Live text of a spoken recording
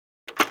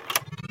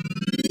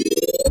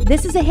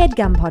This is a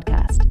HeadGum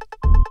podcast.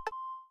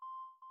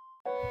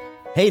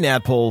 Hey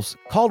Nadpoles,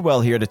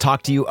 Caldwell here to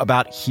talk to you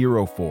about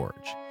Hero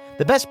Forge,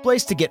 the best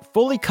place to get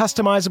fully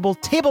customizable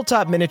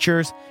tabletop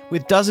miniatures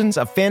with dozens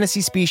of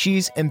fantasy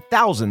species and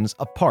thousands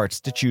of parts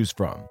to choose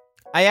from.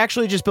 I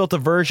actually just built a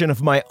version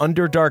of my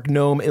Underdark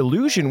Gnome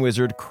illusion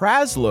wizard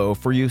Kraslow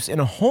for use in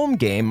a home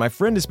game my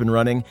friend has been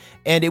running,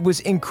 and it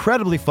was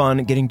incredibly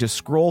fun getting to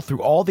scroll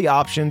through all the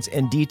options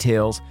and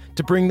details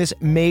to bring this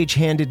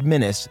mage-handed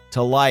menace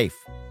to life.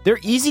 Their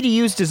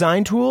easy-to-use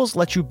design tools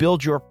let you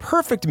build your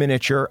perfect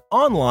miniature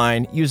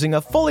online using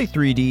a fully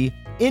 3D,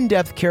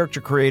 in-depth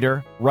character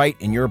creator right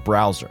in your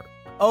browser.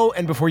 Oh,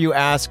 and before you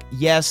ask,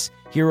 yes,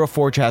 Hero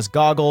Forge has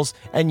goggles,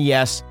 and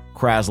yes,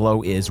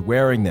 Kraslow is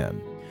wearing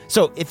them.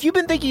 So if you've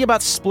been thinking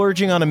about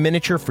splurging on a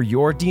miniature for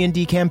your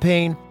D&D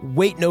campaign,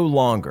 wait no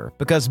longer,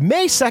 because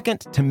May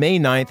 2nd to May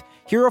 9th,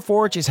 Hero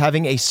Forge is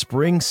having a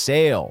spring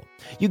sale.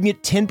 You can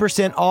get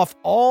 10% off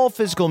all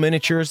physical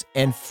miniatures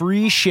and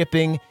free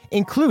shipping,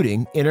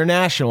 including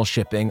international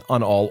shipping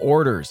on all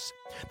orders.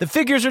 The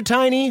figures are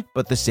tiny,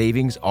 but the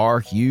savings are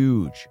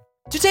huge.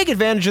 To take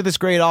advantage of this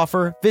great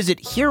offer, visit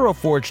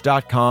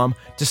HeroForge.com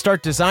to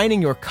start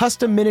designing your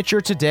custom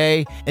miniature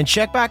today and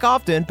check back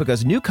often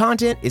because new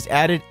content is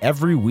added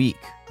every week.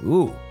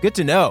 Ooh, good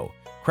to know.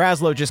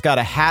 Kraslow just got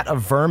a hat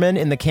of vermin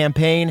in the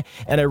campaign,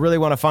 and I really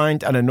want to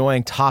find an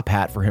annoying top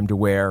hat for him to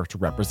wear to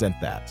represent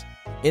that.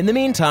 In the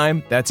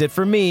meantime, that's it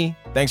from me.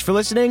 Thanks for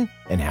listening,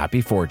 and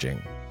happy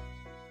forging.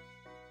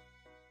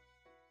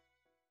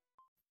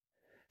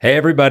 Hey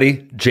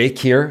everybody, Jake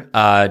here.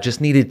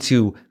 Just needed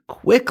to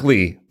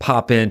quickly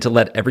pop in to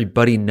let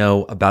everybody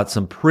know about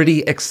some pretty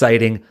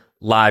exciting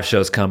live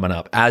shows coming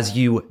up. As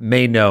you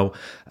may know,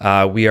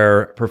 we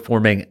are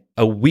performing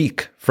a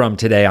week from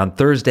today on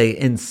Thursday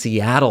in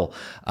Seattle.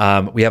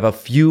 We have a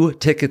few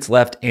tickets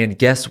left, and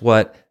guess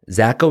what?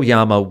 Zach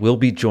Oyama will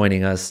be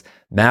joining us.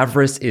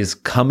 Mavris is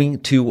coming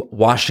to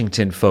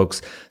Washington,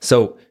 folks.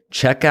 So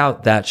check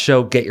out that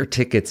show. Get your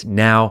tickets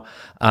now.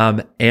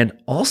 And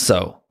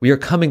also, we are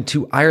coming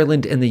to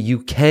Ireland and the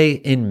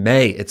UK in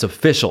May. It's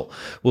official.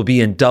 We'll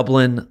be in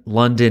Dublin,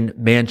 London,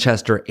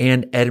 Manchester,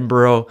 and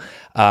Edinburgh,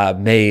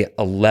 May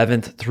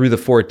 11th through the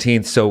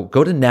 14th. So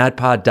go to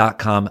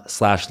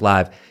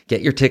nadpod.com/live.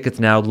 Get your tickets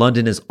now.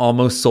 London is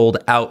almost sold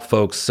out,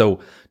 folks. So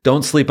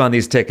don't sleep on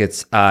these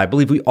tickets. I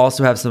believe we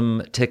also have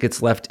some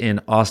tickets left in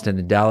Austin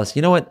and Dallas.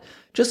 You know what?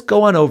 Just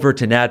go on over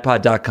to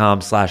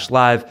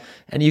nadpod.com/live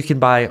and you can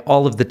buy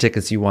all of the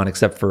tickets you want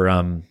except for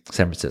San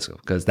Francisco,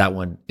 because that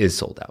one is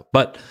sold out.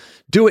 But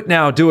do it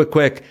now, do it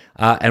quick,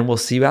 and we'll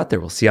see you out there.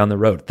 We'll see you on the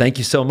road. Thank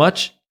you so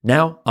much.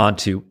 Now on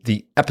to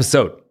the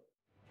episode.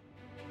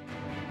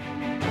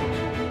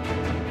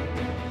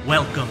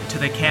 Welcome to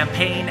the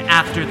campaign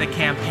after the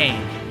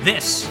campaign.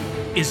 This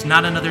is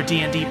not another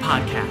D&D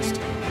podcast.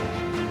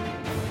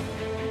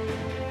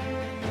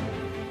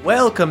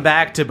 Welcome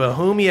back to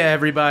Bohemia,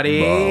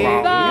 everybody.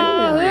 Bohemia!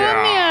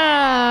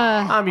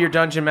 I'm your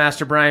Dungeon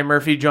Master, Brian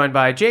Murphy, joined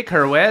by Jake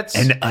Hurwitz.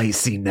 An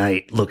icy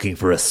night looking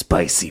for a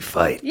spicy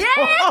fight. Yeah!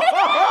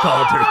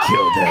 Calder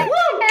killed it.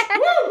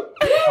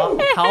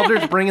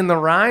 Calder's bringing the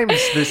rhymes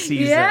this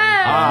season.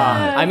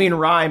 Yeah! I mean,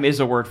 rhyme is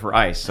a word for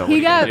ice, so He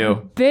what got can you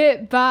do?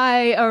 bit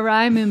by a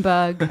rhyming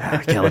bug.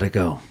 Can't let it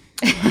go.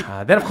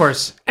 Then, of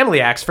course, Emily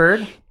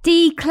Axford.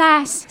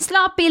 D-class,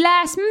 sloppy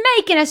lass,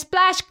 making a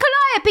splash,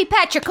 Calliope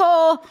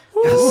Petrichor.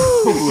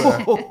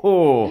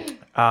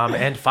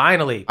 And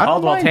finally,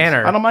 Caldwell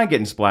Tanner. I don't mind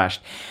getting splashed.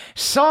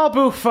 Saul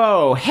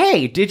Buffo.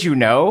 Hey, did you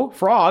know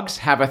frogs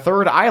have a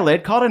third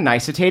eyelid called a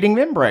nicetating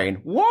membrane?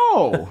 Whoa!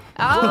 Oh,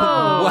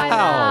 wow.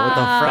 What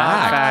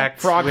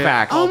the Frog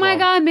facts. Oh my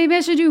God, maybe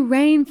I should do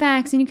rain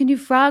facts and you can do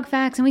frog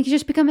facts and we can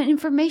just become an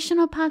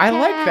informational podcast. I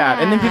like that.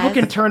 And then people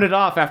can turn it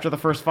off after the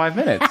first 5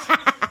 minutes.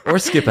 Or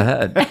skip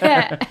ahead.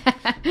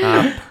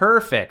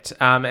 Perfect.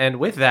 And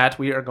with that,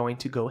 we are going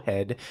to go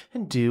ahead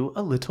and do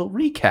a little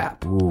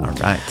recap. All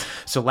right.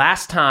 So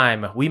last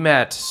time we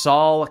met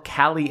Saul,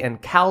 Callie,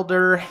 and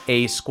Calder,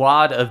 a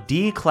squad of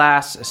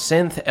D-class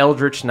synth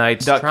eldritch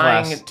knights Duck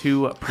trying class.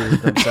 to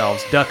prove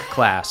themselves. Duck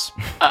class.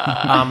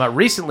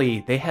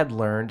 Recently, they had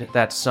learned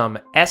that some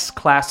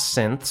S-class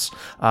synths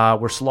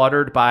were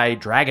slaughtered by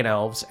dragon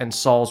elves, and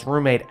Saul's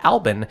roommate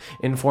Albin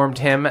informed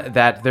him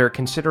that they're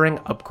considering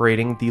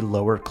upgrading the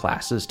lower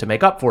classes to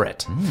make up for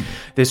it.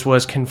 This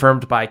was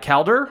confirmed by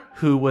Calder,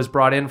 who was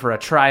brought in for a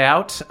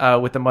tryout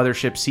with the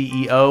mothership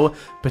CEO,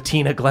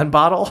 Bettina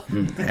Glenbottle.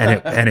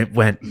 And it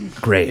went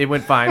great. It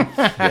went fine.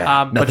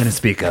 Nothing to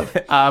speak of.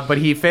 But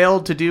he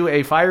failed to do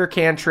a fire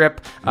cantrip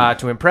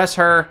to impress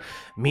her.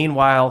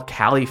 Meanwhile,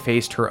 Callie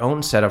faced her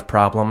own set of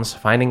problems,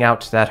 finding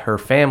out that her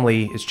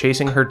family is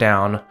chasing her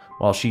down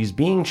while she's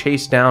being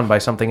chased down by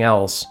something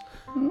else.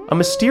 A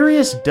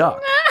mysterious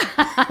duck.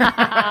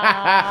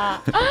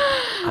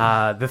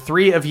 The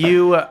three of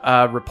you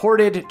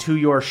reported to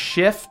your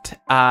shift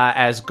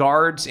as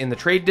guards in the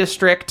trade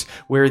district,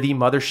 where the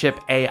mothership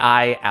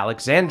AI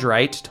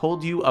Alexandrite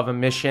told you of a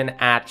mission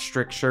at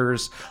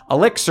Stricture's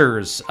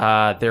Elixirs.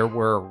 There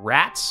were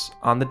rats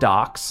on the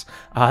docks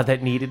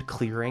that needed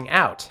clearing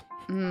out.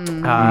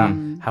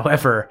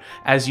 However,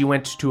 as you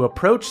went to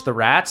approach the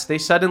rats, they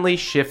suddenly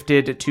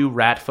shifted to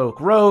ratfolk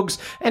rogues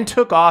and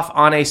took off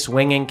on a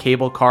swinging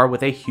cable car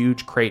with a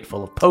huge crate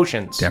full of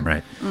potions. Damn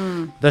right.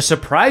 The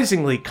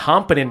surprisingly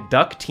competent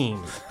duck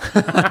team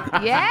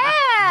Yeah.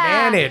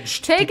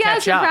 managed to Take out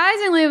catch up.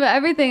 surprisingly, but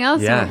everything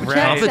else Yeah, checks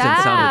competent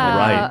out.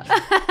 sounded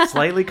right.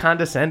 Slightly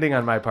condescending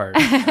on my part.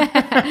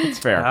 It's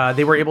fair.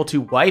 They were able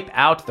to wipe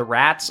out the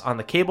rats on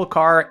the cable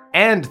car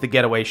and the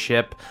getaway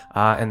ship,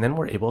 and then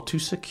were able to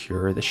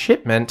secure the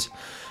shipment.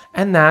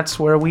 And that's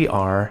where we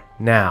are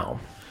now.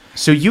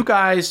 So you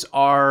guys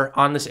are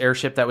on this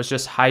airship that was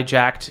just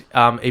hijacked.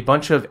 A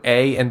bunch of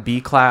A and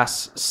B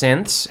class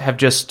synths have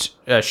just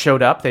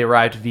showed up. They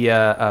arrived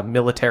via a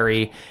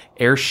military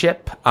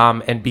airship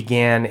and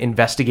began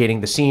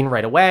investigating the scene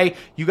right away.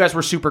 You guys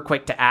were super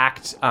quick to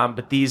act,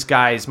 but these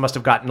guys must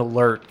have gotten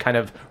alert kind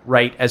of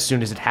right as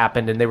soon as it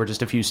happened, and they were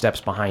just a few steps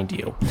behind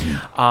you.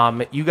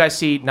 You guys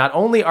see, not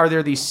only are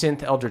there these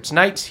synth Eldritch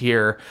Knights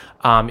here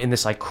in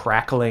this like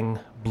crackling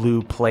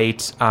blue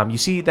plate, you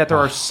see that there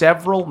are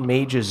several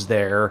mages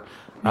there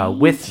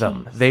with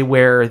them. They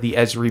wear the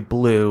Esri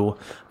blue,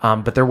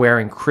 but they're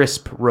wearing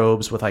crisp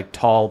robes with like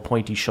tall,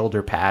 pointy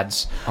shoulder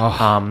pads.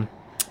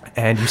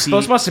 And you see,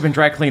 Those must have been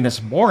dry cleaned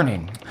this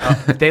morning.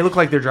 they look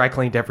like they're dry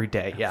cleaned every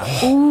day. Yeah,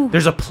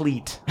 there's a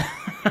pleat.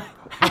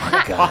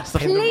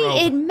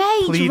 Pleated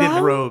mage Pleated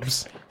robe.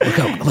 robes.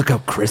 Look how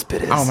crisp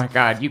it is. Oh my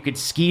god, you could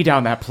ski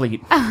down that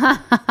pleat.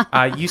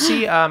 You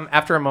see,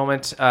 after a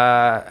moment,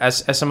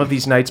 as some of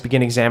these knights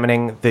begin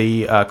examining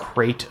the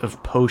crate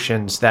of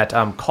potions that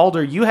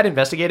Calder, you had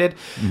investigated,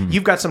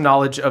 you've got some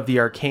knowledge of the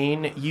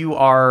arcane. You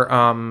are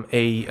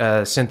a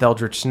synth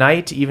Eldritch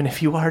Knight, even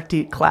if you are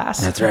D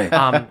class. That's right.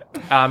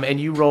 And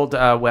you rolled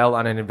well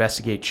on an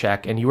investigate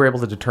check, and you were able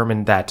to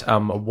determine that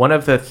one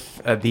of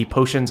the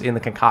potions in the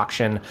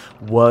concoction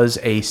was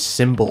a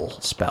symbol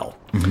spell.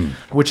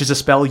 Which is a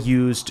spell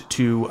used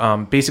to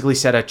basically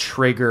set a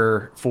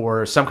trigger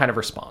for some kind of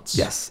response.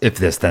 Yes, if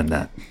this, then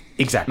that.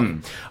 Exactly.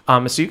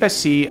 So you guys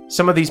see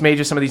some of these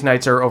mages, some of these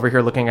knights are over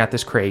here looking at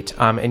this crate,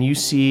 and you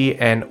see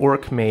an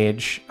orc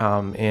mage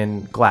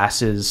in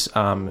glasses,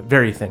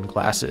 very thin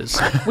glasses.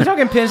 We're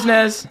talking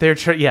pince-nez. They're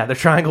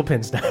triangle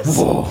pins.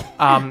 Whoa.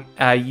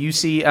 You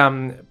see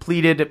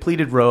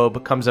pleated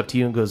robe comes up to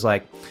you and goes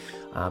like,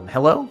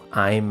 "Hello,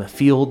 I'm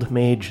Field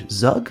Mage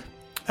Zug.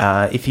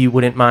 If you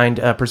wouldn't mind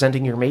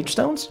presenting your mage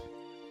stones."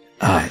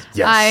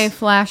 Yes. I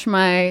flash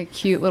my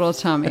cute little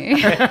tummy.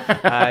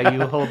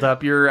 You hold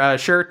up your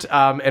shirt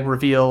and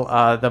reveal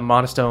the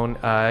monostone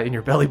in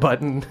your belly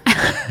button.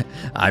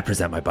 I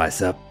present my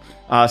bicep.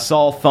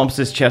 Saul thumps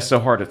his chest so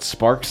hard it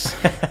sparks.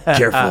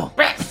 Careful.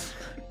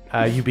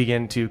 You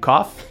begin to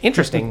cough.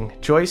 Interesting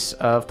choice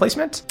of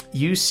placement.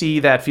 You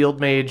see that Field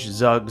Mage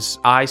Zug's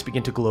eyes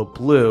begin to glow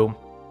blue.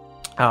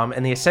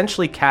 And they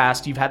essentially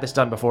cast, you've had this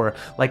done before,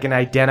 like an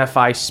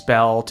identify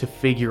spell to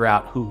figure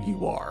out who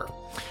you are.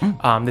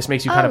 This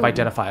makes you kind of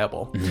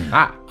identifiable.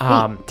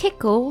 It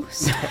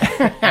tickles.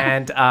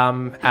 And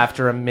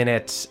after a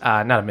minute,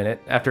 not a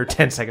minute, after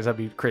 10 seconds, that'd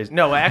be crazy.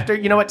 No, after,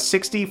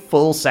 60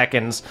 full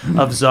seconds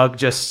of Zug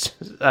just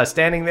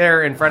standing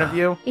there in front of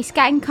you. It's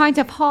getting kind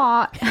of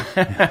hot.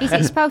 Is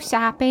it supposed to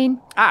happen?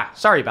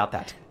 Sorry about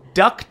that.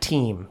 Duck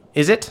team,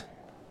 is it?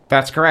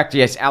 That's correct.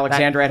 Yes,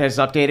 Alexandra has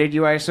updated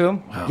you, I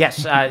assume.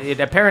 Yes,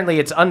 apparently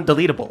it's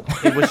undeletable.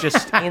 It was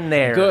just in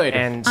there. Good.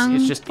 And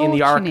it's just in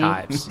the Unfortunate.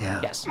 archives.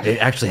 Yeah. Yes. It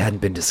actually hadn't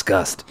been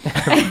discussed.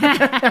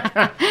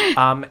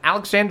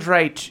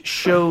 Alexandrite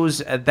shows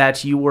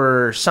that you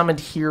were summoned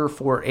here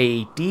for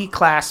a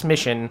D-class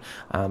mission,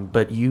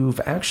 but you've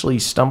actually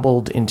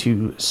stumbled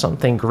into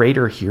something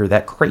greater here.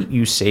 That crate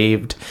you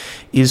saved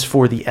is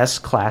for the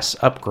S-class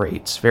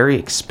upgrades. Very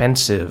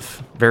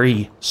expensive,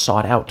 very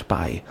sought out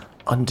by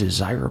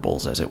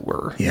undesirables, as it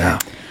were. Yeah.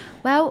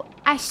 Well,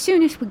 as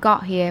soon as we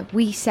got here,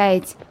 we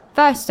said,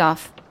 first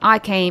off, I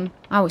came,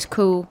 I was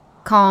cool,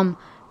 calm,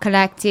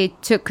 collected,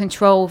 took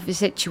control of the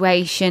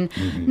situation,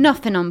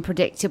 nothing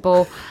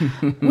unpredictable.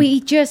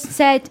 We just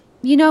said,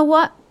 you know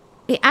what?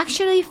 It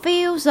actually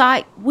feels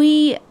like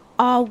we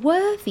are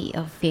worthy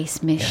of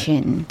this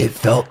mission. It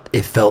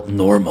felt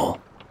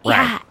normal.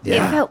 Yeah,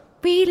 Yeah. it felt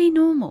really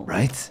normal.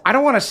 Right? I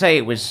don't want to say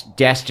it was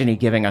destiny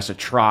giving us a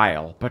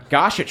trial, but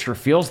gosh, it sure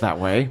feels that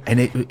way. And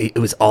it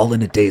was all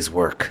in a day's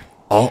work.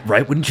 All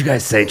right? Wouldn't you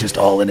guys say just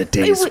all in a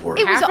day's work?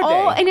 It was Half a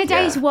all day. in a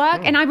day's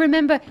work, and I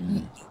remember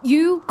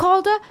you,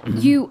 Calder,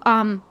 you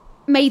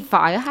made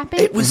fire happen.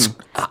 It was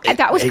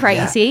that was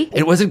crazy. Yeah.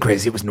 It wasn't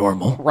crazy. It was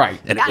normal.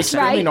 Right. And That's it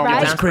was right, normal.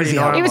 right? It was crazy.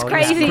 How, It was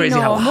crazy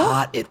how normal.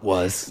 hot it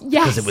was.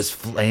 Yes. Because it was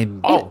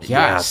flame. Oh,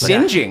 yeah. but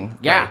Singeing.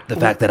 Yeah. The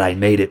fact that I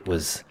made it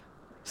was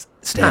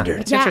standard.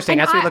 It's Yeah, interesting.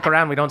 and As we I- look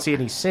around, we don't see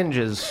any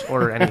singes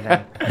or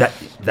anything.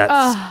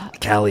 That's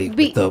Callie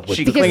with the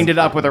She Because cleaned it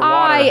up with her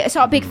water. I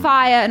saw a big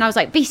fire, and I was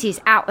like, "This is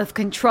out of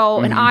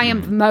control, and I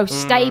am the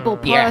most stable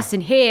Yeah.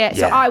 person here,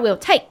 so Yeah. I will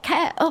take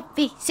care of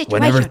the situation."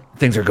 whenever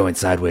things are going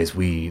sideways,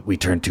 we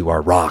turn to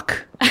our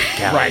rock.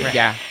 Callie. Right,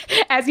 yeah.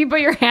 As you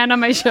put your hand on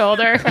my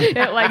shoulder,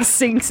 it like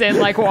sinks in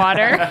like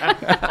water.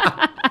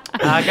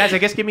 Guys, I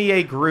guess give me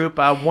a group.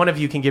 One of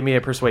you can give me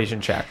a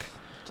persuasion check.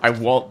 I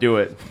won't do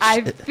it.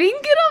 I think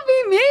it'll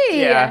be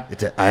me. Yeah.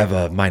 I have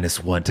a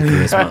 -1 to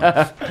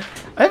charisma.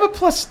 I have a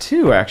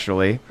 +2,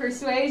 actually.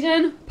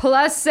 Persuasion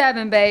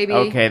 +7, baby.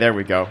 Okay, there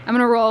we go. I'm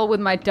gonna roll with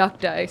my duck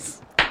dice.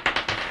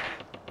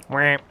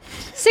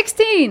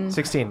 16.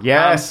 16.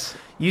 Yes.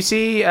 You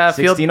see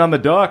 16 on the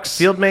ducks.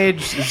 Field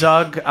Mage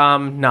Zug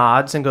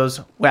nods and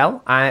goes,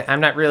 well, I'm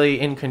not really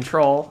in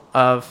control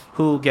of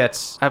who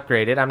gets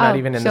upgraded. I'm not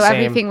even in the So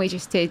same... everything we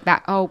just did,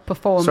 that whole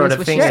performance sort of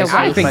was thing just is a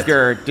I waste. think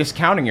you're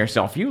discounting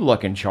yourself. You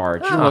look in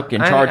charge. You look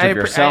in charge of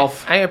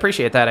yourself. I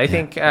appreciate that. I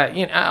think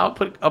I'll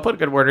put a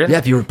good word in. Yeah,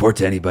 if you report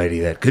to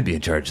anybody that could be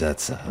in charge,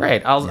 that's...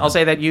 Right. I'll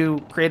say that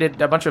you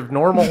created a bunch of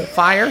normal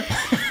fire,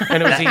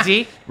 and it was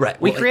easy. Right.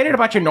 We created a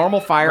bunch of normal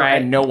fire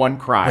Right. and no one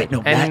cried. Wait,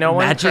 no, And no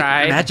one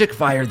tried. magic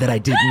fire that I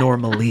did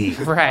normally.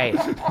 Right.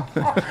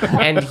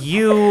 And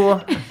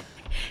you,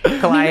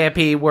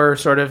 Calliope, were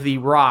sort of the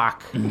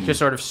rock, just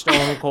sort of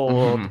stone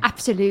cold.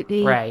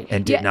 Absolutely. Right.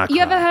 And did not You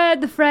cry. ever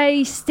heard the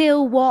phrase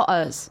still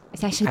waters?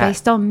 It's actually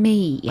based on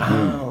me.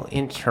 Oh,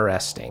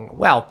 interesting.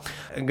 Well,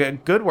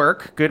 good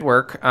work. Good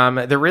work.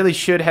 There really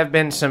should have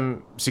been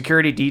some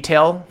security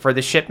detail for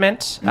the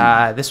shipment.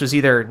 This was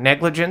either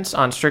negligence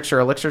on Strix or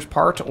Elixir's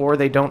part, or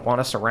they don't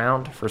want us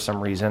around for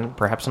some reason.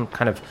 Perhaps some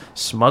kind of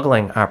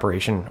smuggling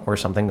operation or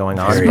something going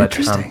on. Very but,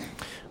 interesting.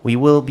 We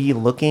will be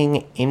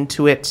looking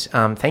into it.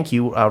 Thank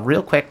you.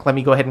 Real quick, let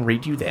me go ahead and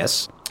read you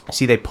this.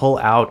 See, they pull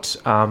out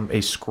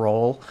a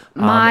scroll.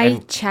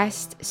 My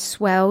chest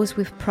swells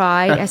with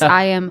pride as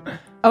I am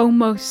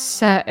almost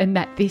certain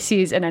that this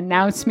is an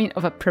announcement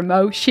of a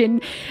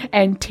promotion,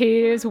 and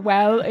tears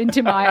well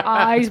into my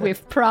eyes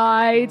with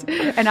pride,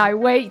 and I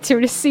wait to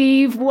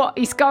receive what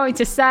he's going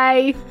to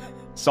say.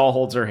 Saul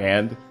holds her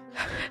hand.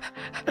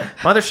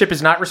 Mothership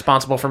is not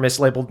responsible for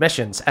mislabeled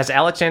missions, as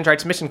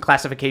Alexandrite's mission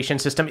classification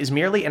system is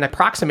merely an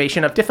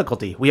approximation of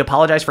difficulty. We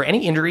apologize for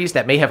any injuries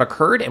that may have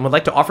occurred and would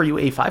like to offer you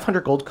a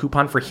 500 gold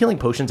coupon for healing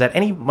potions at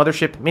any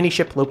Mothership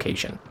miniship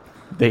location.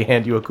 They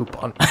hand you a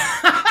coupon.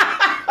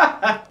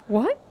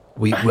 What?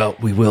 We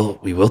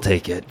will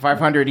take it.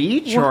 500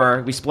 each,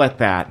 or we split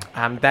that?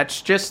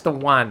 That's just the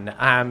one.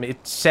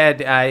 It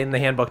said in the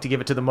handbook to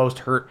give it to the most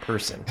hurt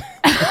person.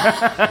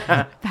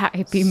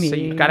 That'd be me. So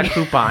you've got a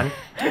coupon.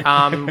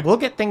 We'll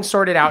get things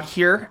sorted out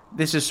here.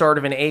 This is sort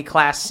of an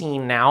A-class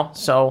scene now,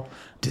 so...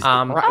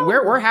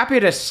 We're happy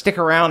to stick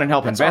around and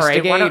help all right.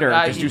 investigate Why don't, or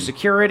just do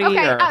security.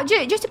 Okay,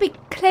 or... just to be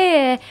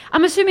clear,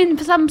 I'm assuming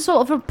some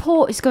sort of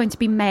report is going to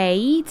be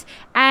made,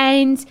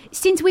 and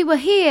since we were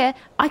here,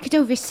 I could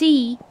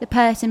oversee the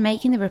person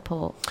making the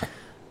report.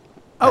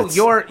 Oh,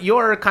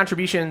 your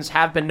contributions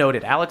have been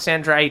noted.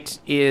 Alexandrite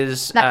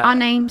is... Like our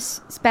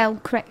names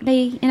spelled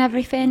correctly and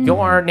everything.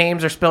 Your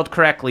names are spelled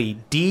correctly.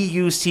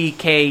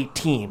 D-U-C-K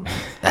team.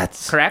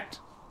 That's Correct?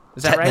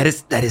 Is that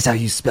right? That is how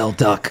you spell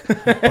duck.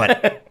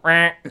 But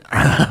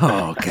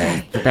oh,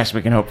 okay. The best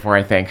we can hope for,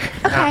 I think.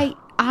 Okay,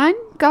 I'm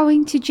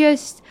going to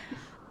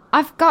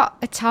I've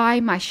got to tie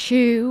my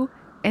shoe,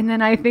 and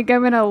then I think I'm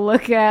going to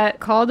look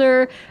at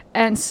Calder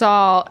and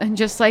Saul and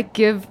just like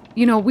give,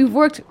 we've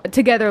worked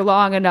together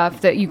long enough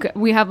that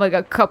we have like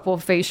a couple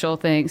facial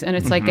things, and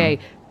it's like a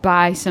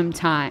buy some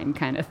time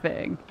kind of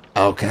thing.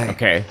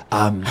 Okay.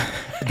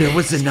 There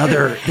was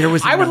another.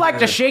 I would like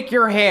to shake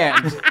your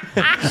hand.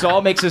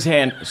 Saul makes his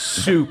hand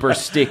super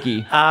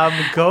sticky.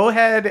 Go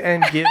ahead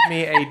and give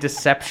me a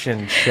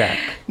deception check.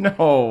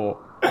 No.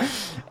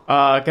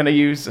 Can I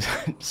use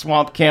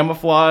swamp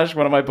camouflage,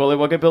 one of my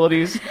bullywug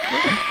abilities?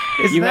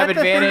 Is have that the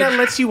thing advantage. that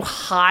lets you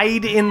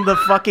hide in the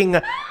fucking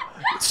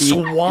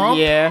swamp?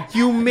 Yeah.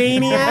 You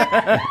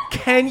maniac!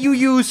 Can you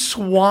use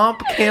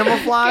swamp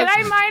camouflage?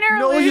 Can I minor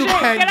No, illusion? you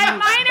can't. Can I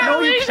minor No,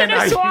 you illusion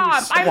cannot a swamp?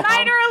 use I swamp.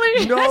 minor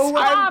illusion No, a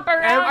swamp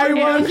around I'm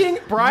here. making,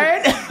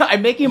 Brian,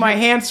 I'm making my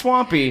hand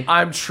swampy.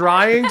 I'm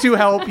trying to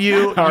help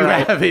you. You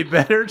right. have a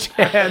better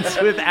chance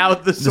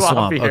without the swamp,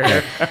 swamp, here.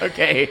 okay.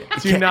 Okay.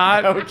 Do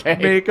not Okay.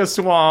 make a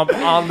swamp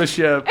on the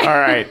ship. All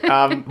right.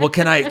 Well,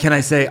 can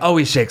I say? Oh,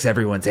 he shakes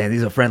everyone's hand.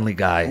 He's a friendly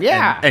guy.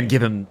 Yeah. and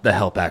give him the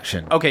help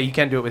action. Okay, you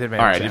can do it with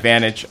advantage. All right,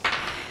 advantage.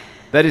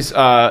 That is 2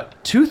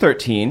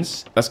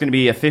 13s. That's going to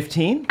be a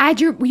 15.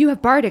 You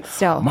have Bardic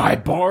still. My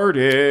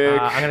Bardic.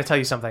 I'm going to tell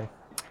you something.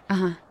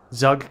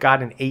 Zug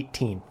got an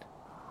 18.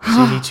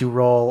 So you need to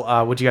roll.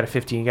 What you got? A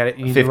 15. You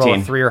need to roll a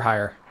 15. 3 or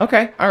higher.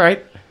 Okay, all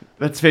right.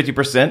 That's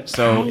 50%,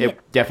 so it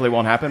definitely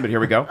won't happen, but here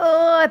we go.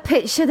 Oh, I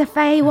picture the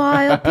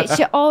Feywild.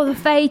 Picture all the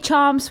Fey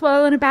charms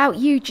swirling about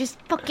you. Just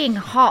fucking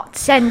hot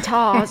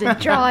centaurs and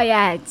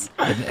dryads.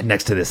 And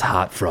next to this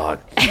hot frog.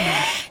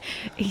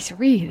 He's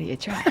really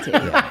attractive.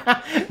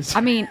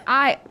 I mean,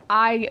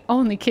 I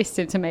only kissed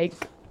him to make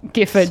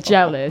Gifford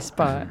jealous,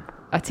 but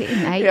I didn't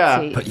hate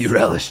it. But you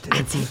relished it.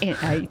 I didn't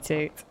hate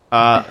it.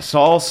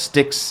 Saul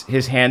sticks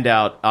his hand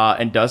out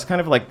and does kind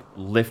of like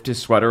lift his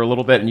sweater a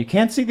little bit, and you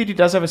can see that he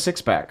does have a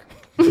six-pack.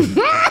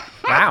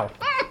 Wow.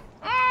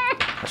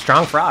 A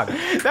strong frog.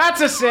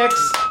 That's a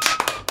 6.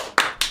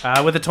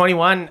 With a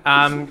 21,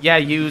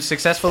 you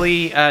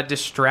successfully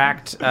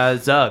distract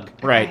Zug.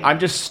 Right. I'm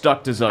just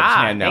stuck to Zug's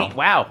hand now. Hey,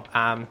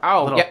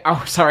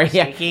 wow. Sorry.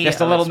 sneaky. Yeah.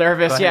 Just a little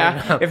nervous. Go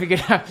ahead. Yeah. If you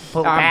could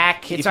pull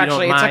back, it's if you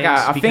actually don't it's like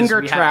mind, a because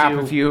finger we have trap. to-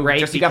 If you right,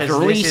 just you have to because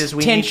release we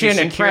need to tension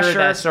and secure pressure.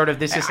 that sort of.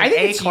 This is I an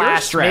think it's your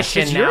A-class stress.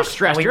 mission It's now. your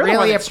stress. And we You're the one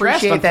really that's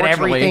stressed, appreciate that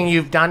unfortunately. everything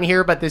you've done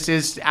here, but this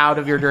is out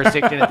of your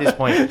jurisdiction at this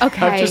point.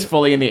 Okay. I'm just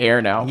fully in the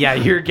air now. Yeah,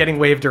 you're getting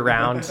waved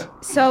around.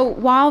 So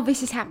while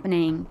this is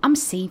happening, I'm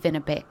seething a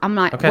bit. I'm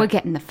like, Okay. we're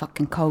getting the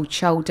fucking cold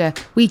shoulder.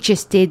 We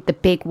just did the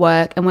big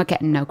work and we're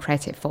getting no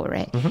credit for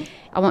it.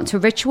 I want to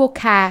ritual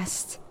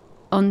cast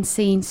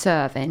Unseen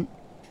Servant,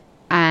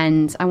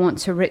 and I want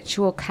to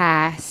ritual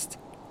cast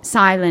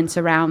Silence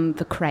around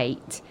the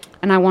crate.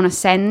 And I want to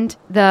send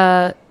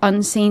the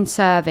Unseen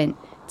Servant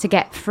to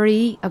get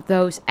free of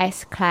those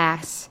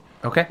S-class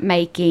Okay.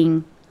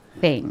 making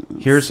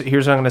things. Here's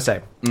what I'm gonna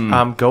say.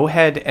 Go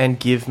ahead and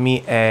give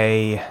me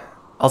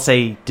I'll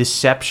say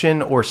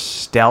deception or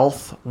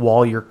stealth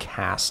while you're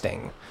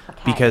casting,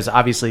 because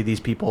obviously these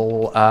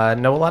people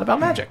know a lot about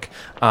magic.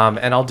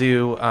 And I'll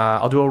do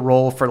a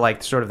roll for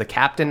like sort of the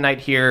captain knight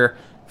here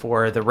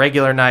for the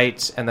regular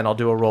knights, and then I'll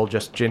do a roll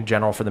just in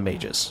general for the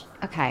mages.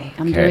 Okay,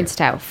 I'm doing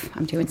stealth.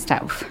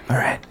 All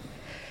right.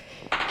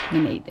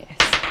 You need this.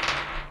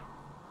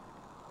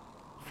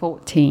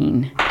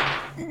 14.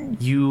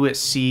 You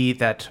see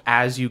that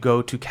as you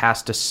go to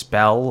cast a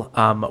spell,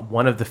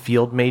 one of the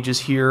field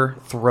mages here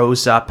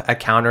throws up a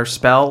counter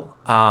spell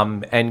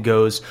and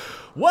goes,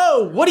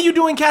 "Whoa, what are you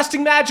doing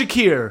casting magic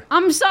here?"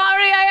 I'm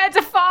sorry, I had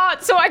to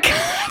fart, so I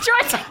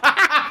tried to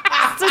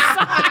cast a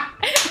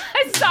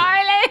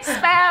silent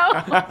spell.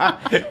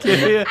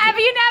 Have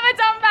you never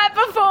done that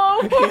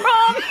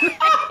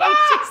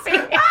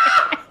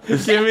before?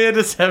 Give me a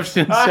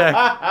deception check.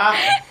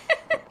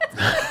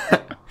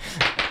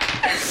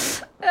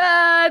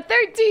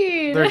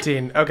 13.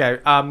 13. Okay.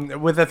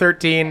 With a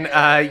 13,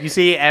 you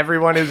see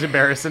everyone is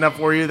embarrassed enough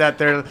for you that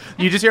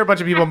you just hear a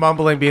bunch of people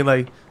mumbling, being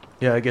like,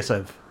 "Yeah, I guess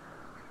I'll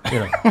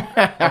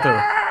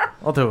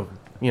do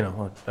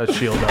a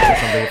shield up or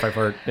something if I've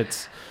heard."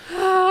 It's all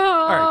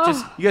right.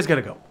 Just you guys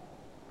gotta go.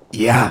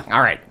 Yeah.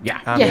 All right.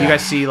 Yeah. Yeah. You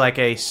guys see like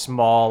a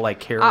small like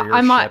carrier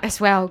I might ship. as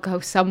well go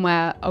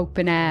somewhere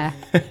open air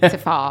to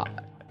fart.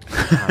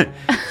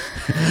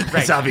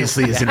 This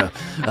obviously isn't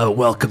a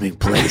welcoming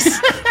place.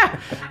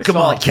 Come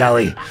on,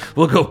 Kelly.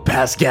 We'll go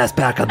pass gas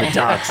back on the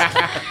docks.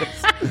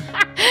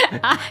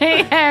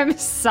 I am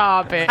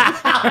sobbing.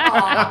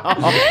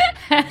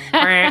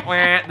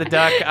 The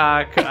duck.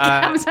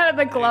 Comes out of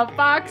the glove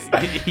box.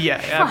 Yeah.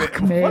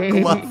 Fuck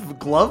me. What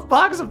glove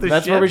box of the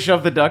That's ship? where we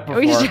shoved the duck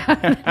before.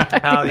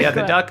 Oh yeah,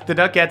 the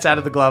duck gets out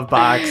of the glove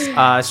box.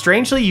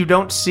 Strangely, you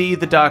don't see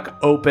the duck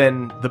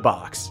open the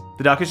box.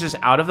 The duck is just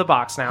out of the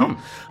box now,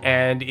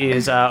 and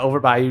is over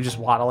by you, just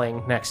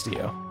waddling next to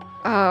you.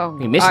 Oh,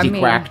 He misty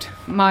cracked.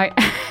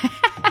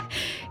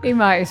 He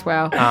might as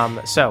well.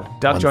 So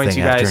Duck One joins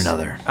thing you after guys.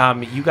 another.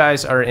 You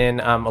guys are in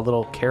a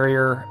little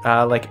carrier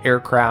like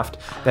aircraft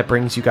that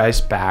brings you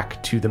guys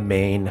back to the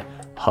main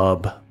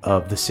hub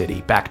of the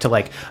city. Back to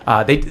like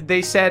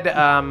they said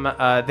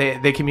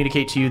they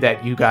communicate to you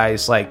that you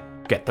guys like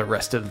get the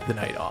rest of the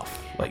night off.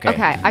 Like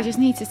Okay, I just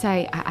need to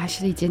say, I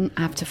actually didn't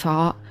have to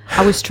fart.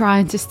 I was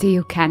trying to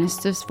steal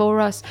canisters for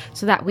us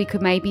so that we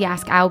could maybe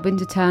ask Albin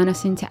to turn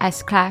us into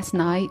S-Class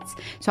knights.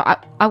 So I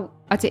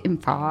didn't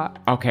fart.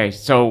 Okay,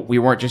 so we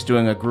weren't just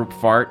doing a group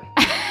fart.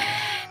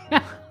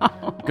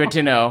 Good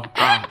to know.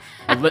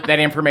 That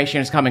information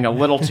is coming a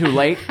little too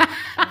late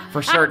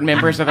for certain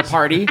members of the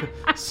party.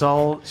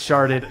 Saul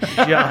sharded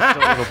just a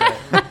little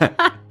bit.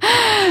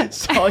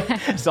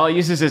 Saul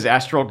uses his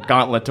astral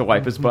gauntlet to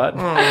wipe his butt.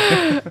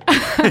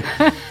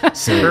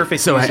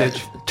 Perfect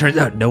usage. Turns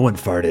out no one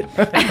farted.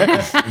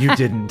 You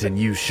didn't, and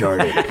you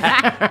sharded.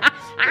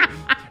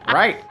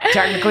 Right.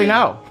 Technically,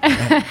 no.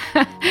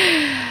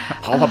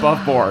 All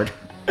above board.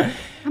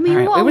 I mean,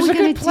 Right, what it are was we a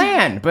going good to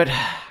plan, but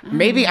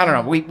maybe, I don't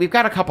know, we've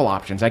got a couple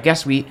options. I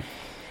guess we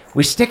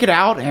stick it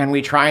out and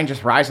we try and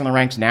just rise in the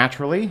ranks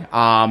naturally.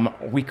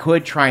 We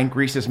could try and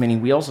grease as many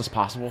wheels as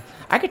possible.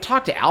 I could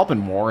talk to Albin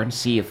more and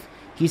see if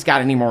he's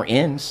got any more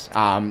ins.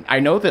 I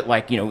know that,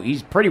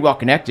 he's pretty well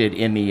connected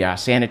in the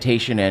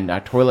sanitation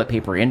and toilet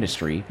paper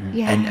industry.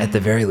 Yeah. And at the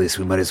very least,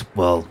 we might as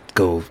well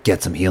go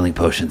get some healing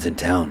potions in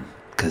town.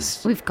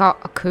 Because We've got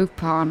a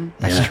coupon.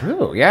 That's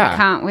true, yeah.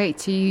 Can't wait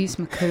to use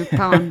my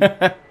coupon.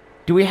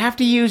 Do we have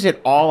to use it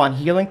all on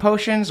healing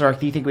potions, or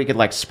do you think we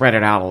could, spread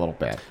it out a little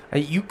bit?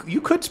 You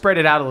could spread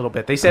it out a little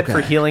bit. They said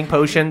for healing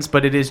potions,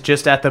 but it is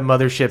just at the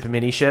mothership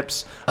mini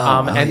ships.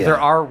 And yeah. there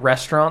are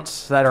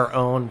restaurants that are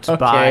owned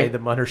by the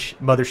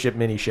mothership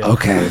mini ship.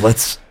 okay,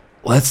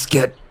 let's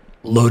get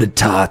loaded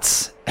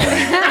tots. We're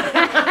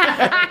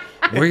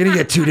gonna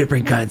get 2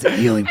 different kinds of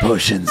healing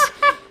potions.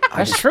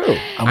 That's true.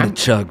 I'm gonna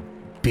chug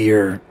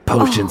beer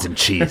potions and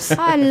cheese.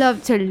 I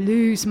love to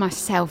lose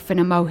myself in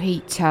a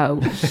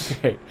mojito.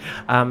 Okay.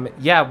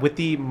 With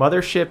the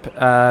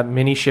mothership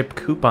mini ship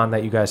coupon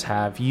that you guys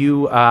have,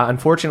 you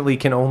unfortunately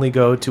can only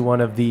go to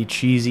one of the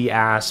cheesy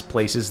ass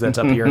places that's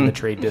up here in the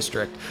trade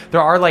district.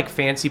 There are like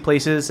fancy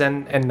places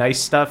and nice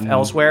stuff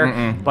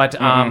elsewhere, but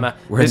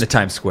We're in the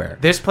Times Square.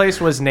 this place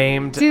was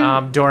named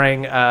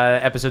during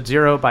episode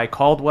 0 by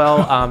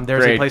Caldwell.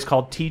 There's a place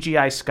called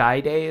TGI Sky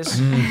Days.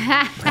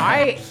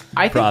 I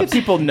think that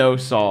people know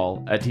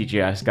Saul at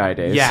TGI Sky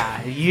Days.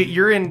 Yeah,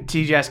 you're in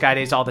TGI Sky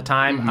Days all the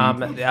time.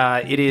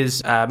 It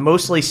is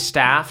mostly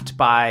staffed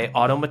by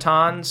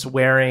automatons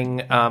wearing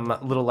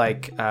little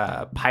like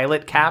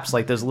pilot caps,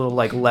 like those little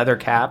like leather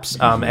caps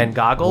and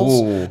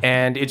goggles. Ooh.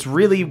 And it's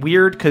really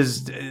weird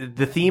because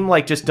the theme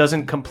like just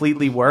doesn't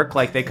completely work.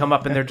 Like they come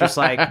up and they're just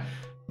like,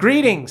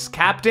 "Greetings,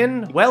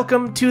 Captain.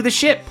 Welcome to the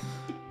ship.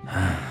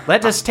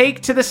 Let us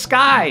take to the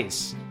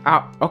skies.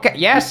 Okay,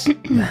 yes.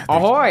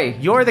 Ahoy.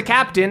 You're the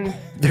captain,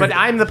 but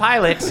I'm the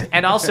pilot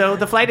and also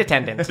the flight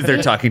attendant."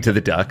 They're talking to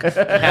the duck.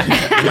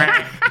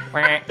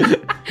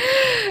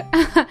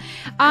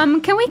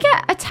 Can we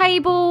get a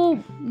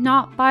table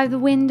not by the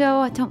window?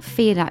 I don't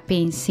feel like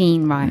being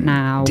seen right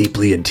now.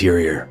 Deeply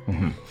interior.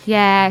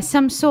 Yeah,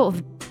 some sort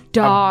of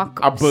dark,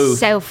 A booth.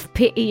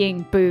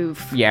 self-pitying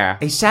booth. Yeah.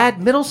 A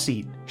sad middle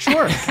seat.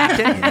 Sure,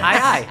 Captain.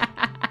 Aye,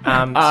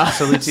 aye.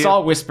 Salute you.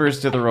 Saul whispers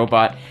to the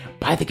robot,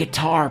 "Buy the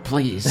guitar,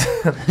 please."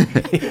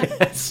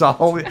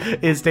 Saul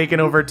is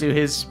taken over to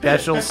his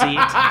special seat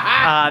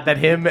that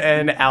him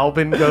and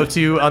Albin go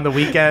to on the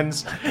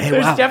weekends.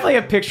 There's definitely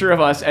a picture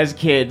of us as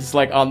kids,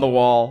 like on the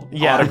wall,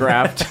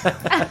 autographed.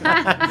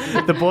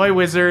 The Boy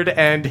Wizard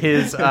and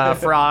his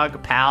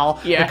frog pal,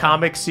 Yeah. the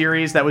comic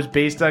series that was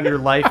based on your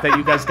life that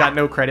you guys got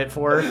no credit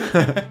for.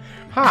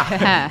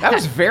 That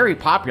was very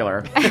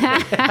popular.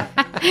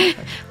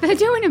 They're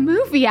doing a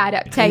movie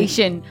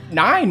adaptation.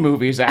 9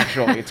 movies,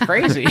 actually. It's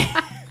crazy.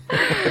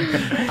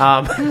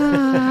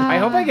 I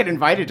hope I get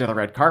invited to the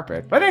red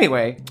carpet. But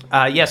anyway.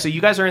 So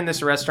you guys are in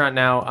this restaurant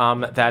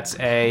now that's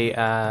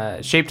a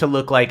shaped to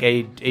look like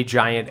a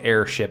giant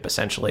airship,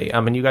 essentially.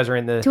 And you guys are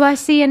in the... Do I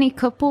see any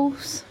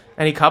couples?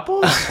 Any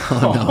couples?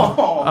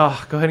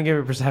 Oh, go ahead and give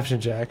me a perception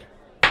check.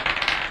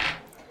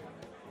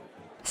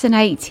 It's an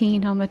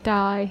 18 on the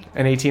die.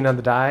 An 18 on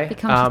the die.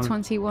 Becomes a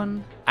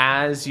 21.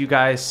 As you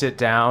guys sit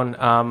down,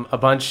 a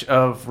bunch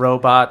of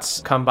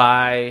robots come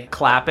by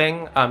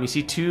clapping. You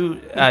see 2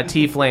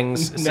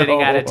 tieflings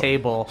sitting at a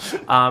table,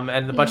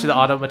 and a bunch of the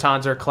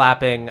automatons are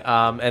clapping,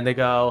 and they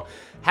go,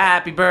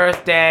 "Happy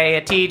birthday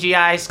at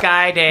TGI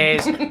Sky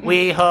Days.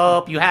 We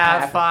hope you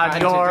have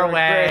fun your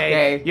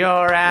way.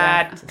 You're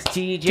at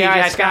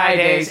TGI Sky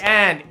Days,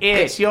 and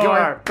it's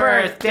your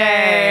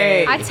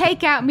birthday." I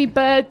take out me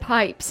bird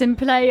pipes and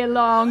play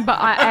along, but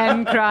I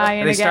am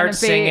crying They again start a bit.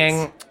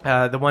 singing.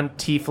 The one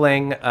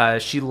tiefling,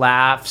 she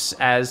laughs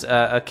as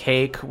a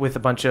cake with a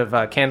bunch of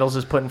candles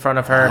is put in front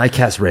of her. I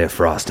cast Ray of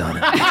Frost on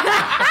it.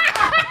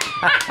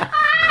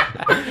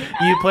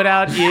 You put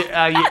out you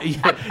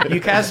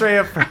cast Ray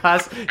of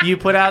Frost. You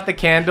put out the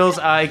candles.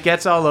 It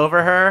gets all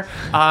over her,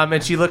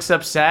 and she looks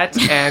upset.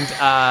 And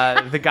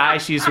the guy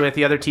she's with,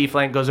 the other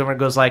tiefling, goes over and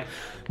goes like,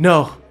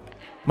 "No,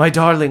 my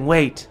darling,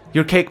 wait.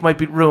 Your cake might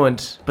be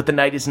ruined, but the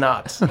night is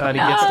not." And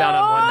he gets down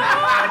on one knee.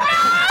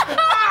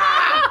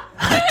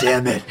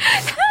 Damn it.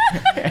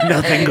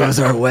 Nothing goes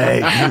our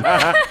way.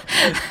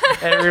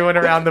 Everyone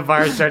around the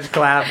bar starts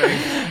clapping.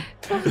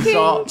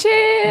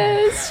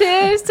 Cheers!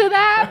 Cheers to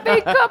that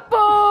big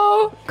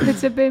couple! Could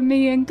have been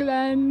me and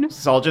Glenn.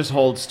 Saul just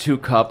holds 2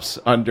 cups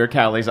under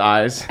Callie's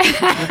eyes.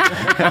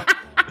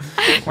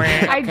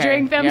 I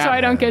drink them so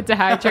I don't get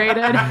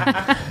dehydrated.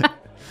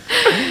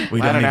 We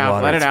Let don't it need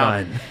out, water. let it It's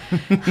out.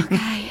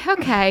 fine.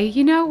 Okay,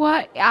 you know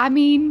what? I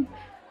mean,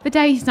 the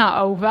day's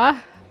not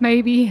over.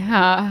 Maybe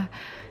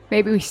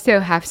we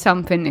still have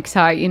something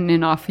exciting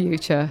in our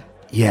future.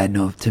 Yeah,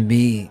 no, to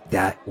me,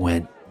 that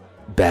went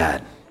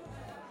bad.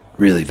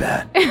 Really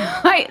bad.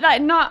 like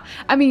not.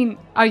 I mean,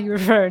 are you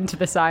referring to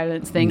the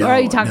silence thing, or are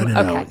you talking?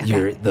 No. Okay.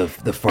 You're, the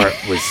fart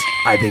was.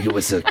 I think it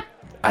was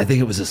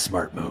a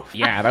smart move.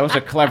 Yeah, that was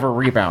a clever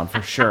rebound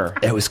for sure.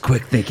 It was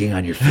quick thinking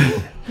on your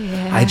feet.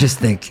 Yeah. I just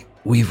think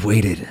we've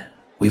waited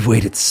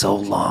so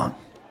long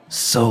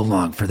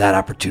for that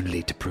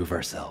opportunity to prove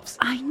ourselves.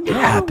 I know. It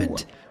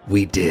happened.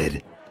 We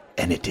did,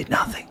 and it did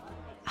nothing.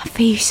 I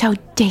feel so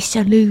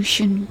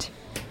disillusioned.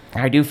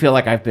 I do feel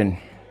like I've been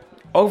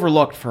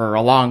overlooked for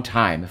a long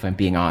time, if I'm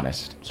being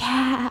honest.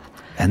 Yeah,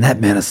 And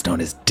that mana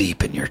stone is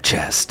deep in your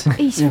chest.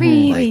 it's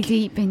really Like,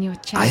 deep in your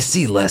chest. I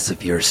see less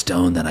of your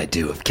stone than I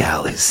do of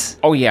Callie's.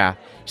 Oh, yeah.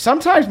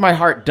 Sometimes my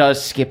heart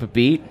does skip a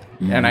beat,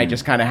 and I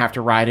just kind of have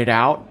to ride it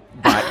out.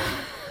 But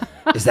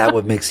Is that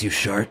what makes you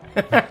short?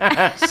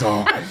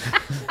 Saul?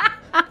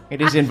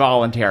 it is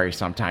involuntary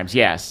sometimes,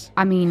 yes.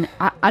 I mean,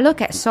 I look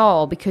at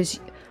Saul because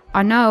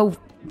I know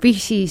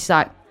VC's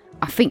like,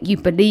 I think you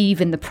believe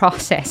in the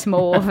process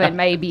more than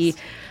maybe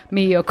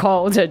me or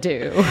Calder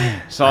do.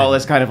 Saul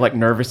is kind of like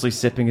nervously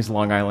sipping his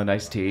Long Island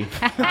iced tea.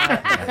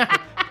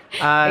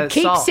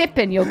 Keep Saul,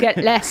 sipping, you'll get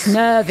less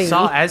nervy.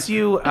 Saul, as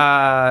you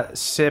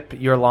sip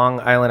your Long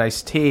Island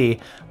iced tea,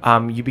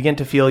 you begin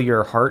to feel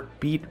your heart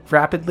beat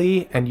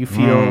rapidly, and you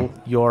feel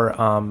your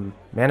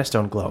Mana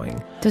Stone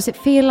glowing. Does it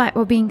feel like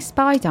we're being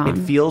spied on? It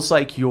feels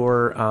like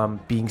you're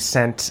being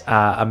sent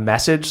a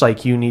message,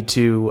 like you need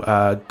to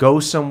go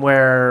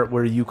somewhere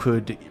where you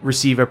could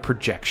receive a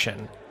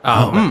projection.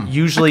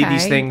 Usually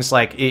these things,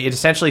 like, it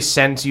essentially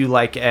sends you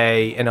like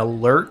an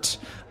alert,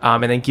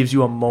 and then gives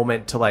you a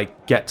moment to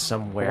like get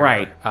somewhere.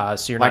 Right.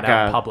 So you're Like not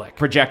out in a public.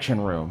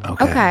 projection room.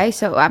 Okay,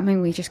 so I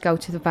mean, we just go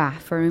to the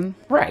bathroom.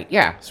 Right,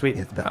 yeah. Sweet.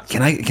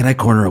 Can I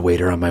corner a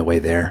waiter on my way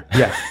there?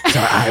 Yeah.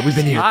 Sorry, we've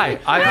been here.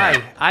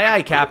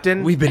 Aye,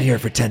 Captain. We've been here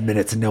for 10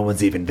 minutes and no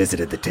one's even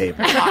visited the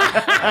table.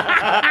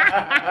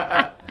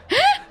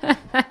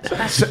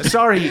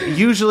 Sorry,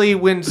 usually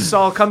when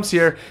Saul comes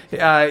here,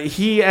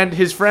 he and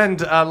his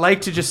friend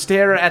like to just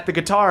stare at the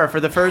guitar for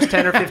the first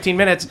 10 or 15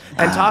 minutes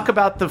and talk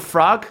about the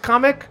Frog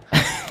comic.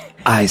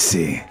 I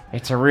see.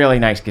 It's a really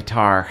nice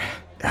guitar.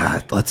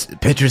 Let's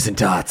pictures and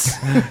dots.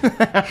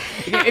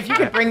 If you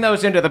could bring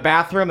those into the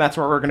bathroom, that's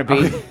where we're going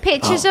to be.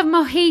 Pictures of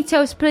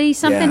mojitos, please.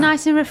 Something Yeah.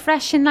 nice and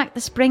refreshing like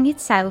the spring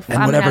itself. And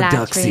I'm whatever allowed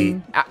ducks to.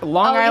 eat.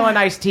 Long Island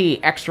iced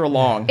tea, extra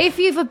long. If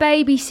you've a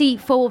baby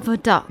seat for the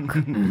duck.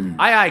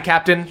 Aye,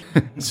 Captain.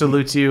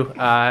 Salutes you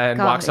and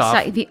God, walks it's off.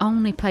 like the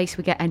only place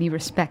we get any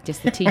respect is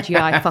the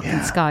TGI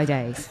fucking Sky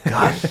Days.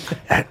 God,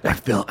 I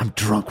feel I'm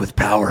drunk with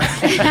power.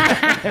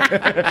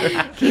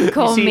 Keep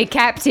calling see- me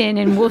captain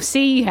and we'll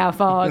see how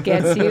far it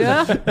gets you.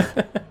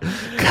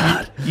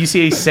 God. You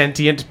see a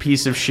sentient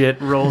piece of shit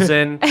rolls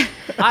in.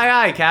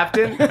 Aye,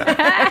 Captain.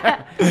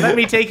 Let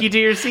me take you to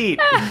your seat.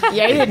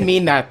 Yeah, he didn't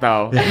mean that,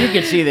 though. You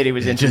could see that he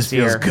was It just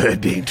feels insincere.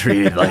 good being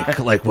treated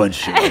like one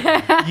should.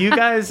 You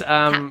guys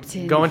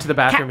go into the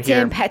bathroom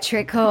Captain here.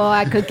 Petrichor,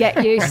 I could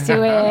get used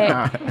to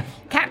it.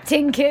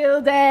 Captain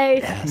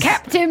Kilday.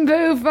 Captain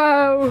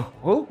Bufo.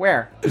 Who?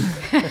 Where?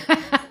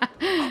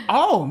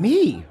 Oh,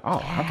 me. Oh,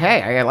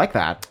 okay. I like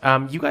that.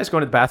 You guys go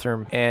into the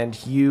bathroom and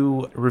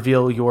you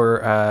reveal your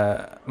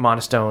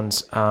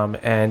monostones,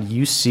 and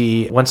you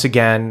see once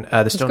again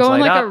the stones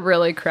Going light like up. a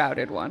really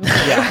crowded one.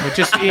 Yeah, but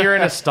just you're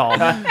in a stall,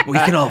 We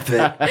can all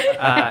fit.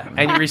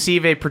 and you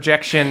receive a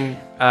projection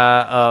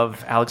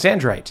of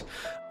Alexandrite.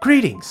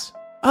 Greetings.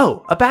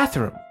 Oh, a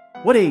bathroom.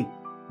 What a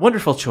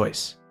wonderful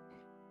choice.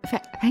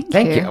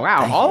 Thank you.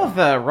 Wow, all of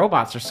the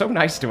robots are so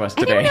nice to us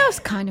Anyone today. else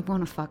kind of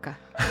want to fuck her?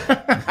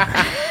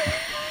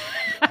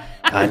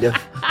 Kind of.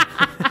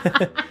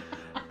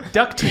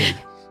 Duck Team,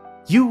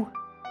 you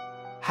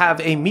have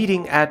a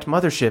meeting at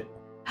Mothership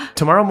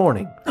tomorrow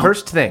morning.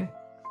 First thing.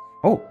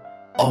 Oh,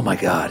 Oh my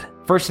God.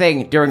 first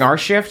thing during our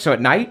shift, so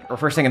at night, or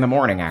first thing in the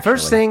morning, actually?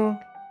 First thing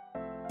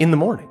in the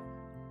morning.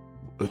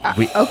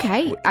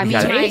 Okay, I mean,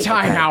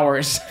 Daytime Okay.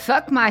 hours.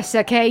 fuck my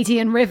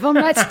circadian rhythm.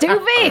 Let's do All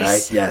right,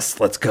 this. yes,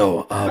 let's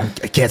go.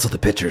 Cancel the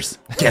pictures.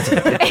 Cancel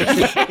the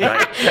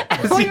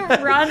pictures. We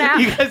run out.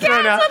 You guys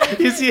run out.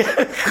 You see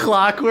a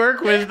clockwork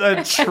with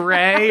a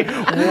tray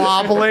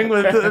wobbling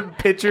with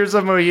pictures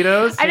of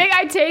mojitos. I think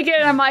I take it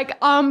and I'm like,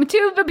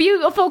 to the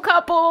beautiful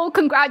couple,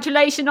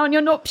 congratulations on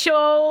your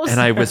nuptials. And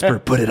I whisper,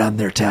 put it on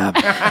their tab.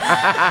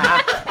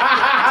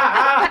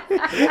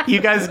 You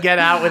guys get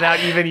out without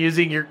even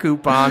using your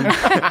coupon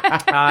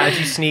as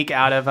you sneak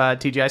out of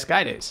TGI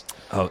Sky Days.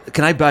 Oh,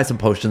 can I buy some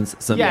potions?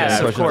 Some Yes,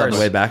 of potions on course. the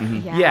way back.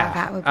 yeah,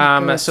 that would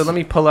be good. So let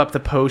me pull up the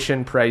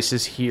potion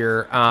prices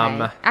here.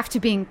 Okay. After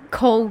being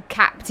called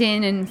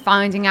captain and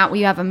finding out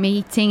we have a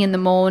meeting in the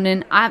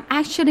morning, I'm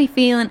actually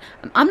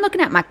I'm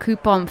looking at my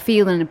coupon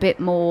feeling a bit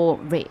more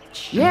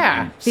rich.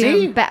 Yeah, Feeling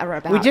see? better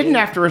about We didn't it.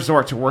 have to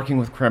resort to working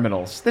with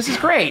criminals. This is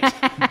great.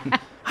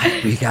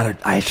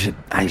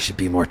 I should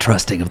be more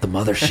trusting of the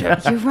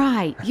mothership. You're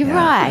right. You're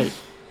right.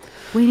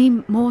 We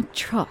need more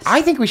trust.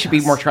 I think we should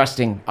be more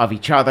trusting of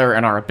each other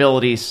and our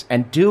abilities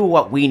and do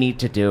what we need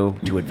to do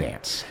to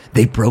advance.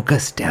 They broke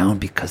us down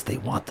because they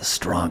want the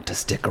strong to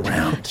stick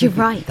around. You're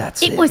right.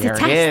 That's it it. was There a it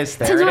test. is.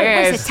 There Tonight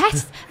it was is. a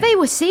test. They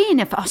were seeing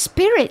if our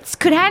spirits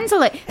could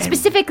handle it.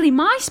 Specifically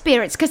my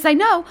spirits, because they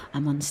know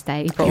I'm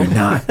unstable. You're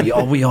not.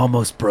 We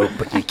almost broke,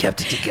 but you kept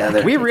it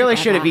together. We really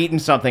should have eaten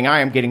something. I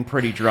am getting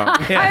pretty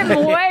drunk.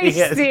 I'm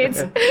wasted.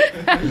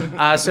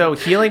 So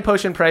healing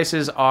potion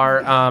prices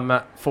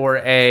are for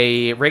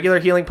a regular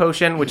healing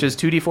potion, which is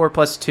 2d4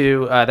 plus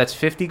 2, that's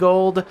 50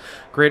 gold.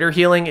 Greater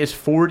healing is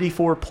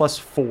 44 plus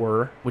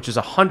 4, which is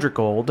 100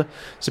 gold.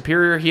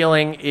 Superior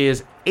healing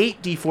is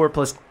 8d4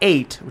 plus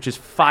 8, which is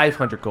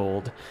 500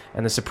 gold.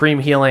 And the supreme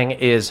healing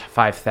is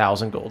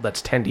 5,000 gold.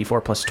 That's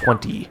 10d4 plus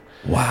 20.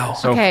 Wow.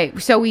 So Okay,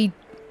 so we you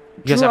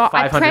guys have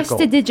I 500 press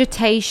gold. the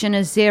digitation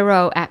as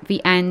 0 at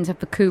the end of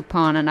the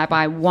coupon and I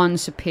buy 1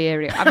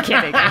 superior. I'm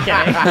kidding.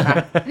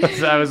 I'm kidding.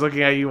 So I was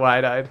looking at you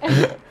wide-eyed.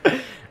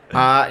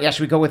 Yeah,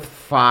 should we go with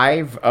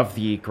 5 of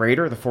the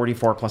greater, the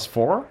 44 plus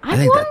 4? I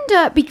think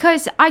wonder,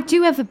 because I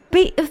do have a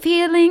bit of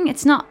feeling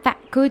it's not that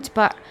good,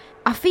 but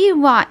I feel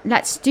like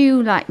let's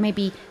do like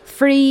maybe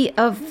 3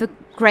 of the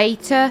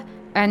greater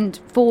and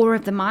 4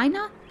 of the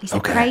minor. Is it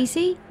Okay.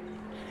 crazy?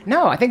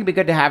 No, I think it'd be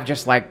good to have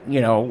just like,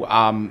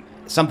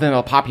 something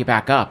that'll pop you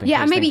back up. In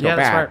Yeah, case maybe things go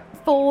that's bad. smart.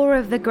 4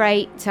 of the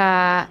great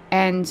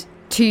and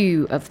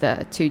 2 of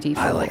the 2d4.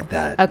 I like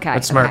that. Okay.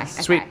 That's smart. okay,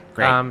 Sweet. okay.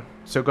 Great.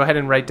 So go ahead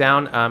and write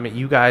down.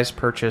 You guys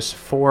purchase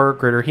 4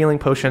 greater healing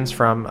potions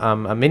from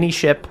a mini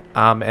ship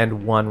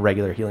and 1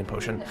 regular healing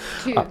potion.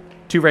 2.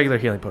 2 regular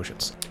healing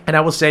potions. And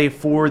I will say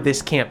for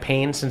this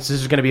campaign, since this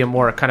is going to be a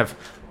more kind of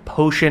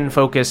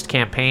potion-focused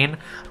campaign,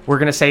 we're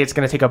going to say it's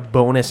going to take a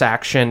bonus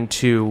action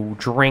to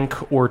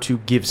drink or to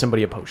give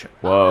somebody a potion.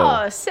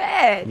 Whoa. Oh, sick.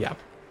 Yeah.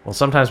 Well,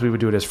 sometimes we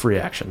would do it as free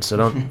action, so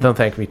don't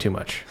thank me too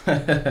much.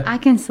 I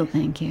can still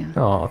thank you.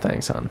 Oh,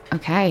 thanks, hon.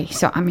 Okay,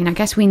 so I mean, I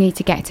guess we need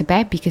to get to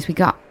bed because we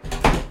got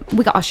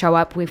to show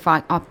up with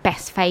like our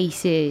best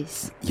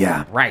faces.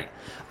 Yeah. Right.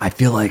 I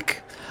feel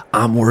like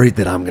I'm worried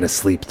that I'm going to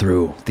sleep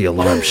through the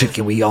alarm.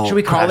 Can we all Should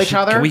we call crash each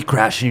other? Can we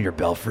crash in your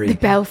belfry? The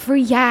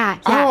belfry, yeah.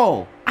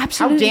 Oh,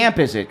 absolutely. How damp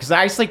is it? Because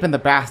I sleep in the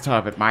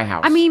bathtub at my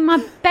house. I mean, my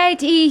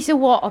bed is a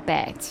water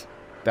bed,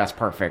 that's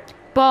perfect.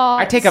 but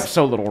I take up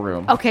so little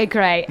room. Okay,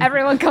 great.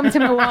 Everyone come to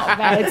my water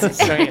bed.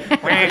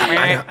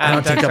 I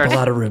don't take up a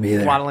lot of room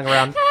either. Waddling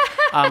around.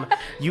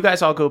 You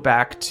guys all go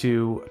back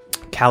to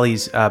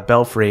Callie's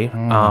belfry.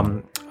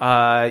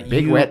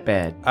 Big wet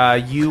bed.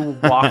 You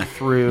walk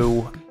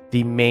through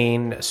the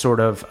main sort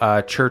of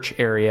church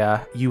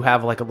area. You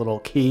have like a little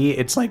key.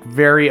 It's like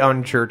very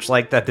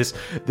unchurch-like that this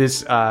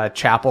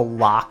chapel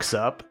locks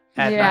up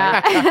at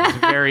Yeah. night. It's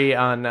very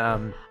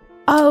unreligious.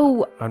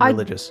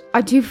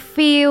 I do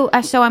feel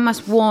as though I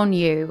must warn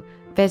you.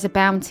 There's a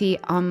bounty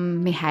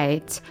on my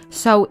head.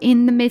 So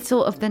in the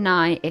middle of the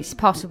night, it's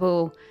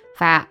possible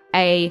that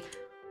a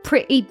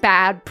pretty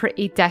bad,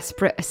 pretty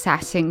desperate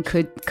assassin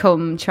could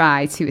come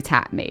try to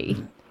attack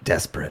me.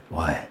 Desperate.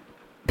 Why?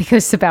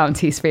 Because the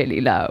bounty's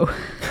really low.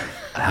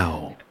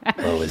 How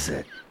low is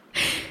it?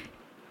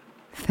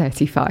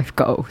 35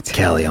 gold.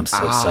 Callie, I'm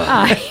so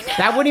sorry.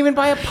 That wouldn't even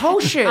buy a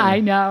potion. I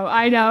know.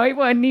 It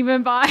wouldn't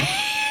even buy.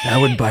 I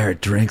wouldn't buy her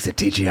drinks at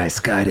TGI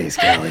Skydays,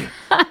 Callie.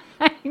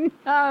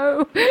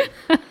 No.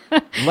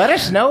 Let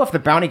us know if the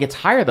bounty gets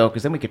higher, though,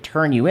 because then we could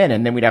turn you in,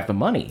 and then we'd have the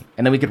money,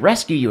 and then we could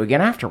rescue you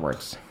again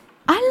afterwards.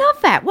 I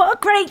love that. What a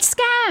great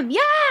scam.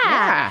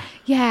 Yeah.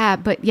 Yeah,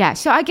 but yeah.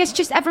 So I guess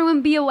just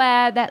everyone be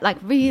aware that like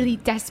really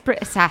desperate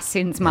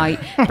assassins might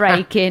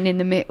break in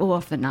the middle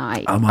of the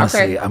night. I'm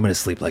honestly, I'm going to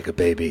sleep like a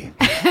baby.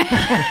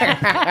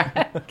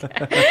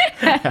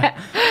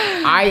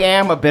 I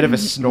am a bit of a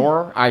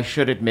snorer, I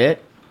should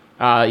admit.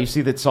 You see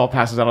that Saul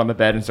passes out on the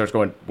bed and starts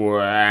going.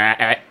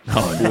 I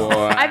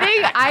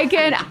think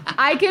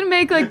I can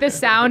make like the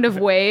sound of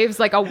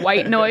waves, like a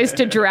white noise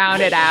to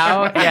drown it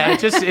out. Yeah, it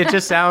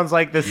just sounds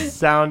like the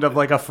sound of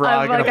like a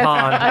frog Like in a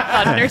pond.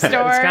 a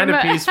thunderstorm. It's kind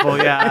of peaceful,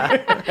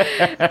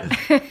 yeah.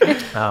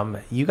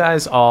 You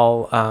guys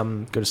all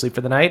go to sleep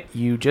for the night.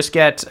 You just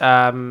get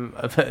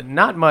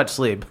not much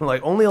sleep,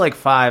 like only like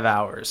 5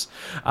 hours.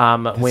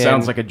 When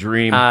sounds like a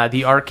dream.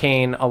 The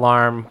arcane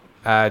alarm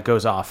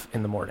goes off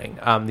in the morning.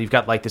 You've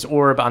got like this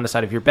orb on the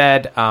side of your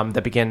bed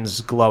that begins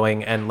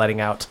glowing and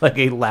letting out like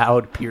a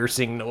loud,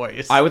 piercing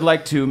noise. I would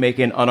like to make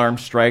an unarmed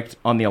strike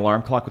on the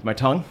alarm clock with my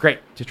tongue. Great.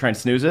 To try and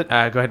snooze it. Go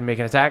ahead and make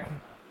an attack.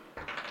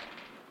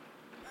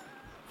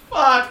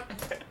 Fuck.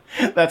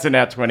 That's a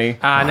nat 20.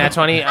 Nat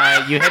 20. You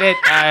hit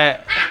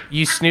it.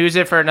 You snooze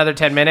it for another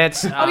 10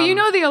 minutes. Oh, you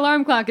know the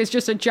alarm clock is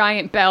just a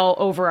giant bell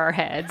over our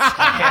heads.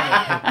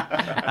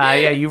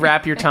 Yeah, you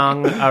wrap your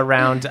tongue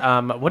around.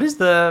 What is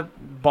the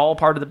ball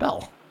part of the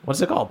bell? What's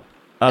it called?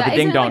 The Isn't it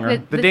ding-donger.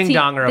 like The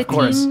ding-donger, of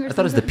course. ting or I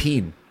thought it was the something?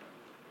 peen.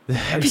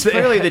 It's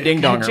clearly the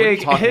ding-donger. Jake,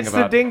 we're talking it's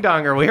about. the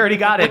ding-donger. We already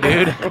got it,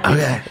 dude.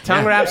 Okay.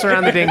 Tongue wraps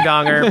around the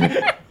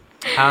ding-donger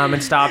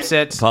and stops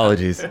it.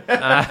 Apologies.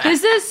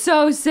 This is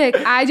so sick.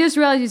 I just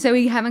realized you said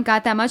we haven't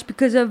got that much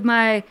because I'm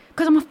a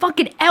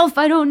fucking elf.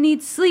 I don't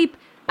need sleep.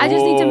 I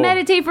just need to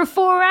meditate for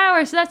 4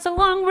 hours. That's a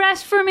long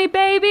rest for me,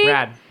 baby.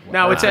 Rad.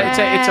 No, it's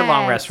a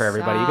long rest for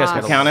everybody. You guys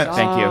got to Count it.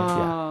 Thank you.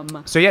 Yeah.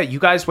 So yeah, you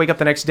guys wake up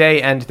the next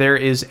day, and there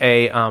is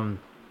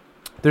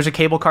there's a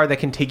cable car that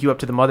can take you up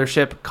to the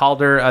mothership.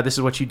 Calder, this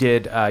is what you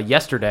did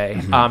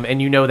yesterday, and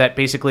you know that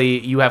basically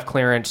you have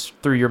clearance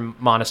through your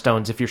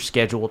monastones if you're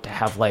scheduled to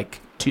have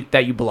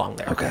that you belong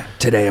there. Okay.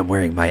 Today I'm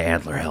wearing my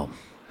antler helm.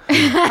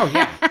 Oh,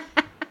 yeah.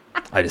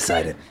 I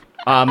decided.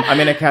 I'm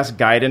going to cast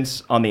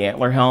guidance on the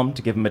antler helm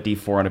to give him a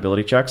D4 on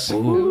ability checks.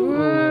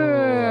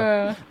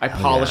 I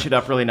polish it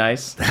up really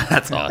nice.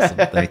 That's awesome.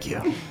 Thank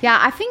you. Yeah,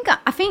 I think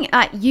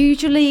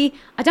usually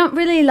I don't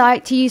really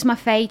like to use my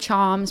Fey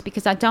charms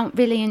because I don't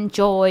really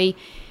enjoy,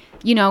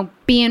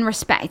 being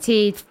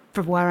respected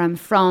for where I'm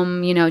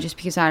from. Just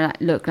because I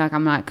look like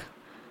I'm like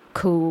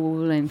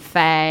cool and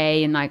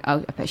Fey and like,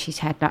 oh, I bet she's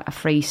had like a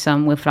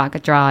threesome with like a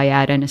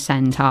dryad and a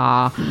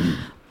centaur.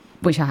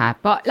 Which I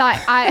have, but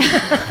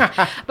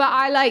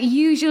I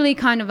usually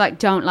kind of like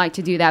don't like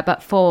to do that.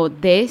 But for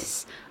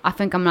this, I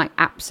think I'm like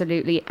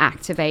absolutely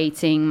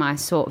activating my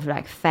sort of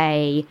like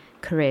Fey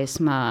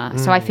charisma.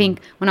 So I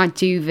think when I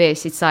do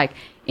this, it's like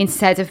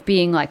instead of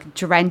being like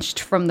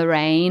drenched from the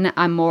rain,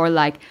 I'm more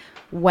like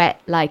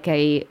wet like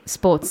a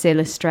Sports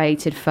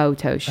Illustrated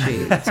photo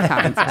shoot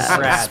kind of.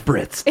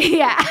 Spritz.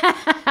 Yeah.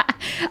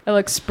 I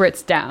look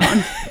spritzed down.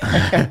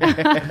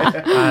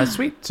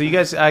 Sweet. So you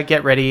guys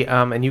get ready,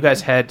 and you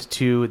guys head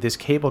to this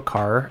cable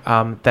car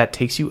that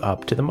takes you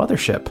up to the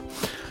mothership.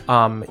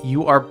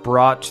 You are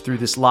brought through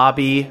this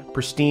lobby,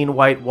 pristine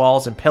white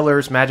walls and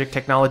pillars, magic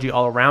technology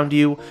all around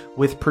you,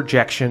 with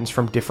projections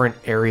from different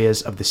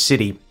areas of the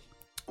city.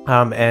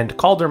 And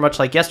Calder, much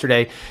like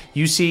yesterday,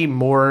 you see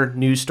more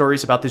news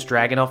stories about this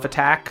Dragon Elf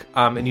attack,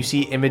 and you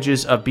see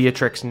images of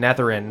Beatrix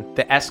Netherin,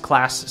 the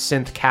S-Class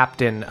synth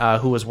captain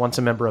who was once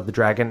a member of the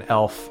Dragon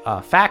Elf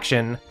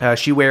faction.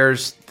 She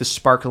wears the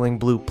sparkling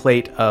blue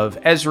plate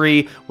of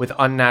Esri with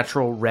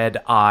unnatural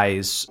red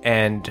eyes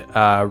and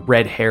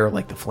red hair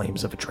like the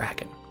flames of a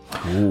dragon.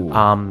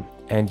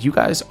 And you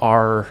guys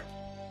are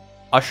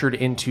ushered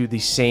into the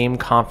same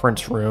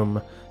conference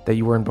room that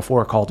you were in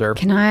before, Calder.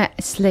 Can I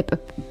slip a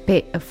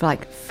bit of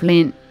like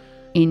flint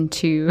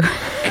into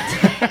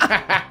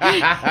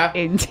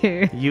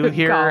You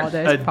hear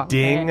Calder's a pocket?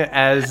 ding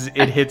as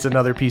it hits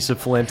another piece of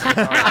flint.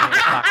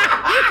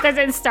 Does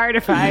it start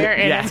a fire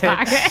in his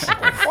pocket?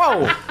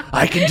 Whoa!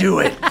 I can do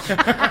it.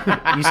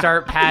 You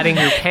start patting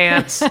your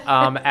pants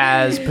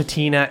as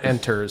Patina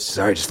enters.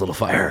 Sorry, just a little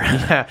fire.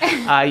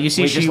 You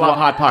see We she just love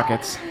Hot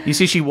Pockets. You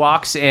see she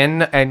walks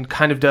in and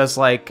kind of does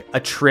like a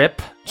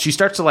trip. She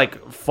starts to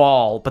like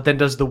fall, but then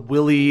does the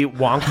Willy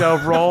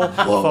Wonka roll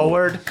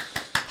forward.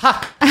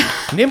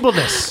 Ha!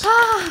 Nimbleness.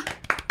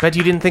 Bet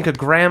you didn't think a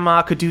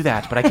grandma could do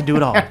that, but I can do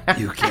it all.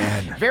 You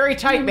can. Very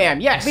tight, ma'am.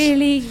 Yes.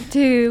 Really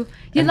do.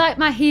 You like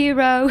my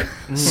hero?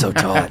 So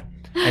taut.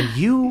 And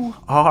you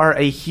are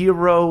a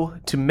hero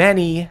to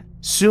many.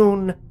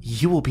 Soon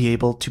you will be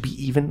able to be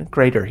even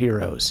greater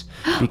heroes.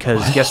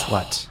 Because guess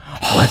what?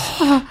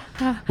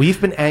 We've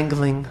been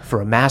angling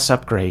for a mass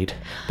upgrade,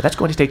 but that's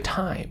going to take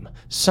time.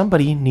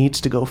 Somebody needs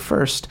to go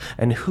first,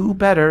 and who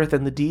better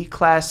than the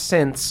D-Class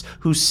synths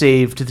who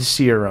saved the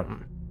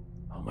serum?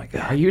 Oh my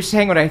god. Are you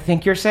saying what I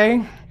think you're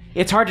saying?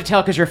 It's hard to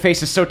tell because your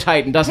face is so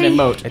tight and doesn't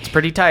emote. It's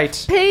pretty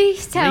tight.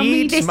 Please tell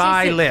me Reads this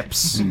my is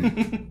lips.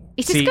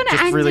 Is this See, gonna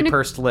just end really in a,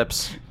 pursed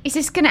lips. Is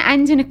this gonna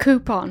end in a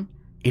coupon?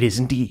 It is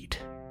indeed.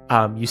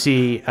 You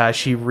see,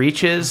 she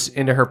reaches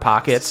into her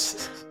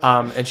pockets,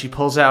 and she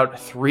pulls out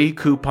 3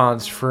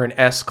 coupons for an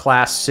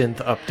S-Class synth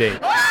update.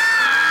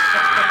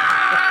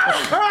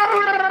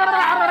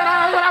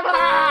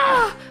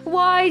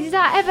 Why did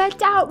I ever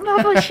doubt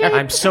mothership?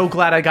 I'm so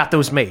glad I got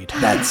those made.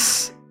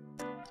 That's...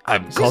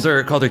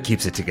 Calder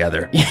keeps it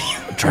together.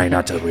 I'm trying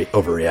not to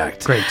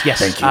overreact. Great, yes.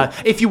 Thank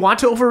you. If you want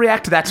to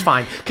overreact, that's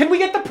fine. Can we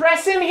get the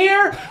press in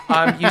here?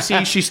 You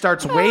see, she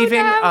starts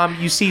waving. no.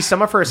 You see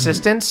some of her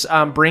assistants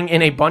bring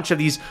in a bunch of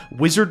these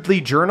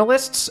wizardly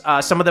journalists,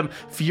 some of them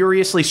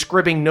furiously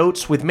scribbing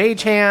notes with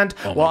Mage Hand,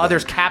 while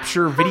others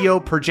capture video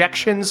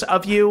projections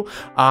of you.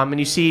 And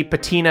you see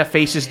Patina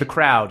faces the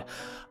crowd.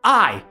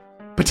 I,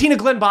 Patina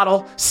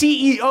Glenbottle,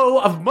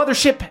 CEO of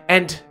Mothership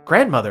and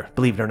grandmother,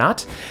 believe it or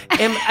not,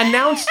 am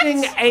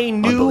announcing a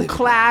new Unbelievable.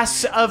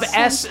 class of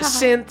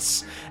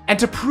S-Synths. And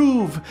to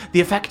prove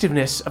the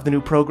effectiveness of the new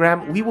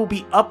program, we will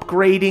be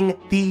upgrading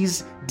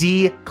these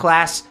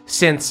D-Class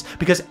Synths.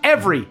 Because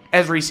every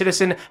Esri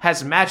citizen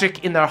has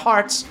magic in their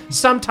hearts.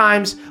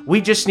 Sometimes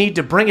we just need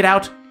to bring it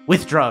out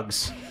with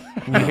drugs.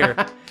 And you hear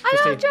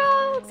I love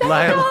jokes. I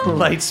love jokes.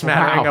 light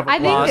smattering of I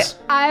applause.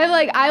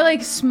 think I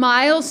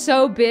smile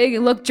so big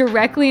and look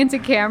directly into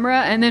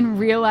camera and then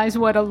realize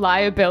what a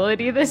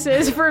liability this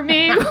is for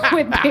me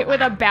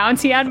with a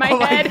bounty on my Oh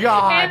my head.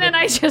 God. And then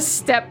I just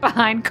step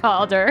behind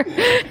Calder.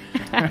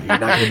 You're not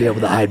going to be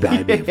able to hide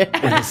behind me. We're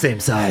the same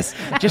size.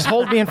 Just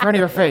hold me in front of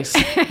your face.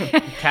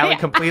 Callie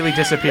completely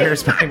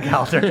disappears behind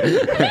Calder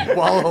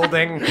while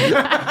holding.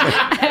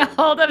 I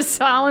hold up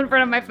Saul in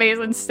front of my face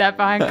and step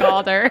behind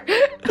Calder.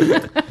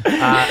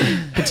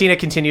 Patina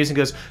continues and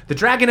goes, the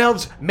Dragon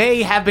Elves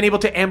may have been able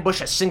to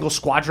ambush a single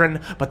squadron,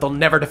 but they'll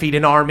never defeat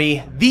an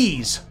army.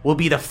 These will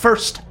be the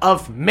first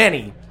of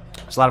many.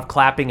 There's a lot of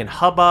clapping and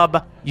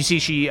hubbub. You see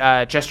she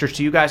gestures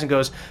to you guys and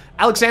goes,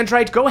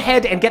 Alexandrite, go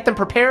ahead and get them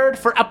prepared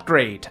for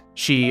upgrade.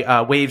 She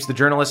waves the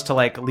journalist to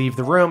leave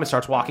the room and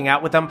starts walking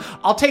out with them.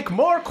 I'll take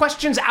more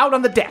questions out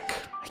on the deck.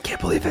 I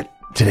can't believe it.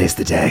 Today's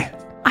the day.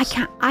 I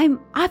can't.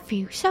 I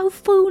feel so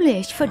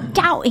foolish for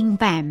doubting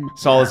them.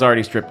 Saul is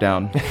already stripped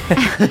down.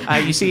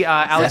 You see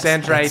That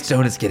Alexandrite.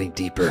 stone is getting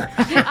deeper.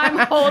 I'm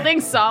holding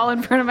Saul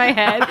in front of my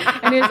head,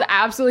 and his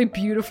absolutely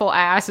beautiful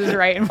ass is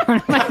right in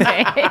front of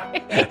my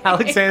face.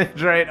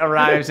 Alexandrite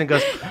arrives and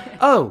goes,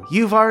 oh,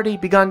 you've already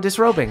begun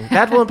disrobing.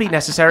 That won't be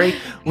necessary.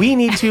 We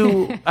need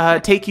to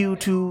take you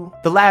to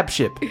the lab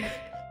ship.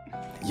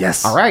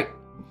 Yes. All right.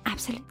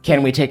 Absolutely.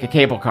 Can we take a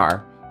cable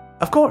car?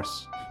 Of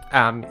course.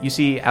 You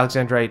see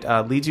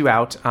Alexandrite leads you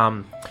out.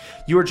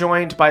 You are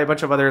joined by a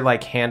bunch of other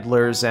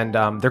handlers, and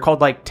they're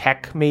called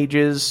tech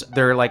mages.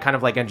 They're kind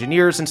of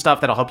engineers and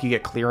stuff that'll help you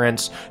get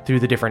clearance through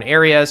the different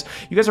areas.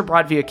 You guys are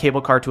brought via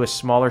cable car to a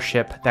smaller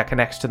ship that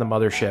connects to the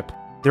mothership.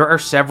 There are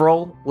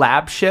several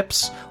lab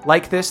ships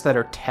like this that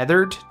are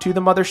tethered to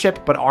the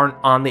mothership but aren't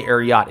on the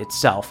air yacht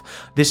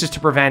itself. This is to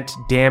prevent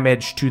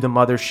damage to the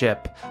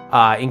mothership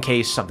in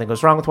case something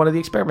goes wrong with one of the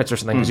experiments or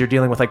something, because you're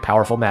dealing with like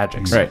powerful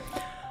magics. Right.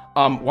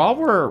 While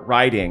we're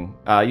riding,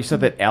 you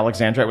said that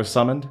Alexandrite was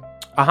summoned.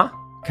 Uh-huh.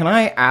 Can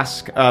I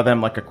ask them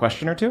like a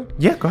question or two?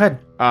 Yeah, go ahead.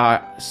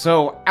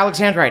 So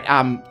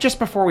Alexandrite, just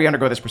before we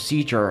undergo this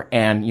procedure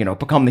and,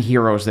 become the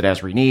heroes that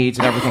Esri needs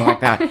and everything like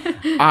that,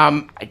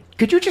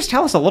 could you just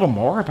tell us a little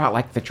more about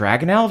like the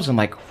dragon elves and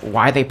like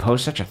why they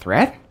pose such a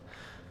threat?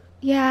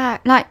 Yeah,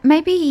 like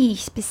maybe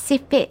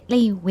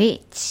specifically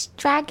which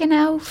dragon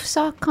elves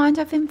are kind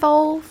of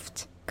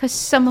involved? Because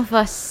some of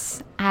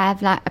us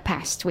have like a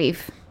past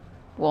with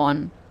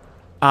one.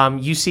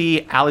 You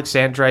see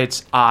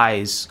Alexandrite's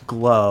eyes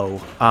glow,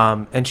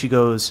 and she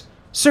goes,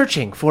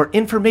 searching for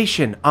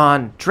information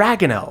on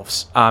dragon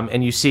elves.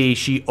 And you see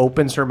she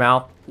opens her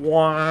mouth,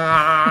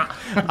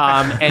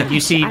 and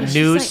you see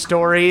news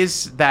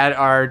stories that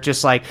are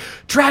just like,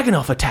 dragon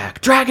elf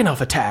attack,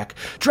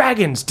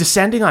 dragons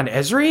descending on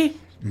Esri?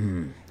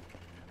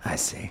 I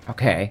see.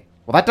 Okay.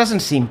 Well, that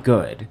doesn't seem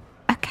good.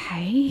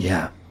 Okay.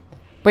 Yeah.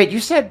 Wait, you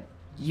said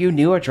you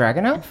knew a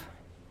dragon elf?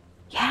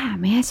 Yeah,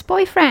 my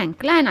ex-boyfriend,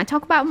 Glenn. I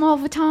talk about him all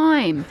the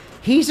time.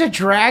 He's a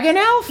dragon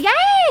elf?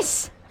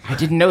 Yes! I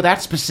didn't know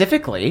that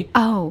specifically.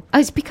 Oh,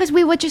 it's because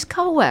we were just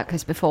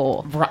co-workers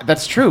before. Right,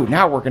 that's true.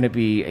 Now we're going to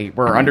be,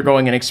 we're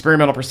undergoing an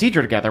experimental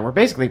procedure together. We're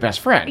basically best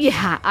friends.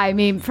 Yeah, I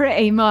mean,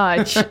 pretty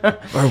much.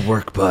 Or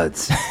work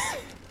buds.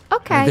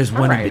 Okay. There's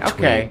one in between.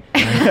 Okay.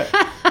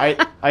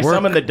 I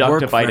summoned the duck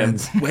to bite him.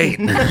 Wait.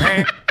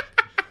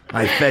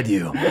 I fed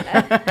you.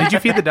 Did you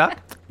feed the duck?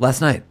 Last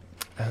night,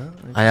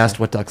 I asked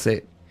what ducks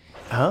ate.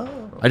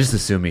 Oh. I just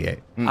assume he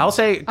ate. I'll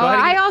say, go ahead.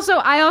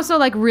 I also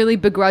like really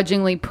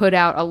begrudgingly put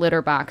out a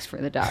litter box for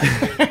the duck.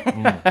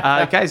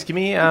 Guys, give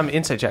me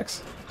insight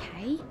checks.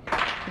 Okay.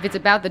 If it's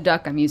about the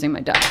duck, I'm using my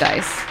duck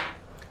dice.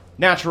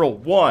 Natural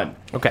 1.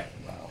 Okay.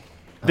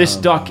 This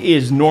duck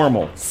is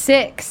normal.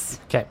 6.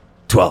 Okay.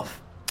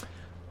 12.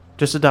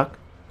 Just a duck.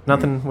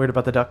 Nothing weird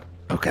about the duck.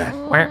 Okay.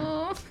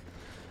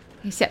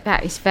 Except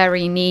that it's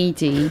very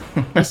needy.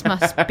 This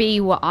must be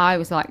what I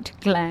was like to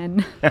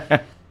Glenn.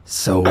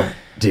 So,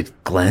 do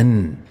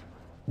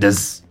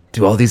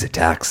all these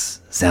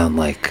attacks sound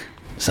like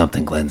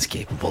something Glenn's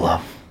capable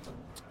of?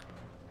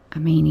 I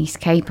mean, he's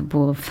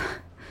capable of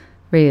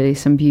really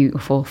some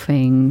beautiful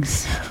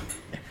things.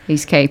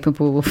 He's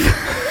capable of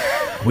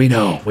We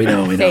know.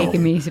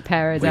 taking me to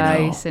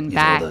paradise and You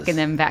back, told us. and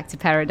then back to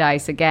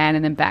paradise again,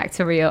 and then back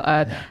to real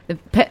Earth.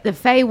 The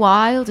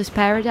Feywild is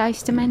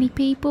paradise to many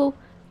people.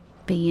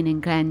 Being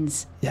in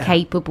Glenn's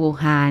capable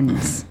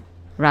hands,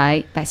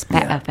 right? That's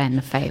better than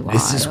the Feywild.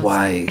 This is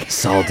why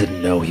Saul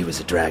didn't know he was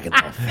a dragon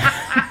elf.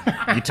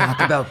 You talk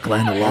about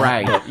Glenn a lot.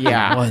 Right, but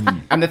yeah.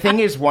 one- And the thing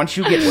is, once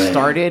you get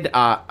started,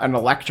 an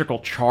electrical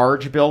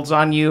charge builds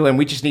on you, and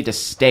we just need to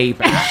stay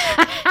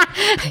back.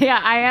 Yeah,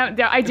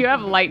 I do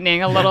have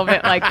lightning, a little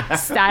bit like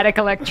static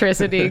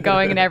electricity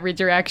going in every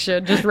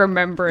direction, just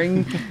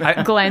remembering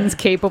Glenn's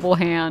capable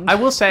hand. I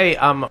will say,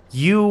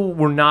 you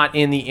were not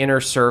in the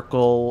inner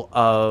circle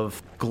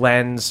of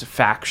Glenn's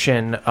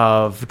faction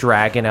of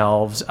dragon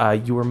elves.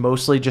 You were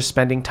mostly just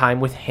spending time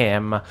with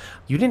him.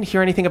 You didn't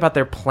hear anything about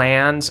their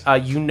plans.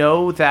 You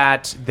know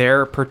that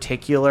their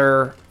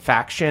particular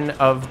faction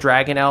of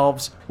dragon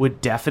elves would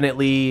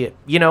definitely,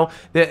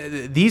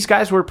 these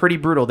guys were pretty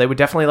brutal. They would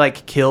definitely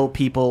like kill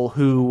people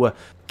who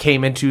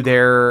came into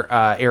their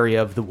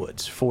area of the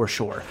woods, for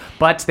sure.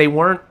 But they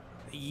weren't,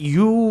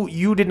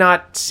 you did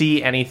not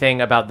see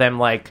anything about them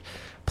like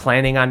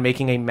planning on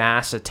making a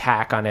mass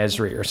attack on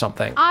Esri or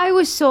something. I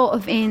was sort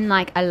of in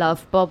like a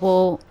love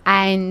bubble,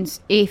 and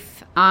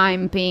if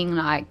I'm being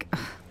like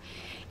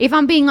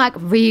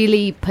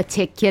really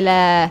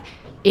particular,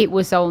 it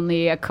was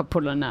only a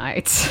couple of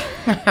nights.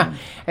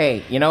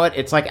 Hey, you know what?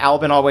 It's like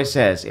Albin always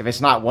says, if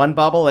it's not one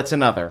bubble, it's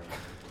another.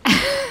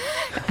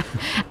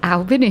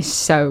 Albin is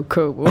so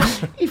cool.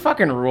 He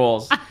fucking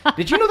rules.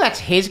 Did you know that's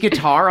his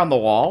guitar on the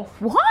wall?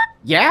 What?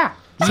 Yeah.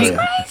 That's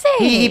crazy.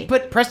 He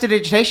put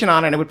prestidigitation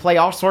on it and it would play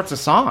all sorts of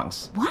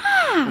songs.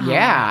 Wow.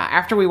 Yeah.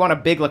 After we won a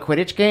big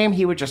Liquidditch game,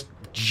 he would just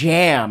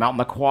jam out in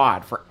the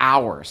quad for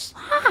hours.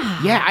 Wow.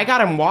 Yeah, I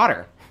got him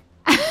water.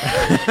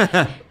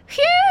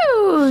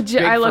 Huge.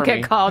 I look for at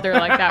me. Calder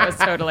like that was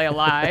totally a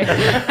lie.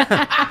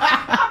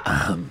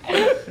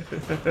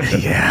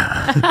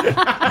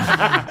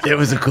 Yeah. It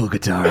was a cool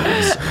guitar.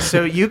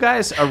 So you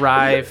guys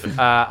arrive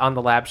on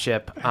the lab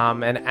ship,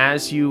 and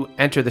as you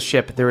enter the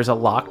ship, there is a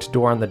locked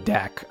door on the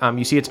deck.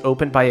 You see it's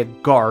opened by a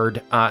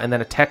guard, and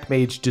then a tech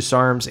mage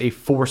disarms a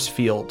force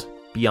field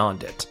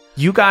beyond it.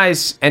 You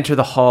guys enter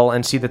the hull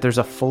and see that there's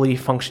a fully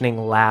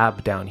functioning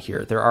lab down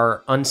here. There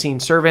are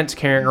unseen servants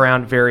carrying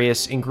around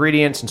various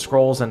ingredients and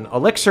scrolls and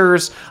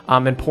elixirs,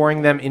 and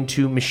pouring them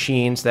into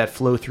machines that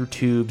flow through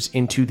tubes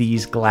into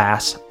these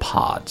glass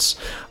pods.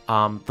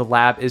 The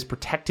lab is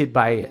protected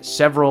by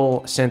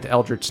several Synth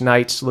Eldritch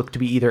Knights, look to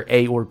be either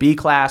A or B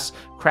class,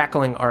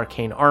 crackling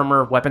arcane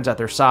armor, weapons at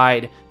their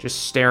side,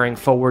 just staring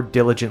forward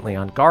diligently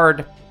on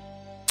guard.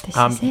 This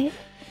is it.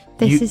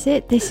 This is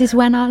it. This is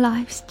when our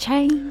lives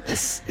change.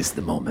 This is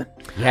the moment.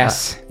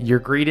 Yes. You're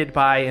greeted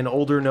by an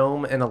older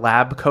gnome in a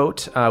lab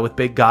coat with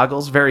big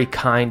goggles, very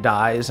kind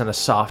eyes, and a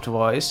soft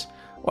voice.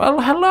 Well,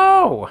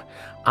 hello.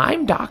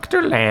 I'm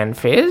Dr.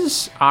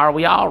 Lanfizz. Are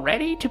we all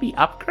ready to be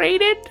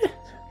upgraded?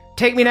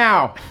 Take me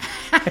now.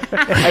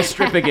 I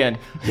strip again.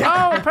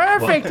 Oh,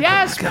 perfect.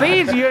 Yes,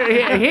 please.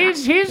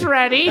 He's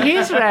ready.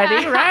 He's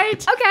ready,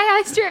 right? Okay,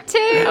 I strip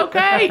too.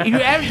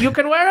 Okay. You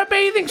can wear a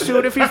bathing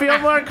suit if you feel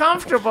more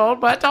comfortable,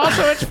 but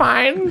also it's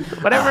fine.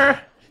 Whatever.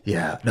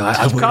 Yeah, no,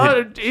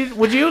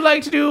 Would you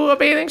like to do a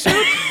bathing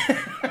suit?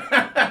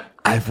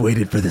 I've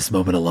waited for this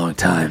moment a long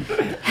time.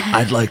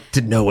 I'd like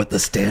to know what the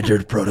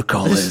standard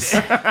protocol is.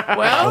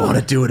 I want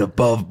to do it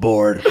above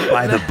board,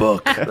 by the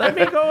book. Let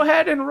me go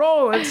ahead and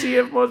roll and see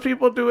if most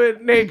people do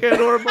it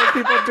naked or most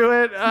people do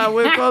it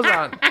with clothes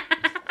on.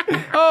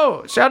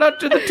 Oh, shout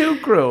out to the 2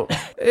 crew.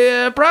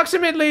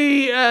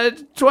 Approximately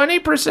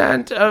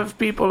 20% of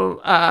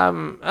people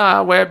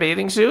wear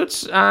bathing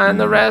suits, and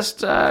the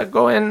rest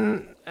go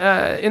in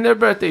their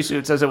birthday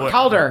suits, as it were.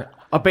 Calder,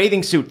 a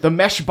bathing suit, the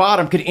mesh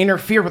bottom could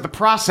interfere with the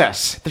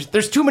process.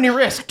 There's too many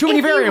risks, too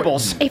many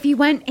variables. If you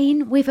went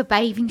in with a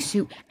bathing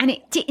suit and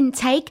it didn't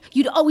take,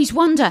 you'd always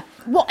wonder,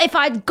 what if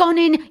I'd gone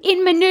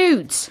in my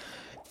nudes?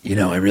 You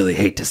know, I really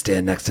hate to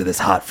stand next to this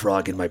hot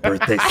frog in my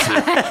birthday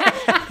suit.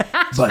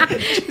 But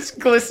Just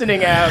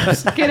glistening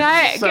abs. Can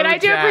I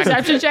do a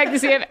perception check to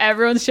see if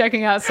everyone's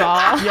checking out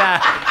Saul?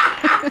 Yeah.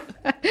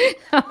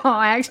 Oh,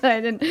 I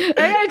didn't. I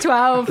got a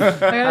 12. I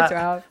got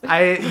a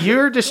 12.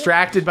 You're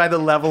distracted by the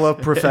level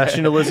of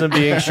professionalism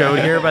being shown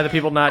here by the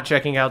people not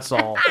checking out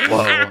Saul.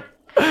 whoa.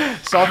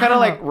 Saul kind of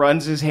like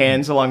runs his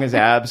hands along his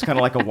abs, kind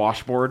of like a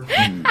washboard.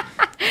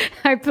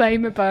 I play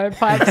my bird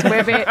pipes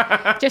with it.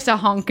 Just a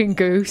honking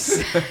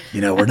goose.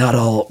 You know, we're not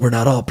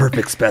all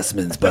perfect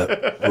specimens,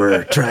 but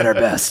we're trying our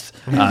best.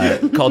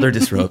 Calder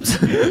disrobes.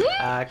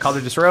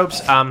 Calder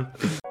disrobes.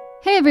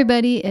 Hey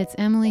everybody, it's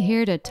Emily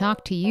here to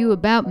talk to you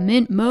about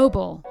Mint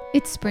Mobile.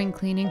 It's spring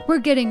cleaning. We're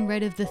getting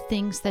rid of the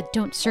things that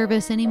don't serve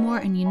us anymore,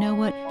 and you know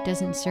what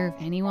doesn't serve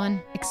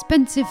anyone?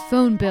 Expensive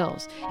phone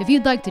bills. If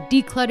you'd like to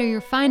declutter your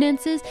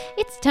finances,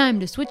 it's time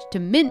to switch to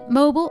Mint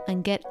Mobile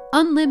and get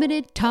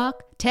unlimited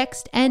talk,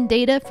 text, and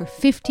data for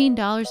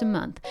 $15 a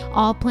month.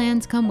 All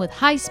plans come with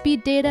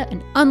high-speed data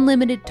and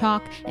unlimited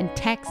talk and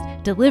text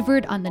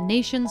delivered on the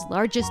nation's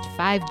largest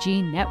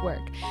 5G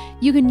network.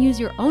 You can use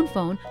your own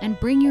phone and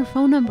bring your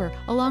phone number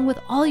along with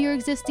all your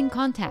existing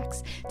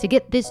contacts. To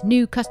get this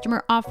new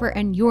customer offer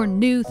and your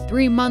new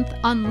 3-month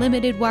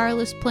unlimited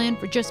wireless plan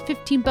for just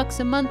 $15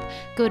 a month,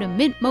 go to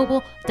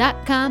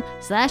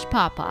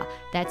mintmobile.com/pawpaw.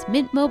 That's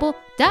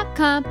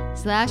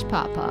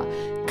mintmobile.com/pawpaw.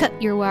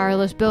 Cut your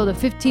wireless bill to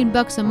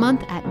 $15 a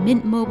month at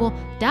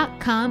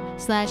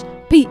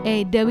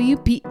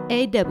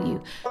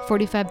mintmobile.com/PAWPAW.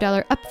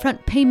 $45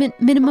 upfront payment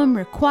minimum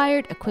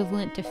required,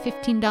 equivalent to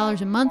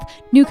 $15 a month.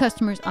 New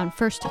customers on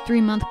first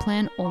 3-month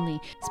plan only.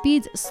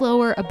 Speeds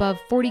slower above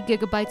 40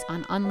 gigabytes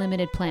on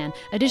unlimited plan.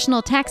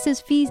 Additional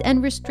taxes, fees,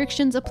 and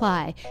restrictions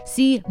apply.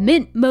 See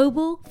Mint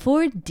Mobile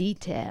for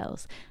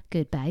details.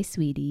 Goodbye,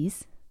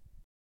 sweeties.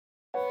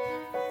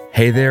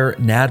 Hey there,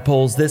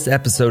 Nadpoles. This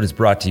episode is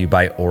brought to you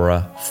by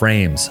Aura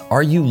Frames.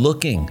 Are you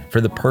looking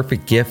for the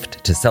perfect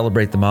gift to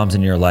celebrate the moms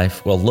in your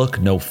life? Well, look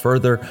no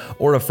further.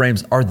 Aura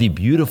Frames are the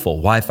beautiful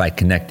Wi-Fi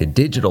connected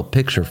digital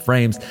picture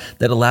frames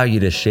that allow you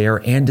to share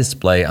and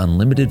display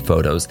unlimited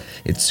photos.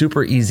 It's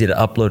super easy to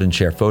upload and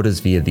share photos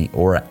via the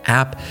Aura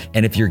app.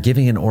 And if you're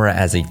giving an Aura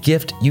as a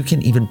gift, you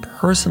can even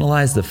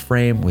personalize the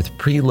frame with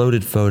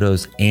preloaded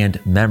photos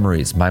and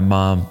memories. My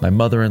mom, my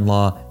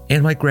mother-in-law,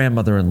 and my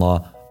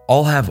grandmother-in-law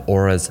all have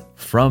Auras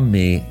from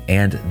me,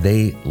 and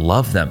they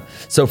love them.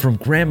 So from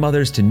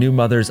grandmothers to new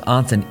mothers,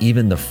 aunts, and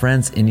even the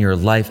friends in your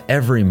life,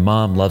 every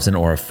mom loves an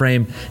Aura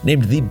frame.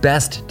 Named the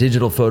best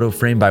digital photo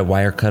frame by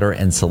Wirecutter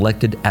and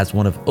selected as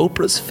one of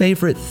Oprah's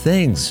favorite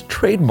things.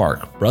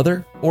 Trademark,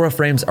 brother. Aura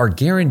frames are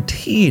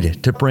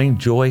guaranteed to bring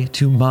joy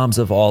to moms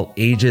of all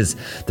ages.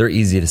 They're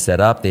easy to set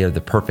up, they are the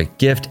perfect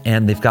gift,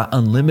 and they've got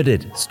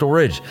unlimited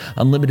storage,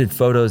 unlimited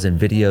photos and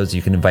videos.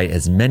 You can invite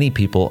as many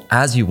people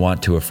as you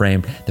want to a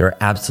frame. There are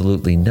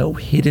absolutely no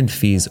hidden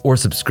fees or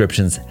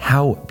subscriptions.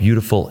 How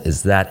beautiful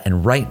is that?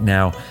 And right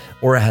now,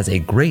 Aura has a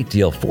great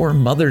deal for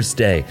Mother's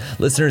Day.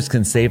 Listeners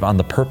can save on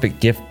the perfect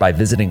gift by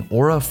visiting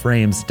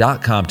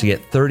auraframes.com to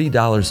get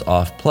 $30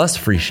 off plus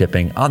free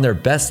shipping on their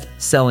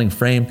best-selling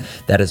frame.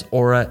 That is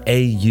Aura,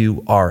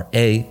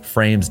 A-U-R-A,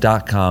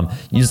 frames.com.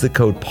 Use the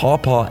code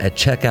PAWPAW at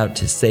checkout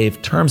to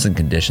save. Terms and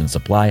conditions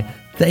apply.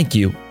 Thank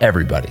you,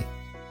 everybody.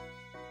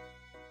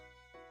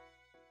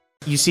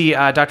 You see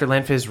Dr.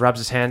 Lanfizz rubs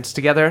his hands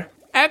together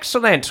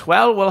Excellent.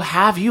 Well, we'll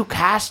have you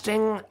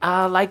casting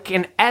like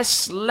an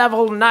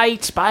S-level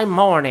knight by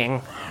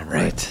morning.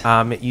 Right.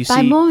 You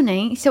By see.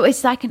 morning, so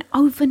it's like an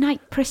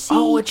overnight procedure.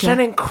 Oh, it's an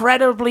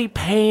incredibly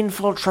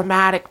painful,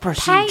 traumatic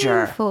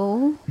procedure.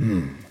 painful.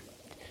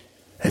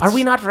 Are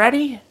we not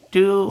ready?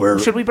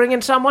 Should we bring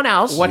in someone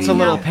else? What's a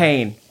little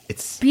pain?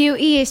 It's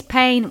Beauty is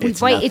pain. We've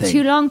It's waited nothing.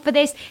 too long for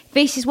this.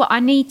 This is what I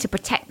need to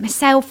protect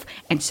myself,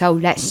 and so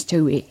let's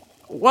do it.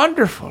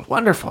 Wonderful,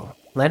 wonderful.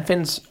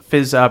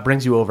 Fizz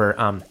brings you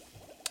over.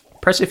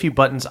 Press a few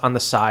buttons on the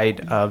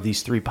side of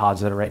these 3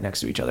 pods that are right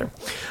next to each other.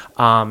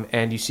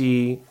 And you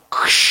see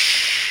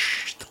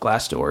the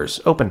glass doors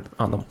open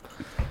on them.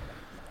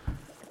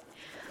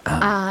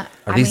 Are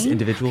these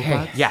individual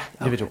pods? Yeah,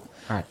 individual.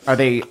 All right.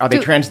 Are they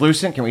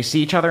translucent? Can we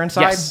see each other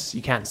inside? Yes,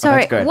 you can.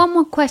 Sorry, good. one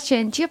more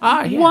question. Do you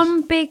have yes.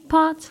 one big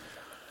pot?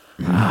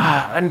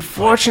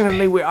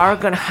 Unfortunately, we are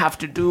going to have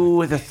to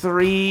do the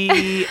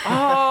 3.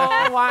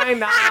 Oh, why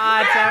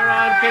not?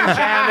 Everyone can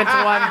jam into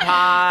one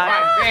pod.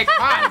 Big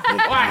pot.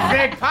 One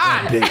big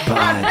pot. big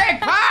pie.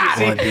 Big pot.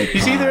 One big You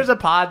see, pie. there's a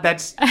pod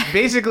that's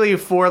basically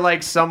for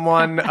like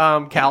someone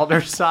Calder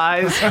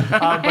size,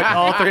 but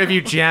all 3 of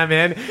you jam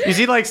in. You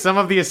see, like some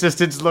of the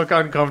assistants look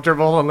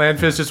uncomfortable, and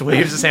Landfist just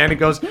waves his hand and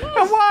goes,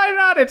 "Oh, why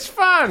not? It's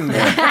fun."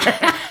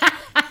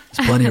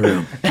 There's plenty of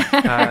room.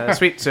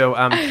 Sweet. So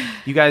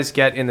you guys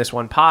get in this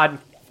one pod,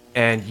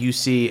 and you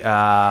see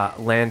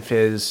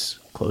Landfizz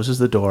closes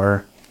the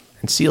door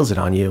and seals it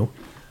on you.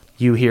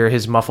 You hear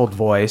his muffled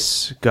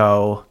voice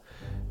go,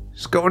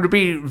 "It's going to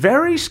be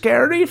very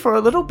scary for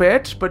a little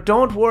bit, but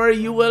don't worry,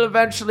 you will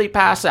eventually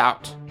pass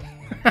out."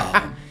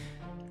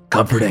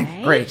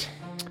 Comforting. Great.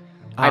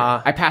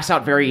 I pass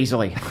out very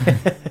easily.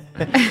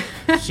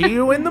 See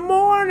you in the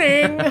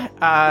morning.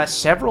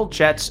 Several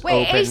jets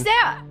Wait, open. is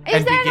there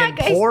and begin like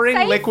pouring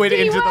a liquid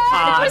safety into the word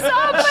pod. or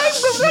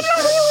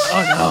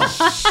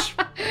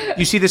something?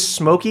 You see this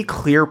smoky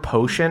clear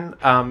potion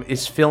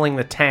is filling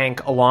the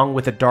tank along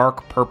with a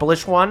dark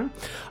purplish one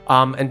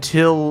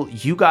until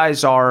you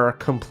guys are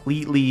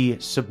completely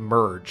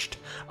submerged.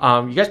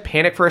 You guys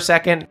panic for a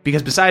second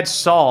because besides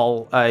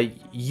Saul,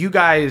 you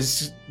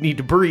guys need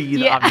to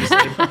breathe,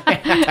 obviously.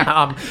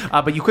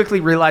 But you quickly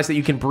realize that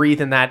you can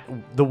breathe and that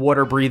the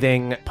water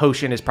breathing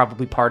potion is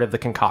probably part of the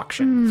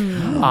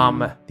concoction.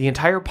 The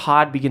entire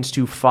pod begins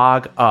to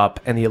fog up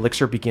and the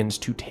elixir begins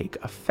to take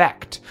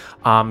effect.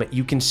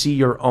 You can see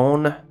your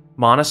own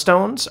mana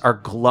stones are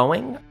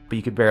glowing, but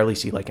you could barely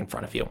see like in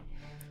front of you.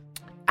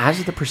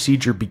 As the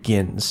procedure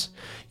begins,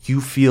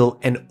 you feel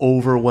an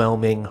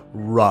overwhelming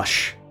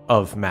rush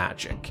of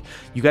magic.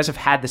 You guys have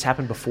had this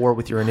happen before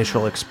with your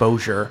initial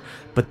exposure,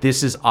 but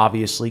this is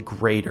obviously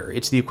greater.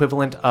 It's the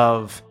equivalent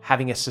of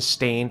having a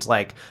sustained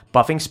like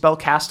buffing spell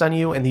cast on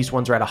you, and these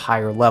ones are at a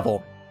higher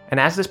level. And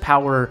as this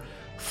power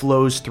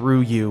flows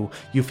through you,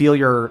 you feel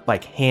your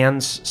like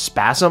hands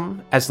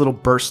spasm as little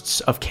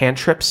bursts of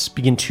cantrips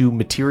begin to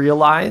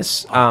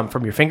materialize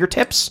from your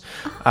fingertips,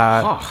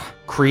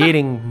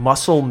 creating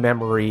muscle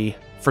memory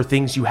for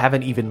things you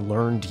haven't even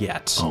learned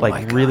yet,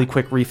 like really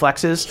quick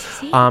reflexes.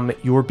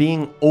 You're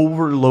being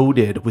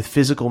overloaded with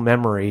physical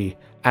memory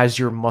as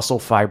your muscle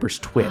fibers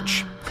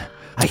twitch.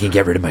 I can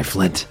get rid of my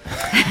flint.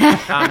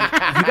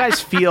 You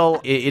guys feel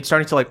it's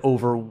starting to like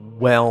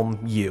overwhelm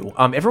you.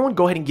 Everyone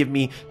go ahead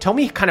and tell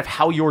me kind of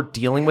how you're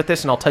dealing with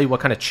this, and I'll tell you what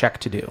kind of check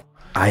to do.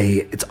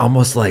 It's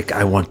almost like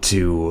I want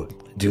to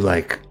do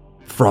like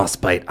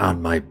frostbite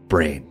on my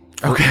brain.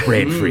 Okay.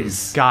 Brain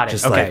freeze. Got it.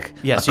 Just Okay. like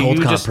Yeah, a so cold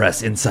you just-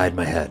 compress inside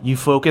my head. You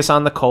focus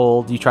on the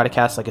cold. You try to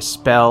cast like a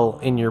spell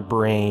in your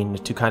brain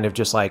to kind of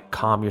just like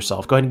calm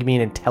yourself. Go ahead and give me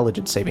an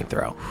intelligence saving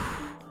throw.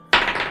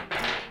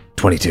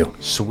 22.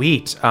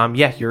 Sweet.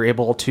 Yeah, you're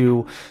able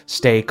to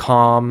stay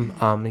calm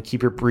and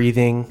keep your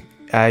breathing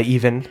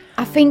even.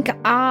 I think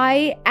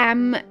I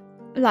am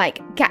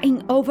like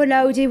getting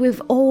overloaded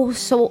with all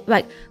sort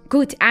like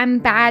good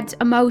and bad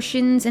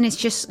emotions, and it's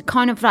just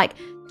kind of like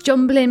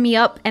jumbling me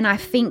up, and I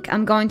think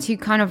I'm going to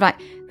kind of like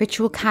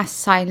ritual cast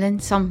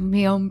silence on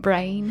my own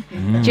brain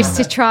just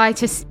to try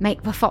to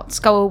make the thoughts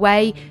go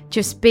away.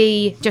 Just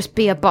be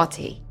a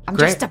body. I'm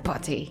Great. just a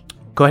body.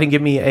 Go ahead and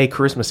give me a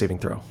charisma saving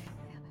throw.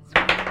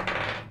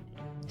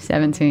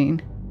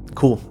 17.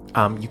 Cool.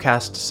 You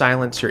cast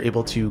silence. You're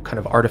able to kind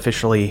of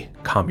artificially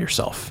calm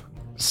yourself.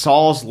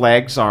 Saul's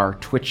legs are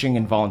twitching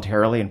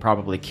involuntarily and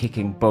probably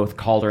kicking both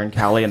Calder and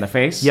Callie in the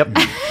face. Yep.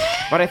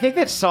 But I think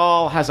that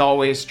Saul has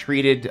always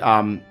treated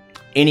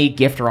any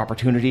gift or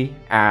opportunity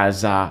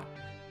as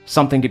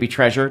something to be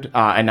treasured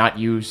and not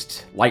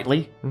used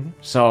lightly.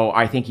 So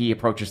I think he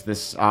approaches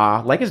this,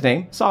 like his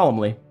name,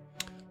 solemnly.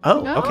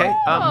 Oh, okay.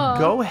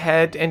 Go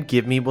ahead and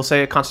give me, we'll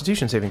say, a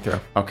Constitution saving throw.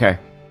 Okay.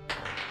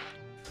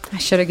 I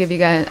should have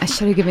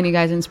given you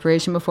guys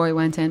inspiration before we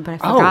went in, but I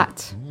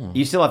forgot.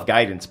 You still have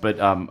guidance,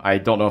 but I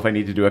don't know if I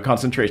need to do a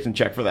concentration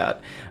check for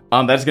that.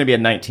 That's going to be a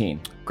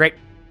 19. Great.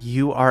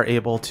 You are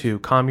able to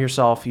calm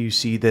yourself. You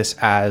see this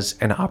as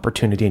an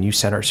opportunity and you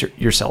center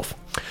yourself.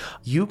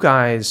 You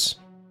guys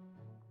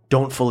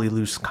don't fully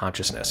lose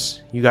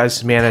consciousness. You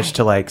guys manage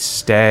to like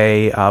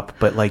stay up,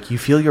 but like you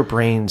feel your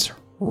brains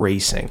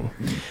racing.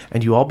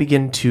 And you all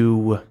begin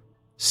to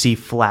see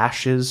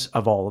flashes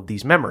of all of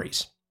these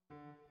memories.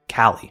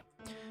 Callie,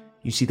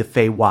 you see the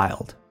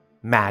Feywild,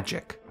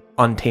 magic,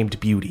 untamed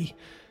beauty.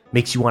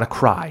 Makes you want to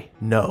cry.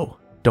 No,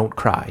 don't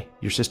cry.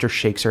 Your sister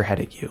shakes her head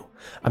at you.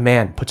 A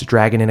man puts a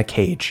dragon in a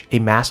cage. A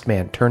masked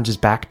man turns his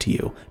back to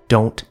you.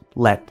 Don't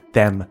let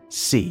them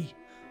see.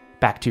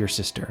 Back to your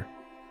sister.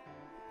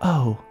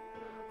 Oh,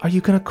 are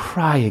you gonna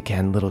cry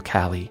again, little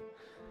Callie?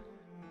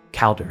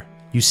 Calder,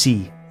 you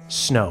see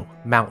snow,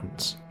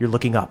 mountains. You're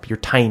looking up. You're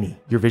tiny.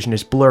 Your vision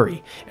is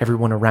blurry.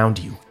 Everyone around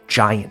you,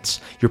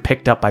 giants. You're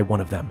picked up by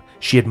one of them.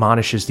 She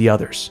admonishes the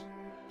others.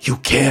 You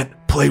can't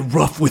play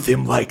rough with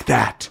him like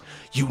that.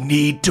 You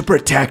need to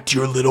protect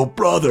your little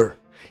brother.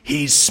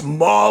 He's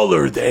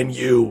smaller than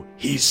you.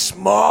 He's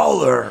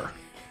smaller.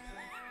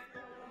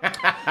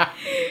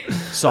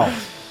 Saul,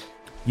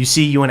 you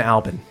see you and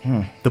Albin,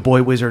 the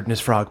boy wizard and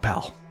his frog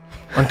pal,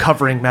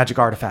 uncovering magic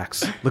artifacts,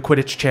 the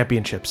Quidditch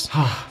championships,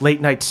 late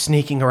nights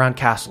sneaking around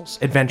castles,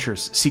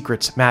 adventures,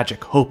 secrets,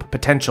 magic, hope,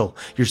 potential.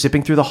 You're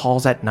zipping through the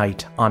halls at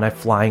night on a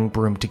flying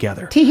broom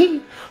together.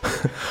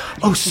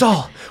 Oh,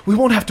 Saul, we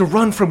won't have to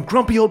run from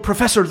grumpy old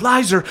Professor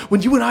Lizer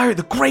when you and I are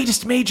the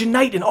greatest mage and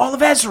knight in all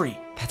of Esri.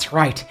 That's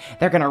right.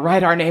 They're gonna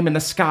write our name in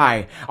the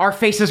sky. Our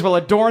faces will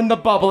adorn the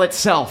bubble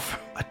itself.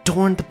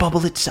 Adorn the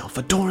bubble itself.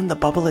 Adorn the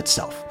bubble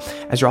itself.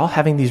 As you're all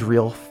having these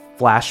real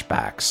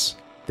flashbacks,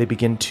 they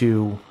begin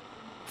to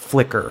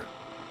flicker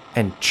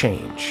and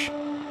change.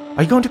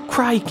 Are you going to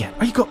cry again?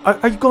 Are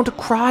you going to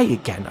cry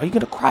again? Are you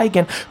going to cry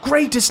again?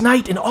 Greatest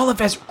knight in all of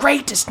Esri.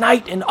 Greatest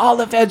knight in all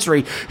of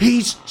Esri.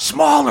 He's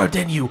smaller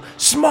than you.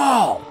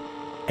 Small.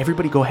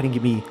 Everybody go ahead and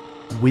give me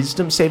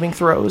wisdom saving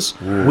throws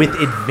with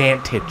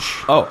advantage.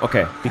 Oh,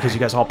 okay. Because you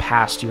guys all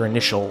passed your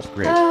initial.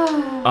 Great.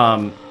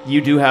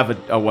 You do have a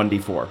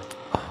 1d4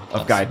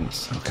 of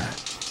guidance. Okay.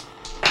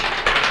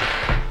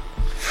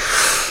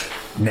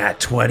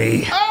 Nat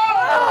 20.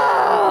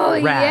 Oh,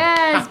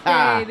 Rad.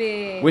 yes,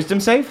 baby.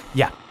 Wisdom save?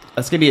 Yeah.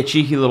 That's going to be a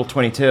cheeky little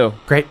 22.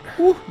 Great.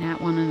 Nat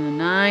 1 and a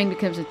 9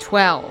 becomes a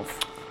 12.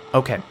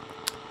 Okay.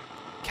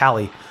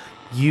 Callie,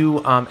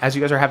 you, as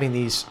you guys are having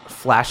these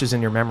flashes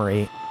in your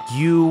memory,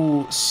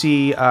 you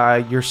see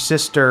your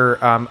sister,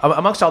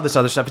 amongst all this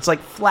other stuff, it's like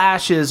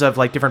flashes of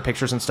like different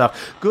pictures and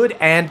stuff, good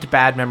and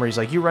bad memories,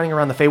 like you running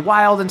around the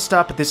Feywild and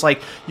stuff, but this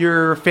like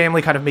your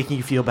family kind of making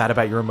you feel bad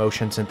about your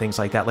emotions and things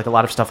like that, like a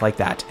lot of stuff like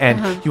that.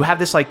 And you have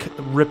this like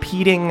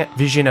repeating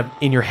vision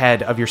in your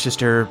head of your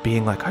sister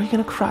being like, are you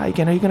going to cry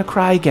again? Are you going to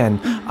cry again?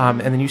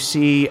 And then you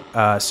see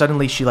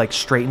suddenly she like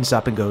straightens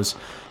up and goes,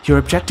 your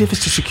objective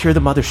is to secure the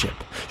mothership.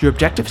 Your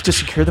objective is to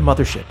secure the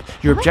mothership.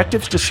 Your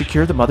objective is to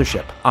secure the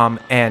mothership.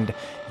 And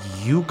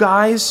you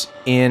guys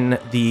in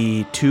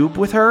the tube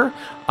with her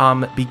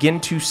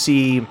begin to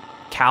see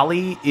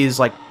Callie is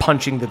like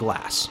punching the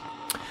glass.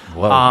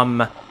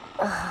 Whoa.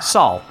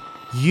 Saul,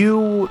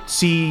 you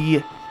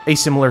see a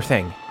similar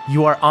thing.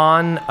 You are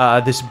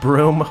on this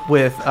broom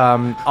with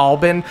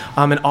Albin,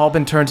 and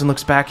Albin turns and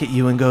looks back at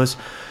you and goes,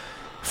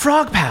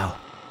 Frog Pal,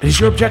 it is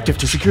your objective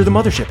to secure the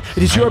mothership.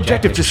 It is your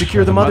objective to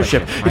secure the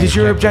mothership. It is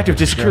your objective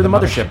to secure the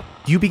mothership.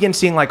 You begin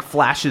seeing like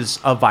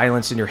flashes of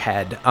violence in your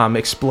head,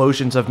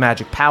 explosions of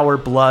magic power,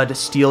 blood,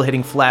 steel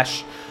hitting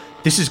flesh.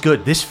 This is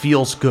good. This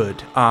feels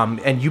good.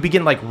 And you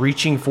begin like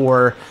reaching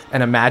for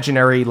an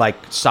imaginary like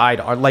side,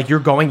 like you're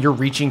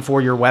reaching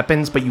for your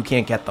weapons, but you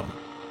can't get them.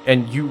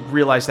 And you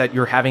realize that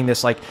you're having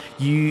this like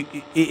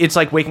it's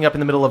like waking up in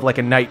the middle of like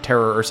a night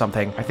terror or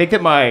something. I think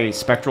that my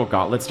spectral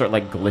gauntlets start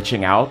like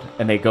glitching out,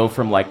 and they go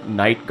from like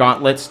night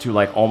gauntlets to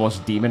like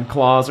almost demon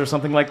claws or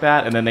something like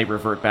that, and then they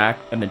revert back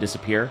and then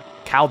disappear.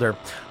 Calder,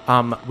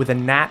 with a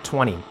nat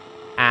 20,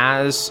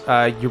 as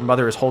your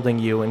mother is holding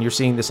you, and you're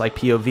seeing this like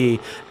POV,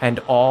 and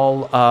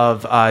all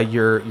of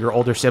your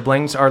older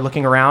siblings are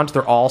looking around.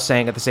 They're all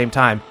saying at the same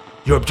time,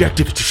 "Your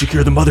objective is to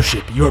secure the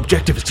mothership. Your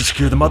objective is to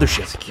secure the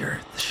mothership. Secure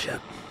the ship."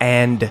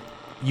 And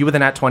you with a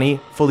nat 20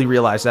 fully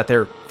realize that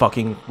they're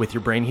fucking with your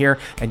brain here,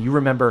 and you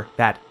remember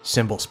that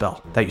symbol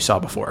spell that you saw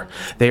before.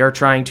 They are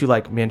trying to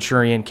like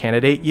Manchurian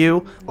candidate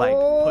you, like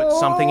put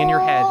something in your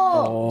head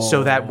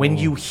so that when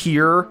you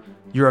hear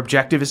your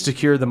objective is to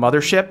secure the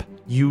mothership,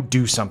 you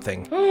do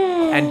something.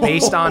 And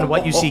based on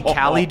what you see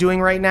Callie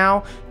doing right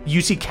now,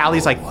 you see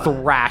Callie's like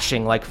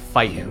thrashing, like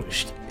fighting.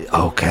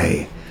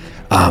 Okay.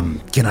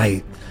 Can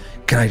I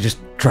just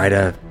try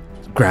to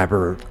grab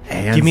her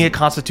hands? Give me a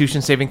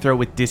Constitution saving throw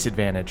with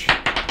disadvantage.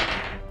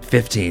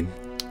 15.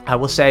 I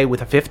will say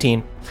with a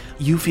 15,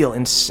 you feel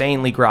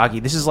insanely groggy.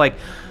 This is like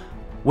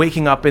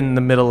waking up in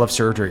the middle of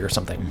surgery or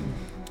something.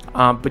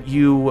 But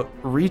you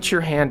reach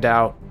your hand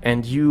out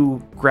and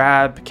you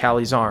grab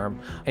Callie's arm.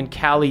 And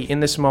Callie,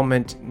 in this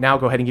moment, now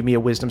go ahead and give me a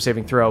wisdom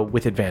saving throw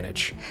with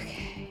advantage.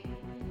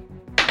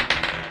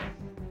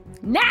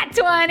 Nat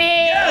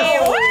 20!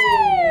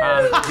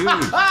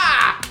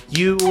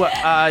 You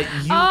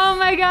Oh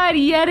my god,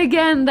 yet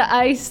again the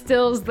ice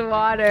stills the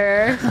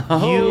water.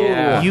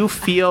 you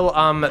feel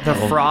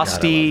the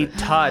frosty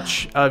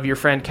touch of your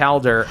friend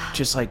Calder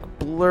just like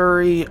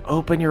blurry,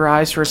 open your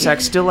eyes for a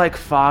sec, still like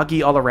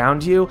foggy all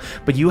around you,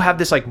 but you have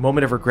this like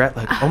moment of regret,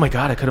 like, oh my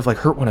god, I could have like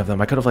hurt one of them,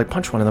 I could have like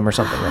punched one of them or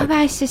something, right?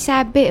 That's the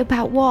sad bit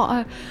about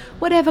water.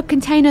 Whatever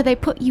container they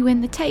put you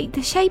in, they take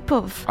the shape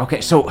of.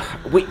 Okay, so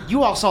wait,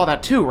 you all saw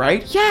that too,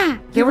 right? Yeah.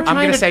 They were I'm trying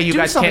gonna to say you do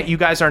guys something. can't. You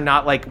guys are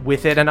not like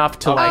with it enough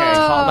to like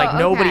talk. Like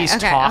nobody's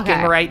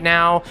talking right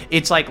now.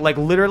 It's like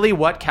literally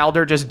what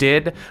Calder just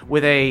did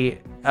with a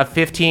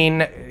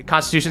 15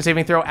 Constitution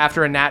saving throw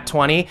after a nat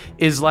 20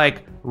 is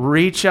like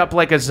reach up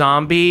like a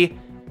zombie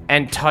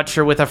and touch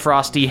her with a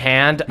frosty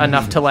hand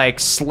enough to like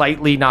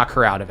slightly knock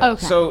her out of it.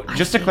 Okay. So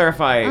just to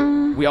clarify,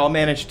 we all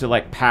managed to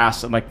like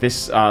pass, and like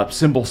this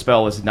symbol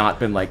spell has not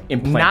been like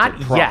implanted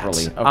Not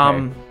properly. yet.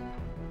 Okay.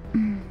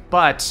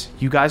 But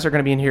you guys are going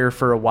to be in here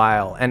for a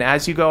while. And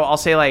as you go, I'll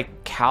say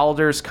like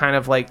Calder's kind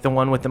of like the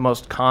one with the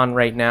most con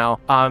right now,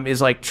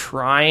 is like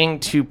trying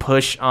to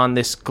push on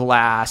this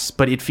glass,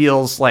 but it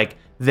feels like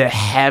the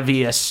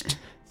heaviest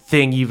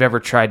thing you've ever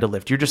tried to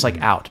lift. You're just like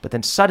out. But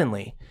then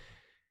suddenly,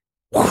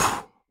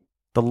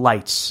 the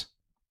lights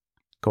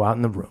go out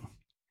in the room.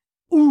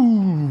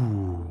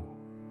 Ooh.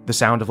 The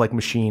sound of like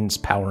machines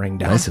powering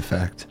down. Nice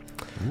effect.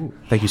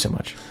 Thank you so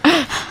much.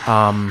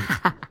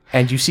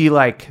 And you see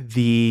like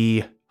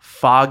the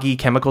foggy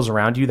chemicals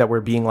around you that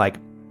were being like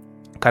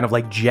kind of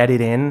like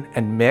jetted in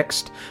and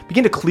mixed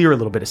begin to clear a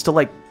little bit. It's still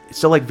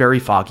like very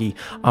foggy,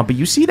 but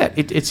you see that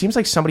it seems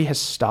like somebody has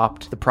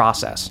stopped the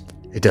process.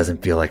 It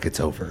doesn't feel like it's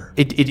over.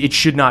 It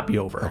should not be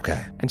over.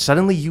 Okay. And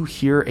suddenly you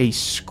hear a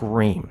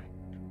scream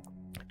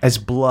as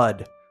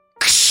blood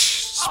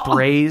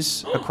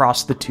sprays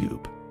across the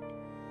tube.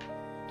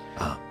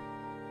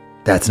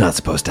 That's not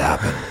supposed to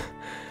happen.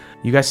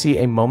 You guys see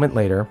a moment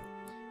later,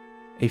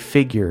 a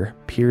figure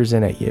peers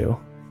in at you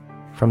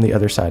from the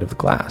other side of the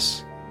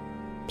glass.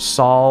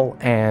 Saul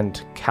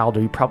and Calder,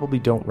 you probably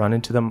don't run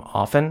into them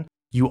often.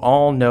 You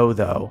all know,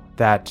 though,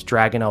 that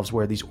dragon elves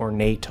wear these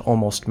ornate,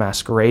 almost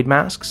masquerade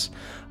masks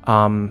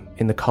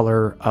in the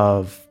color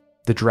of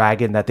the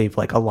dragon that they've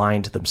like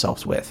aligned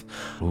themselves with.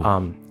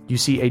 You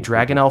see a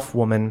dragon elf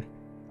woman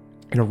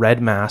in a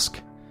red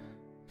mask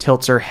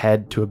tilts her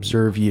head to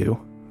observe you,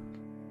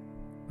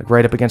 like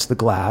right up against the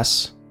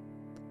glass.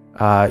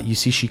 You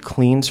see she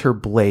cleans her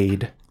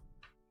blade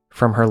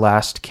from her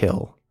last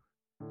kill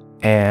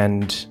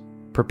and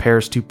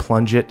prepares to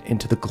plunge it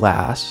into the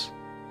glass,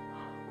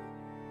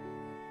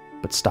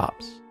 but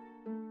stops.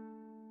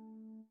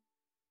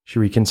 She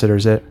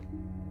reconsiders it,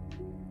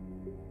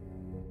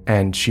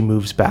 and she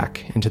moves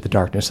back into the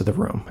darkness of the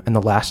room. And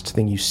the last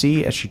thing you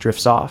see as she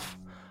drifts off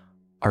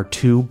are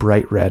two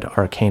bright red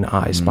arcane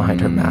eyes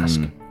behind her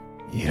mask.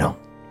 You don't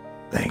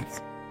think...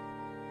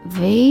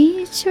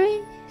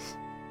 Beatrice?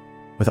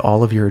 With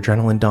all of your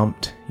adrenaline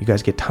dumped, you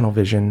guys get tunnel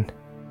vision,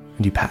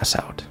 and you pass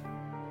out.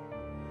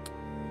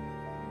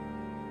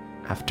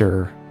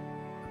 After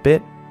a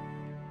bit,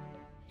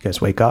 you guys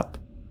wake up.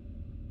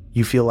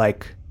 You feel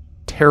like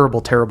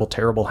terrible, terrible,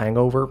 terrible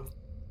hangover.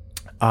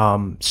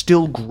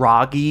 Still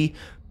groggy,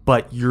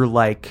 but you're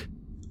like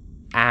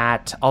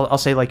at, I'll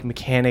say like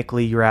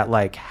mechanically, you're at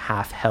like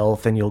half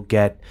health and you'll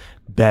get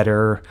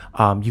better.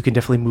 You can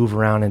definitely move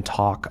around and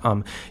talk.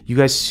 You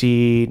guys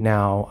see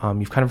now,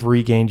 you've kind of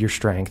regained your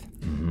strength.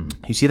 Mm-hmm.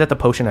 You see that the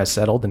potion has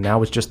settled and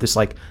now it's just this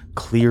like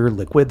clear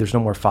liquid. There's no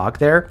more fog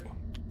there.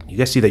 You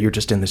guys see that you're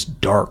just in this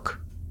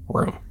dark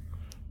room.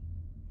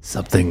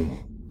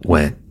 Something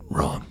went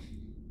wrong.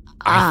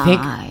 I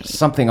think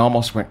something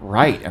almost went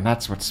right, and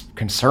that's what's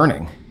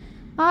concerning.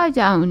 I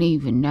don't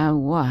even know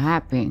what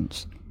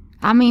happened.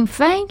 I mean,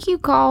 thank you,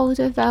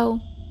 Calder, though.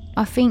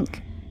 I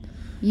think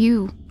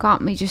you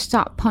got me to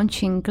stop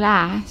punching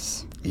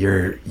glass.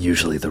 You're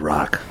usually the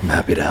Rock. I'm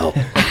happy to help.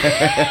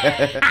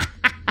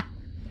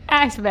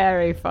 That's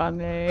very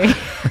funny.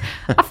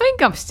 I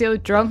think I'm still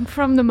drunk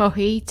from the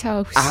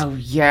mojitos. Oh,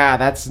 yeah,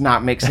 that's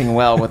not mixing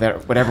well with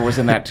whatever was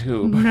in that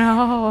tube.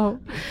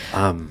 No.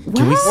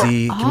 Can we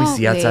see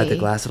outside the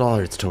glass at all,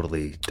 or it's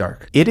totally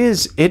dark?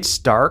 It's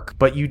dark,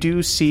 but you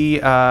do see,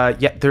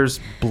 there's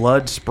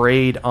blood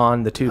sprayed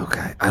on the tube.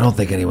 Okay, I don't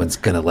think anyone's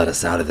gonna let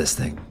us out of this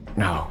thing.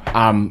 No.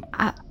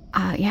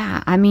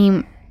 Yeah, I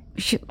mean,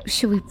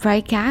 should we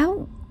break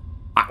out?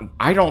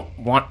 I don't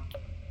want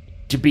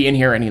to be in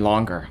here any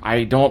longer.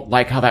 I don't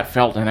like how that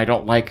felt, and I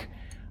don't like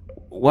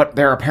what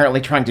they're apparently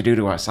trying to do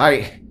to us.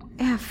 I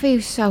feel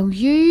so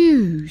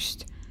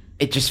used.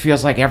 It just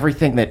feels like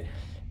everything that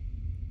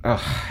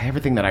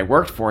I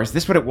worked for. Is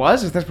this what it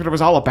was? Is this what it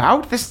was all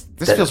about? This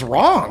feels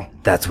wrong.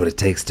 That's what it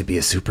takes to be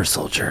a super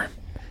soldier.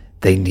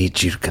 They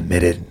need you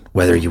committed,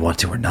 whether you want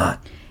to or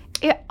not.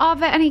 Are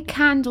there any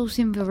candles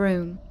in the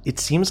room? It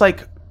seems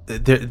like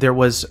there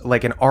was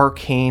like an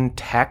arcane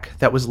tech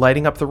that was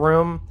lighting up the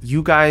room.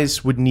 You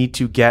guys would need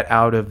to get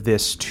out of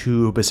this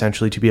tube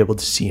essentially to be able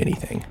to see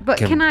anything. But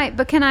can I,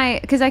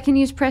 because I can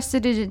use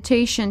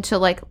prestidigitation to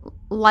like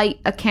light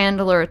a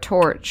candle or a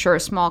torch or a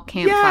small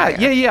campfire?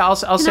 Yeah. I'll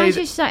Can say I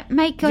just like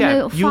make a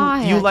little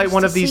fire? You light just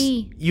one to of these.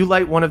 see? You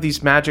light one of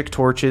these magic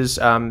torches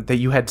that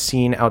you had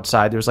seen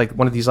outside. There's like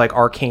one of these like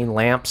arcane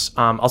lamps.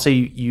 I'll say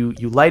you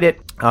light it,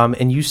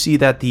 and you see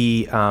that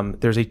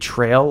there's a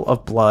trail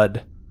of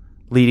blood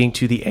leading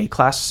to the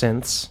A-class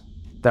synths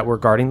that were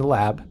guarding the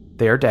lab.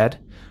 They are dead.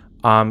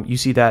 You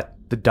see that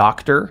the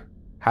doctor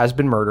has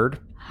been murdered.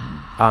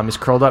 Is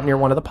curled up near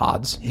one of the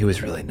pods. He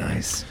was really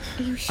nice.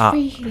 It was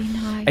really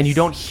nice. And you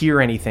don't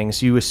hear anything,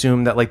 so you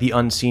assume that like the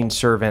unseen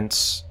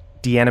servants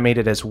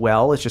deanimated as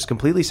well. It's just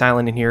completely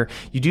silent in here.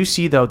 You do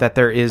see though that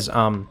there is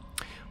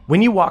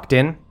when you walked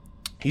in,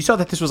 you saw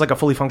that this was like a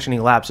fully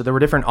functioning lab, so there were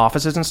different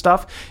offices and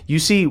stuff. You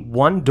see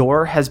one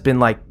door has been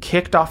like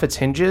kicked off its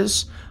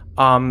hinges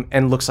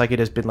and looks like it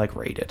has been like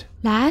raided.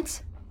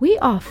 Lads, we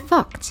are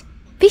fucked.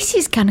 This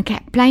is gonna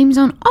get blames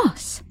on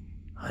us.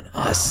 On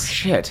us.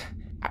 Shit.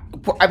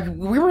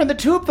 We were in the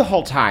tube the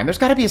whole time. There's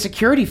got to be a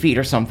security feed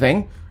or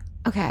something.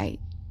 Okay,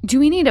 do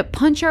we need to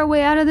punch our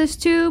way out of this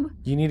tube?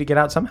 You need to get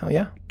out somehow,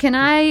 yeah? Can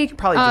I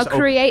probably just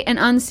create an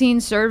unseen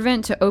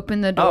servant to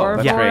open the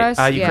door for us?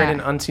 You create an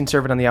unseen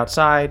servant on the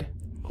outside,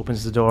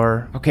 opens the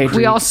door. Okay,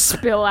 we all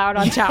spill out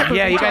on top of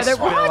Yeah, you each guys other.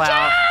 spill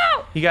out.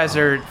 You guys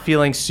are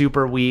feeling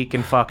super weak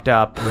and fucked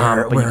up.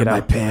 Where but you are get my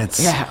out.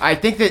 pants? Yeah, I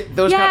think that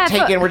those Yeah, got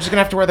taken. We're just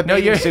gonna have to wear the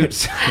bathing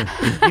suits.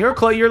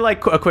 Your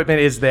like equipment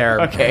is there.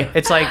 Okay.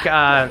 It's like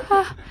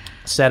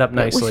set up It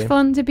nicely. was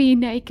fun to be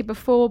naked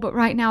before, but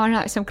right now I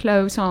like some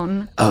clothes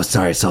on. Oh,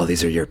 sorry, Saul.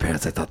 These are your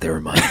pants. I thought they were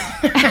mine.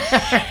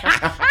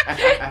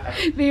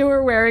 They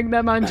were wearing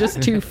them on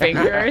just 2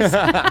 fingers.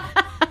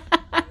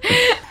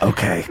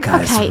 Okay,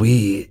 guys.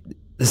 Okay.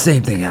 The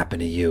same thing happened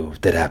to you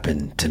that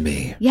happened to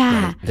me.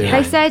 Yeah, Right?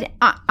 they said,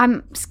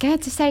 I'm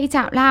scared to say it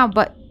out loud,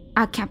 but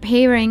I kept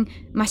hearing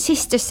my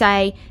sister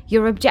say,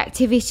 your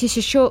objective is to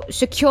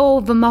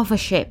secure the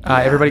mothership.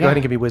 Everybody go ahead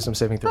and give me wisdom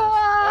saving throws.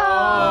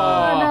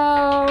 Oh,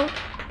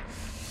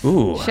 no.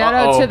 Ooh. Shout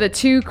out to the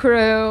 2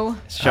 crew.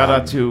 Shout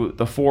out to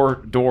the 4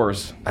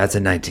 doors. That's a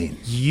 19.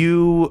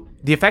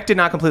 The effect did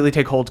not completely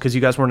take hold because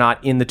you guys were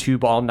not in the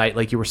tube all night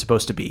like you were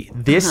supposed to be.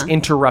 This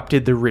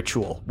interrupted the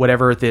ritual,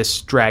 whatever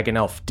this dragon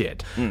elf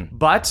did.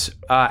 But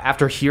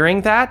after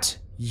hearing that,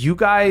 you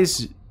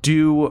guys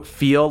do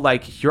feel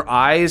like your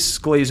eyes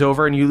glaze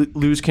over and you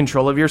lose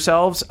control of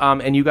yourselves,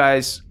 and you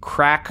guys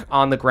crack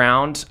on the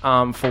ground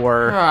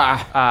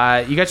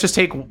you guys just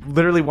take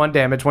literally 1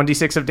 damage,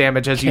 1d6 of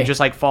damage as you just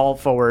like fall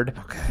forward.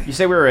 You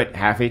say we were at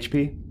half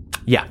HP?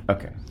 Yeah.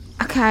 Okay.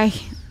 Okay.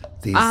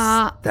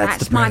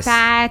 That's the my price.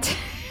 bad.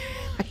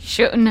 I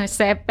shouldn't have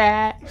said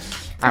that.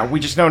 We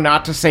just know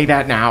not to say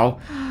that now.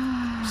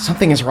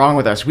 Something is wrong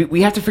with us.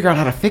 We have to figure out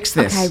how to fix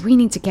this. Okay, we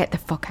need to get the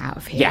fuck out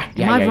of here.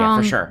 Yeah, Am I yeah,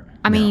 wrong? for sure.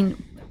 I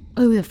mean,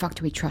 who the fuck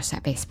do we trust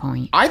at this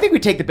point? I think we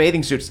take the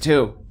bathing suits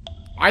too.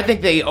 I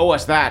think they owe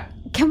us that.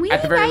 Can we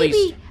at the very maybe...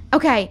 least?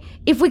 Okay,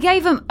 if we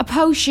gave him a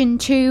potion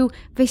to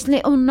this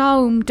little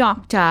gnome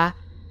doctor,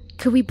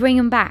 could we bring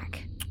him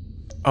back?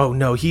 Oh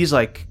no, he's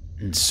like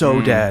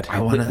so dead.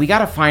 We got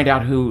to find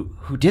out who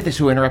did this,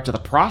 who interrupted the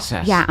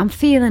process. Yeah, I'm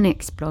feeling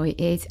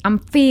exploited. I'm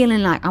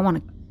feeling like I want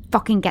to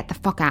fucking get the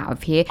fuck out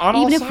of here. On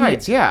all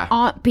sides, we yeah.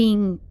 aren't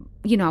being,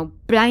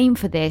 blamed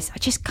for this. I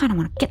just kind of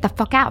want to get the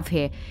fuck out of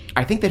here.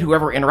 I think that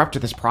whoever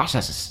interrupted this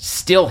process is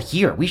still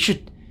here. We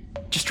should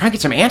just try and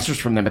get some answers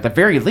from them at the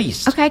very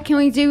least. Okay, can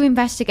we do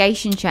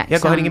investigation checks? Yeah,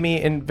 go ahead and on give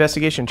me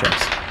investigation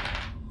checks.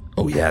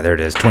 Oh, yeah, there it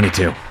is.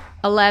 22.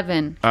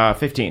 11.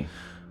 15.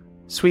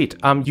 Sweet.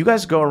 You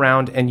guys go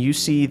around and you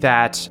see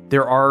that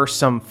there are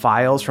some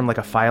files from like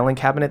a filing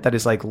cabinet that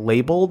is like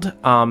labeled,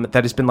 that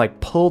has been like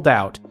pulled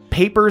out.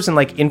 Papers and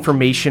like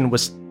information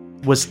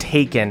was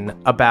taken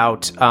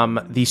about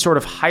the sort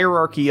of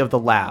hierarchy of the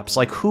labs,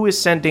 like who is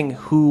sending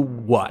who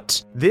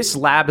what. This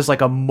lab is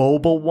like a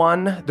mobile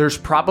one. There's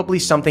probably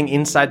something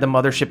inside the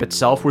mothership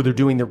itself where they're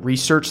doing the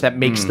research that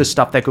makes the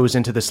stuff that goes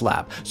into this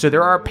lab. So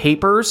there are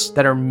papers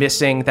that are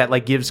missing that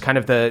like gives kind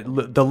of the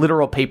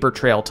literal paper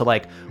trail to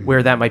like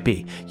where that might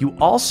be. You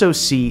also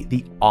see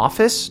the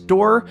office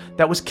door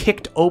that was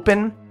kicked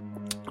open.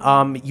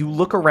 You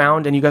look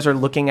around and you guys are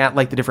looking at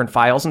like the different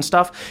files and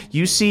stuff.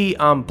 You see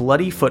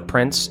bloody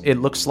footprints. It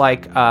looks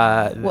like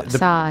What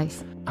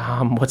size?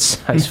 what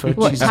size foot?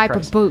 What Jesus type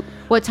Christ. of boot?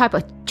 What type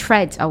of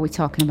treads are we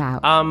talking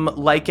about?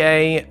 Like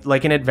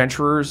an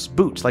adventurer's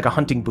boot, like a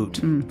hunting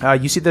boot.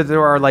 You see that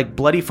there are like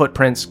bloody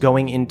footprints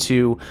going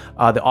into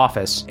the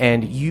office,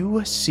 and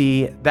you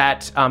see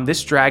that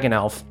this dragon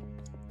elf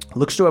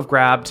looks to have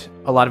grabbed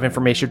a lot of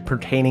information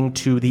pertaining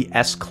to the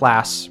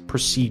S-class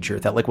procedure,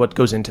 that like what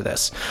goes into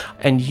this.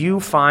 And you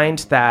find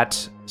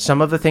that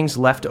some of the things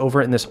left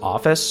over in this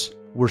office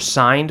were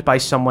signed by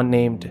someone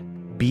named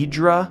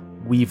Beedra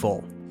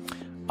Weevil.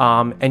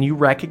 And you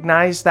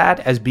recognize that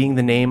as being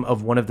the name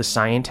of one of the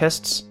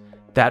scientists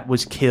that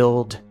was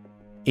killed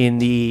in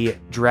the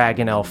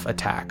Dragon Elf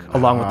attack,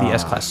 along with the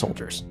S-class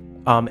soldiers.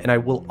 And I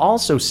will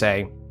also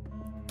say,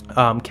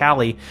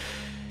 Callie,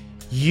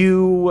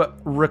 you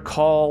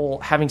recall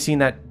having seen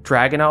that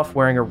Dragon Elf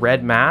wearing a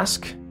red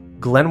mask.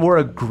 Glenn wore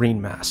a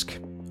green mask.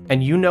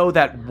 And you know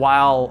that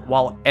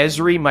while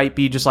Ezri might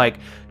be just like,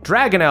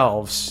 dragon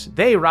elves,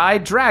 they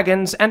ride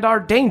dragons and are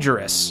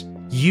dangerous.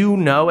 You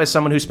know, as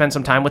someone who spent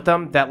some time with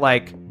them, that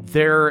like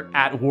they're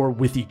at war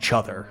with each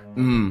other.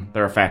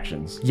 There are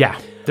factions.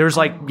 Yeah. There's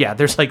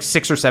like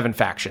 6 or 7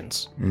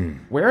 factions.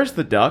 Where's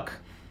the duck?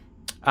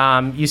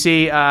 You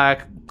see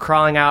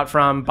crawling out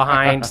from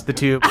behind the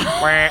tube.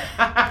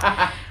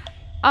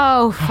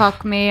 Oh,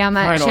 fuck me. I'm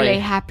actually Finally.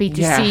 happy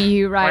to Yeah. see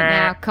you right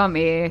now. Come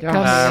here. Come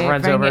here.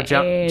 Runs bring over, it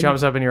in.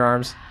 jumps up in your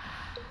arms.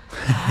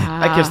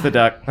 I kissed the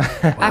duck.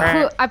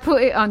 I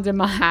put it under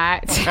my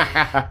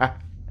hat.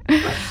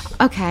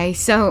 Okay,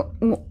 so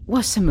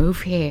what's the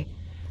move here?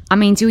 I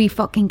mean, do we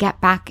fucking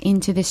get back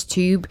into this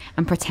tube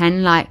and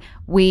pretend like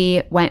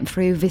we went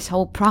through this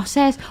whole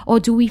process, or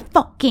do we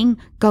fucking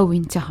go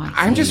into hiding?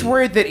 I'm just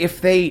worried that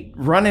if they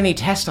run any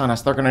tests on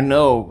us, they're gonna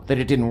know that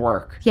it didn't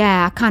work.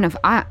 Yeah,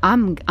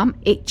 I'm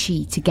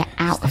itchy to get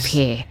out of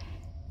here.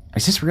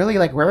 Is this really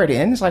like where it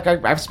ends? Like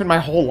I've spent my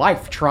whole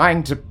life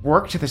trying to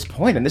work to this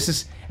point,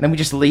 and then we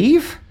just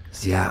leave?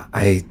 Yeah,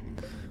 I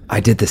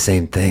did the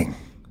same thing.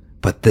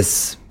 But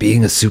this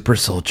being a super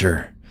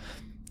soldier,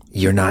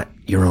 you're not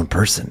your own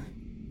person.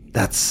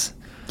 That's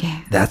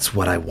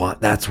what I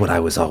want. That's what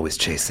I was always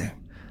chasing.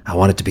 I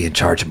wanted to be in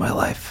charge of my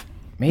life.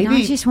 Maybe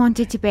I just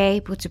wanted to be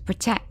able to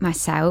protect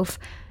myself,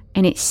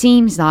 and it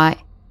seems like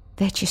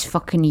they're just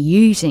fucking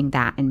using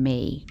that in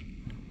me.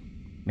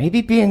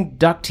 maybe being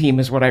duck team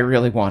is what I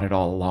really wanted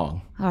all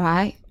along. All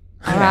right.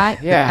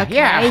 Yeah, okay.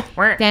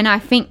 yeah. Then I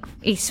think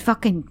it's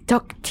fucking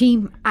duck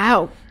team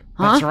out.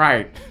 Huh? That's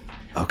right.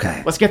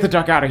 Okay. Let's get the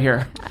duck out of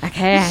here.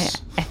 Okay,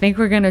 I think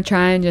we're gonna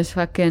try and just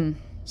fucking...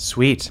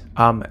 Sweet.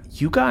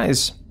 You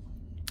guys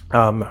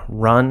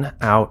run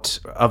out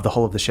of the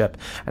hull of the ship,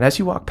 and as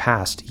you walk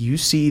past, you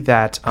see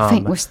that I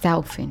think we're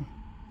stealthing.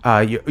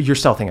 you're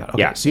stealthing out. Okay.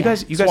 Yeah. So you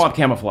guys Swamp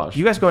camouflage.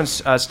 You guys go and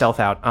stealth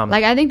out.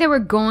 Like, I think they were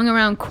going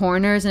around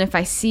corners, and if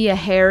I see a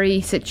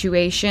hairy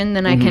situation,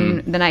 then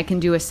I can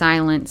do a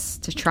silence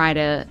to try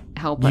to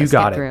help us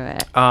get through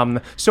it.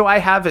 So I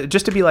have,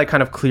 just to be like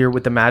kind of clear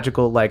with the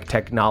magical like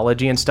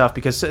technology and stuff,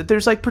 because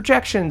there's like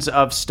projections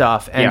of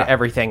stuff and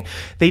everything.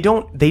 They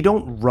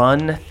don't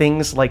run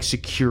things like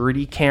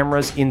security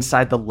cameras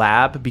inside the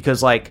lab,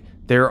 because like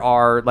there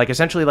are like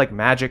essentially like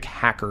magic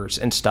hackers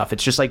and stuff.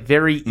 It's just like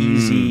very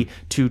easy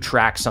to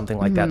track something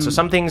like that. So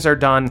some things are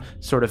done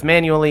sort of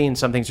manually and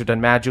some things are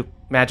done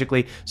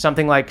magically.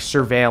 Something like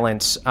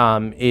surveillance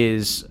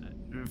is,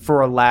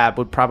 for a lab,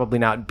 would probably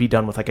not be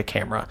done with like a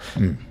camera.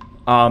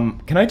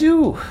 Can I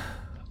do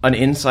an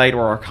insight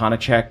or arcana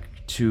check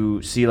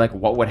to see like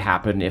what would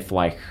happen if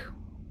like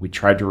we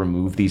tried to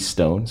remove these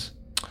stones?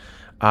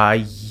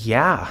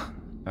 Yeah.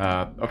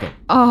 Okay.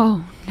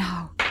 Oh,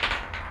 no.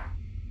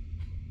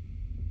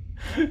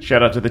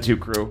 Shout out to the two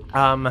crew.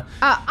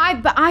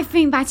 I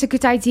think that's a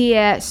good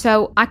idea.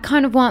 So I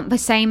kind of want the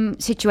same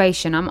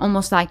situation. I'm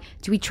almost like,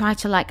 do we try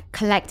to like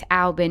collect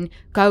Albin,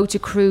 go to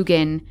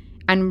Krugen,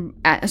 and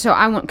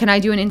can I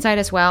do an insight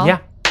as well?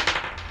 Yeah.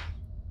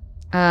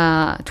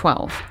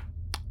 12.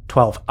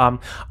 12.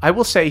 I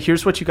will say,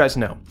 here's what you guys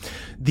know.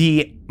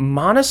 The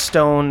Mana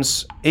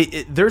Stones,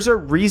 there's a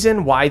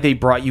reason why they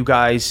brought you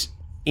guys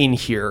in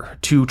here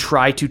to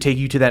try to take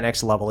you to that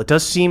next level. It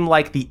does seem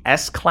like the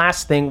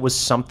S-class thing was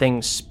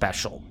something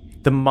special.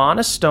 The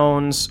Mana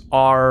Stones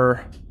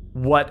are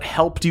what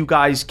helped you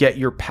guys get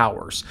your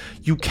powers.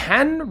 You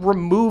can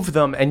remove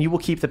them and you will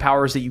keep the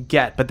powers that you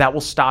get, but that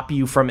will stop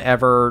you from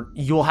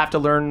you'll have to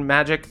learn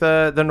magic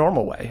the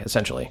normal way,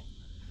 essentially.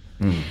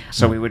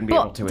 So we wouldn't be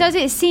able But to. does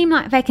it seem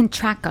like they can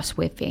track us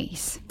with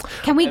these?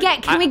 Can we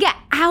get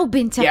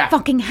Albin to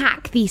fucking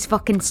hack these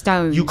fucking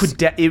stones? You could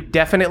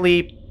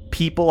definitely.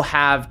 People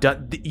have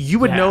done. You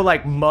would know,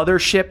 like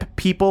mothership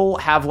people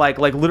have like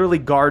literally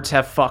guards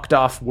have fucked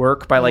off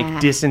work by like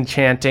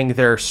disenchanting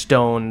their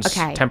stones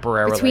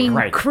temporarily. Between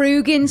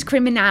Krugen's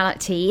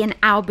criminality and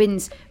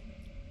Albin's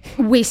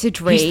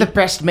wizardry. He's the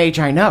best mage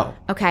I know.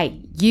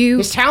 Okay,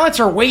 His talents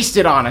are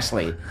wasted,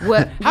 honestly.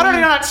 How did I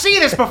not see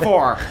this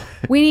before?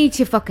 We need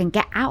to fucking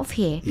get out of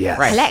here. Yes.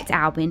 Right. Collect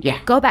Albin.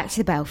 Go back to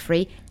the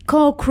Belfry.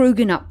 Call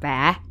Krugen up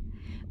there.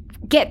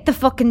 Get the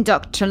fucking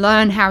duck to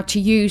learn how to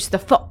use the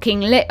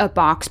fucking litter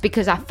box,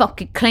 because I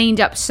fucking cleaned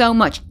up so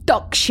much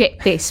duck shit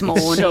this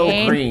morning.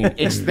 So green.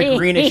 It's the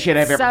greenest shit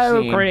I've ever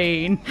so seen. So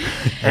green.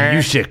 And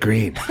you shit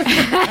green.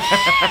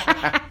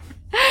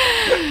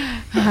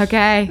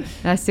 Okay,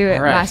 let's do it.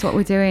 All right. That's what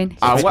we're doing.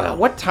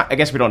 What time? I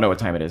guess we don't know what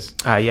time it is.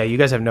 Yeah, you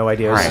guys have no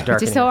idea. It's dark.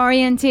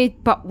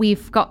 Disoriented, but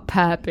we've got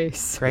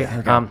purpose. Great.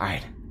 All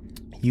right.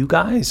 You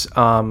guys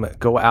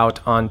go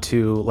out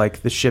onto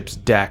like the ship's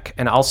deck,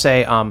 and I'll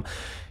say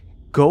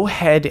go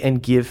ahead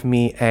and give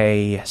me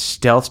a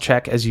stealth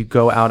check as you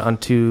go out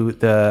onto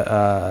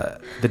the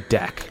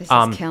deck. This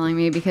is killing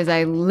me, because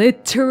I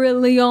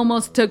literally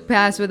almost took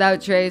Pass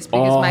Without Trace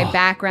because my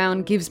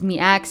background gives me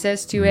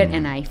access to it,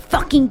 and I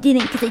fucking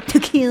didn't because I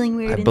took Healing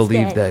Word I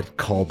believe instead. that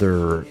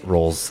Calder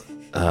rolls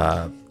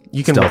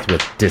You can stealth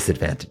with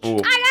disadvantage. I got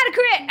a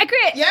crit! A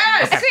crit.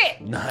 Yes! A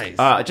crit.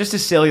 Nice. Just a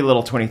silly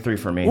little 23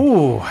 for me.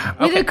 Ooh.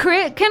 With a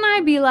crit, can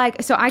I be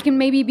like, so I can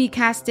maybe be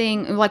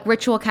casting, like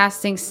ritual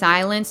casting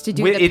silence to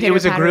do the It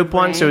was a pitter-patter group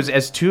one, brain?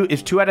 so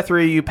if 2 out of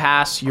 3 you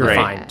pass, you're Great.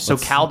 fine. So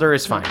Calder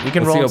is fine. You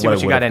can roll and see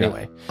what you got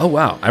anyway. Oh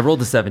wow, I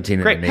rolled a 17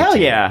 and Great. an 18. Hell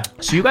yeah.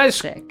 So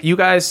you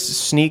guys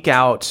sneak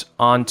out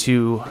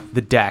onto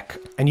the deck,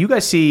 and you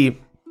guys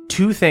see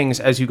two things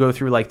as you go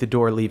through like the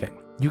door leaving.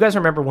 You guys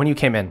remember when you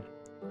came in,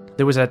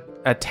 there was a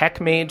tech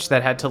mage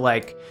that had to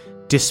like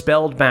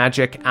dispelled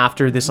magic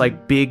after this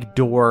like big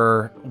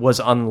door was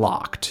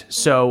unlocked.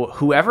 So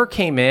whoever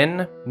came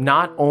in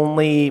not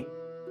only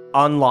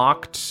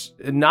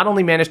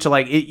managed to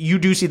like you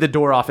do see the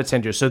door off its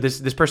hinges. So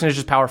this person is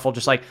just powerful,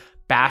 just like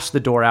bash the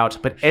door out.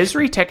 But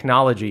Esri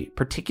technology,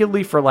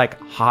 particularly for like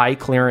high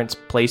clearance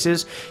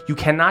places, you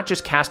cannot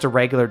just cast a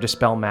regular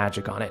dispel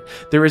magic on it.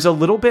 There is a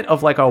little bit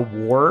of like a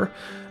war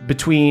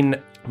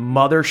between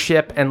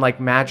Mothership and like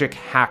magic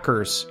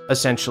hackers,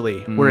 essentially,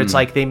 where it's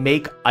like they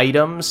make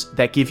items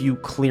that give you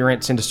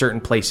clearance into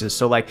certain places.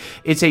 So like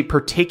it's a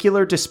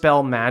particular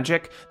dispel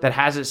magic that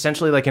has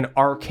essentially like an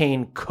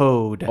arcane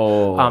code.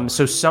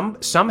 So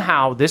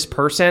somehow this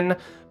person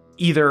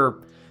either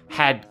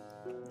had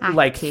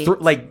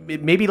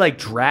maybe like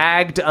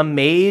dragged a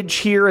mage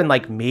here and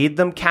like made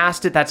them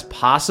cast it. That's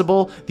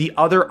possible. The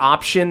other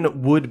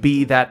option would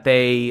be that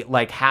they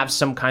like have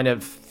some kind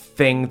of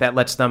thing that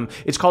lets them,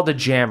 it's called a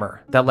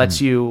jammer, that lets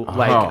you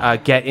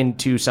get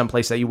into some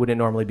place that you wouldn't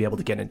normally be able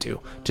to get into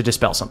to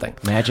dispel something.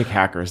 Magic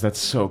hackers, that's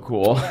so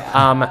cool.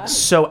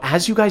 So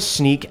as you guys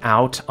sneak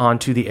out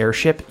onto the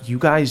airship, you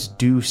guys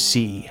do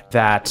see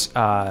that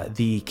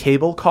the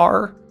cable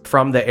car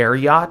from the air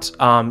yacht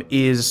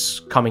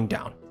is coming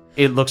down.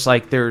 It looks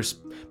like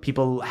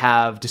people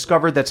have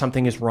discovered that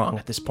something is wrong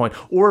at this point,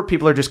 or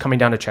people are just coming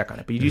down to check on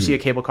it. But you do see a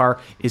cable car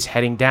is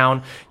heading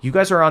down. You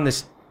guys are on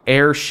this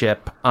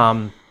airship.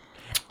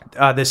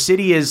 The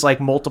city is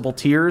like multiple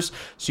tiers,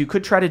 so you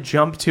could try to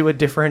jump to a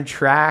different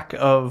track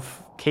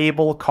of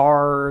cable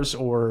cars,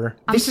 or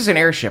This is an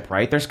airship,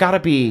 right? There's got to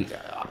be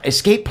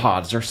escape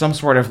pods or some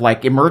sort of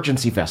like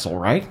emergency vessel,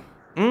 right?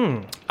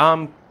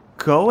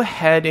 Go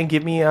ahead and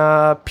give me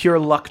a pure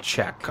luck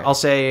check. Okay. I'll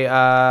say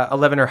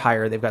 11 or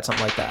higher. They've got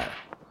something like that.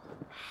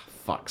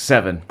 Fuck,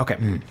 7.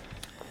 Okay.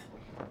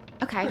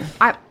 Okay,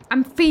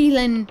 I'm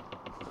feeling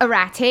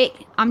erratic.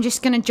 I'm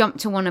just gonna jump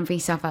to one of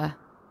these other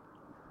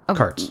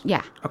cards.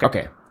 Yeah.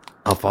 Okay.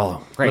 I'll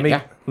follow. Great.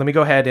 Let me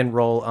go ahead and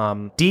roll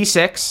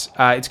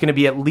D6. It's going to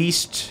be at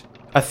least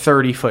a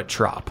 30-foot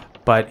drop,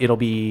 but it'll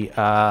be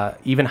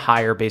even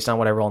higher based on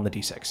what I roll in the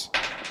D6.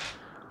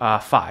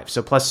 5,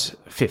 so plus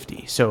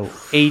 50, so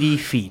 80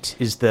 feet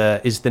is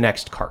the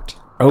next cart.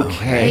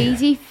 Okay.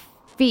 80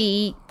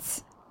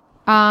 feet.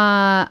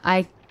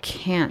 I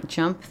can't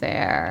jump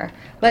there.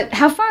 But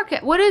how far?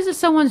 What is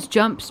someone's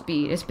jump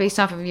speed? It's based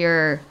off of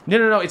your.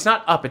 No. It's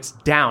not up. It's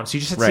down. So you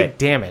just have to take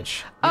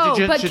damage.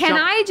 Can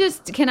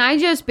I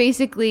just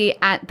basically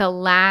at the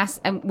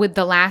last with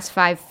the last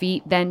 5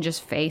 feet then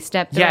just phase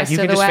step? The rest you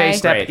of can the just way? phase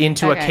step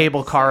into a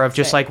cable car of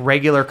just like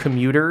regular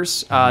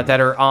commuters that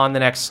are on the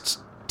next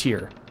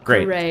tier.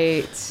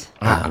 Great.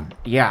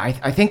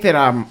 I think that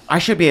I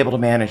should be able to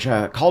manage.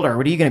 Calder,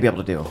 what are you going to be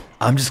able to do?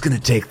 I'm just going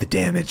to take the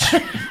damage.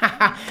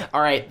 All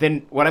right,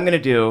 then what I'm going to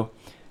do,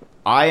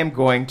 I am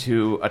going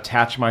to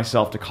attach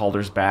myself to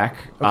Calder's back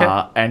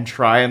and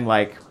try and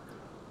like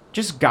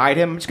just guide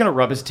him. I'm just going to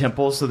rub his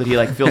temples so that he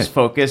like feels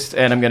focused,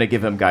 and I'm going to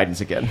give him guidance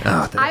again.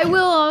 I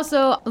will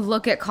also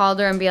look at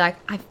Calder and be like,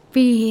 I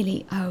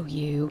really owe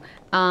you.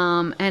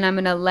 And I'm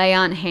going to lay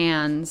on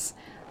hands.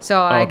 So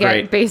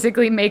I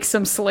basically make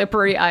some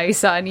slippery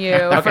ice on you.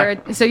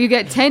 So you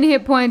get 10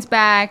 hit points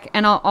back,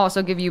 and I'll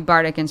also give you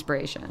Bardic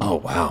Inspiration. Oh,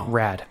 wow.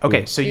 Rad.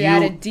 Okay, so you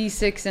add a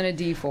D6 and a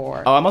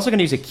D4. Oh, I'm also going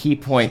to use a key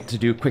point to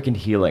do quickened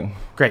healing.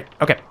 Great.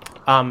 Okay.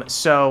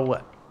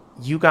 So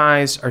you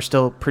guys are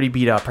still pretty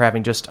beat up for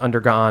having just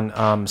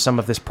undergone some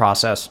of this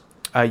process.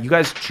 You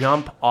guys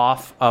jump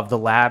off of the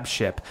lab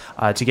ship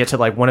to get to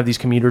like one of these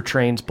commuter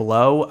trains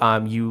below.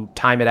 You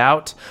time it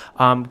out.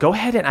 Go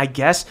ahead and I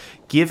guess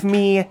give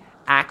me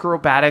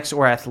acrobatics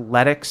or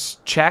athletics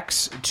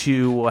checks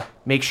to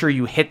make sure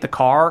you hit the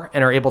car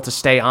and are able to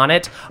stay on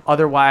it.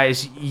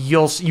 Otherwise,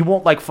 you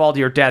won't like fall to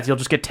your death. You'll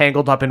just get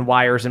tangled up in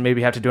wires and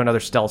maybe have to do another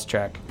stealth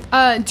check.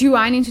 Do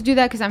I need to do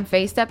that because I'm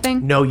phase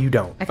stepping? No, you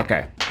don't.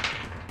 Okay.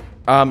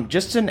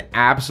 Just an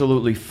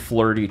absolutely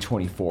flirty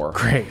 24.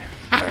 Great.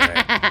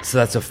 So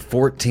that's a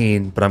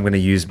 14, but I'm going to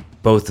use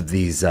both of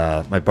these,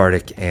 my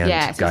Bardic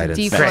and Guidance.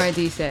 It's a D4 and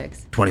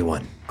D6.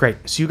 21. Great.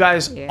 So you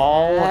guys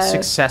all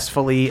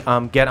successfully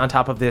get on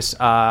top of this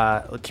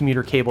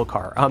commuter cable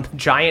car.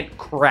 Giant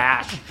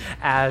crash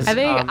as... I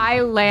think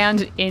I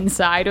land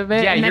inside of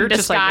it and then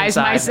disguise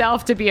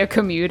myself to be a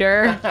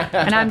commuter.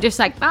 And I'm just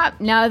like,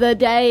 another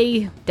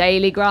day,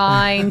 daily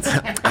grind.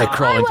 I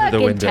crawl in through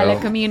the window.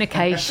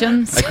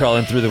 Telecommunications. I crawl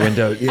in through the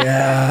window.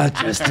 Yeah,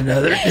 just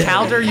another day.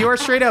 Calder, you are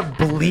straight up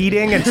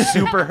bleeding and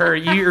super hurt.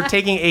 You're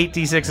taking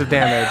 8d6 of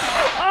damage.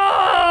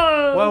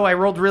 Whoa, I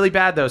rolled really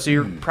bad, though, so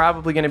you're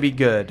probably going to be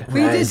good.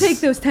 We did take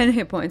those 10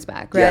 hit points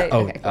back, right? Yeah.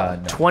 Oh, Okay, cool.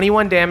 no.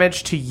 21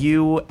 damage to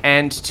you,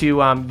 and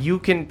to you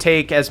can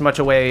take as much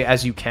away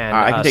as you can.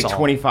 I can take Saul.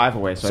 25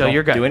 away, so, So I don't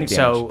you're good. do any damage.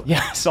 So-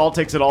 yeah, Saul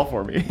takes it all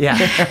for me.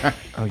 Yeah.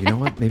 Oh, you know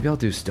what? Maybe I'll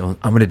do stone.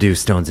 I'm gonna do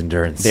Stone's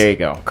Endurance. There you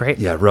go. Great.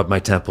 Yeah, rub my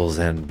temples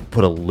and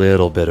put a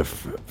little bit of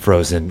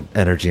frozen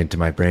energy into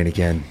my brain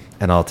again,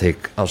 and I'll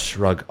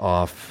shrug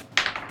off.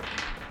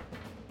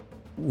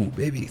 Ooh,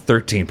 baby,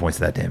 13 points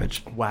of that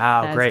damage.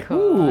 Wow, That's great.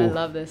 cool. I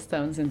love this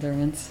Stone's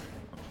Endurance.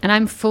 And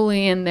I'm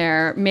fully in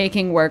there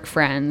making work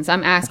friends.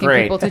 I'm asking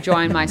Great. people to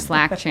join my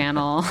Slack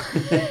channel.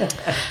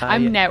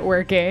 I'm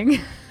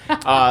networking.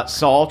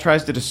 Saul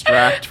tries to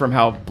distract from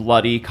how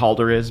bloody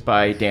Calder is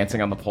by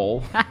dancing on the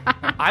pole.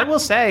 I will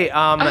say,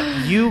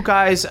 you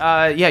guys,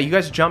 you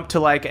guys jump to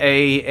like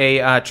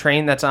a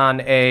train that's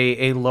on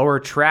a lower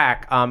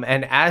track,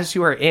 and as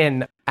you are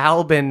in,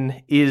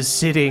 Albin is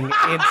sitting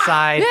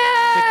inside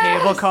the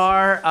cable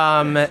car.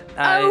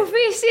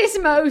 This is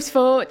most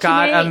fortunate.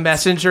 Got a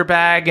messenger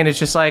bag and it's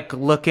just like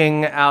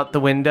looking out the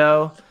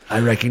window. I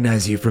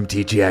recognize you from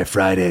TGI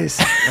Fridays,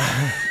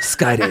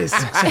 Sky Days.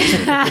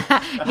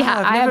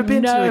 Yeah, I never have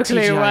been to no a clue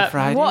TGI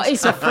Fridays. what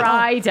is a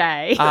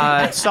Friday.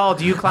 Saul,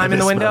 do you climb in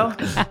the window?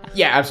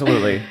 Yeah,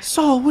 absolutely.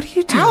 Saul, what are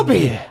you doing?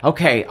 Albie.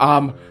 Okay,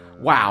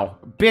 wow.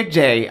 Big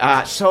day.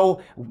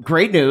 So,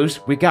 great news.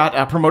 We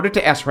got promoted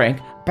to S rank.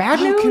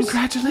 Bad news?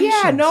 Congratulations.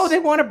 Yeah, no, they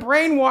want to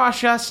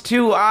brainwash us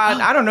to,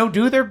 I don't know,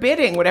 do their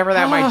bidding, whatever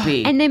that might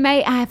be. And they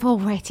may have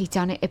already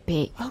done it a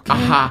bit.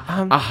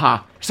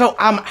 So,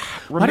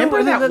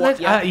 remember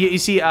that you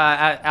see,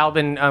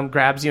 Albin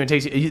grabs you and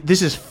takes you.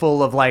 This is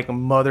full of like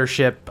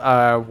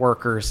mothership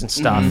workers and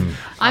stuff.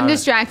 I'm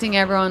distracting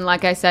everyone,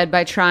 like I said,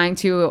 by trying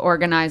to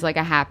organize like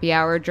a happy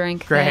hour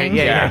drink Great, thing.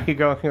 yeah. You're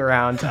going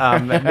around.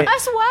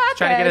 That's what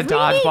Trying to get a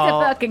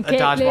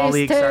dodgeball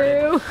league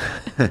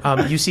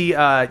started. You see,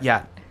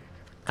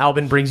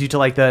 Albin brings you to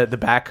like the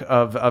back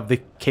of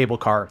the cable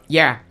car.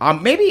 Yeah,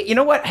 maybe, you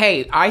know what?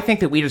 Hey, I think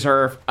that we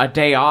deserve a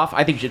day off.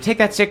 I think you should take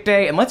that sick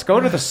day and let's go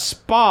to the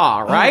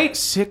spa, right?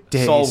 Sick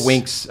days. Saul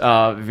winks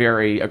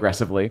very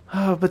aggressively.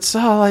 Oh, but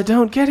Saul, I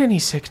don't get any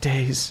sick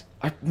days.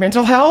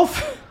 Mental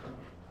health?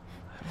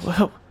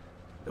 Well,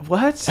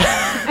 what?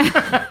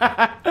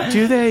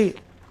 Do they?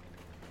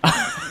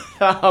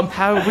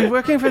 How are we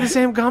working for the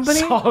same company?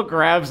 Saul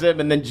grabs him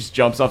and then just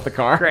jumps off the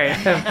car. Great.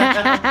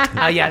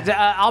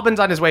 Albin's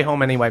on his way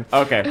home anyway.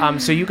 Okay.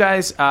 So you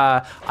guys,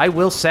 I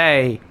will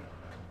say,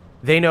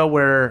 they know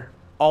where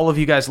all of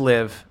you guys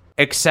live,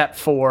 except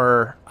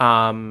for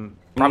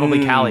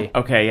probably Callie.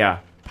 Okay, yeah.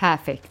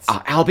 Perfect.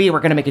 Albie, we're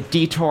going to make a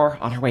detour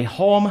on our way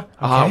home.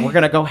 We're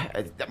going to go...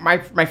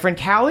 My friend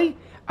Callie,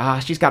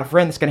 she's got a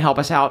friend that's going to help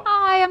us out.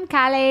 Hi, I'm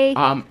Callie.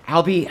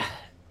 Albie,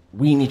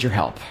 we need your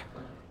help.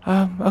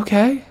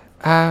 Okay.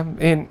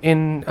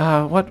 In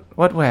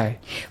what way?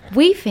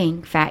 We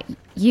think that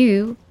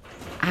you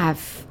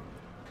have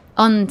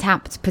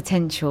untapped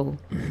potential,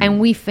 and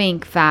we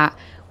think that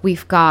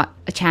we've got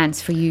a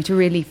chance for you to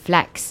really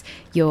flex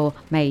your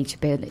mage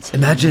ability.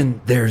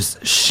 Imagine there's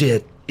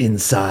shit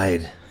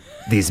inside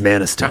these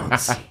mana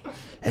stones,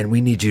 and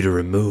we need you to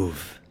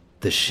remove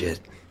the shit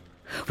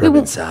from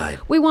inside.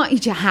 We want you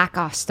to hack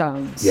our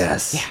stones.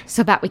 Yes.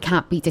 So that we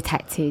can't be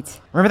detected.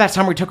 Remember that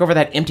time we took over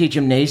that empty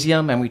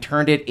gymnasium and we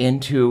turned it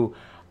into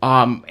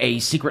a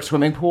secret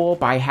swimming pool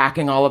by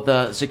hacking all of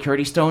the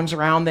security stones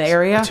around the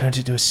area? Turned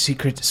into a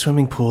secret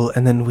swimming pool,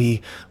 and then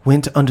we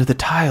went under the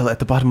tile at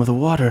the bottom of the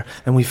water,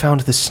 and we found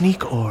the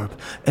sneak orb,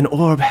 an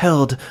orb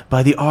held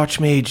by the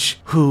archmage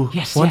who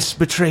once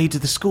betrayed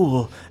the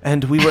school,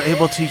 and we were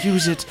able to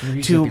use it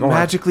to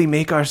magically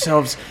make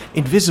ourselves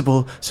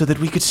invisible so that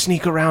we could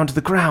sneak around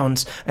the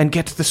grounds and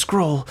get the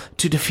scroll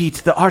to defeat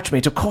the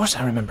archmage. Of course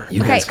I remember.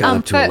 You guys got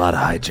up to a lot of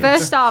hijinks.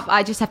 First off,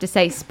 I just have to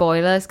say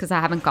spoilers because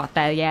I haven't got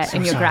there yet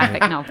in your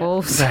graphic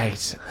novels.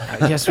 Right.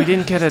 Yes, we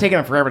didn't get it. It's taking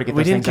them forever to get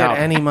We those didn't things get out.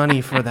 any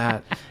money for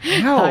that.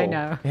 No. I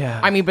know.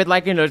 Yeah. I mean, but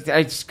like, you know,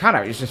 it's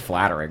just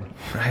flattering.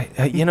 Right.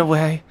 In a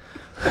way.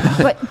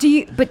 But do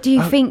you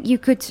think you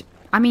could?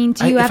 I mean,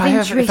 do you have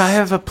interest? If I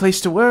have a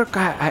place to work,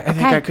 I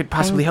think I could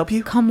possibly help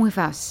you. Come with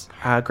us.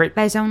 Great.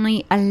 There's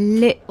only a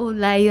little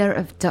layer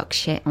of duck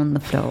shit on the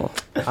floor.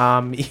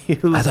 I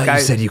thought you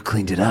said you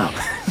cleaned it up.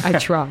 I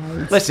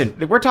tried. Listen,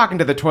 we're talking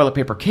to the toilet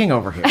paper king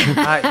over here.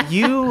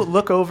 You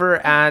look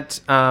over at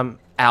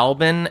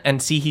Albin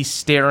and see he's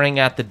staring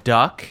at the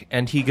duck,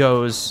 and he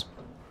goes,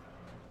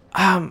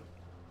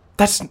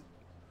 that's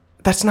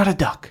not a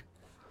duck.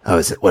 Oh,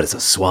 is it? What is a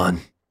swan?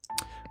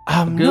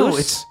 No,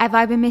 it's Have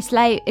I been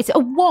mislaid? It's a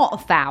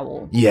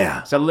waterfowl.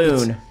 Yeah. It's a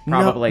loon,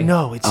 probably.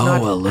 No, it's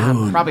not. a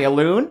loon. Probably a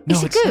loon?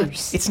 It's a it's not.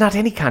 goose. It's not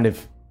any kind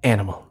of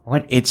animal.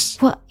 What? It's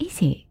What is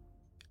it?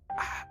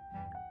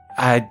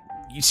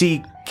 you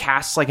see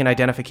casts like an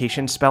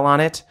identification spell on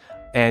it,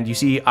 and you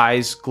see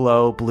eyes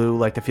glow blue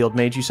like the field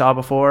mage you saw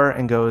before,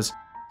 and goes,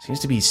 seems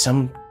to be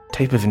some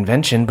type of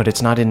invention, but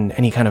it's not in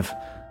any kind of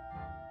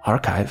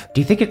archive.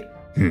 Do you think it...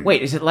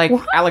 Wait, is it like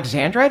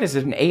Alexandrite? Is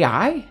it an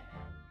AI?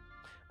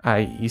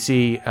 You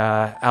see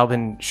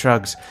Albin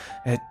shrugs.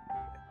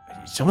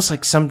 it's almost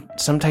like some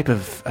type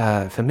of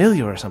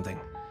familiar or something.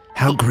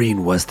 How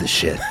green was the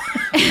shit?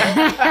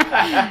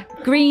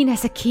 Green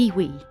as a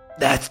kiwi.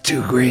 That's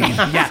too green.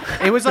 Yeah,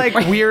 it was like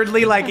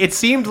weirdly like it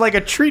seemed like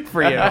a treat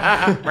for you.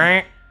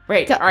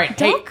 Wait, all right.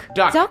 Hey,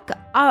 Duck. Duck,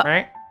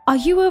 are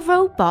you a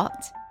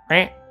robot?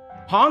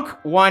 Honk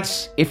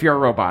once if you're a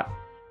robot.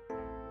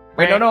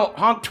 Wait, no,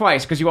 honk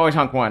twice because you always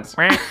honk once.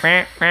 All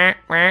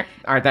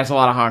right, that's a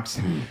lot of honks.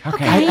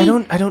 Okay. I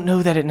don't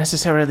know that it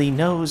necessarily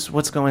knows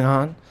what's going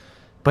on,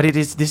 but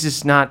this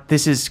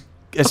is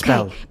a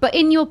spell. But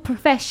in your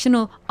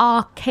professional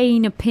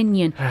arcane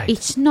opinion, Right.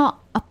 it's not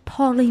a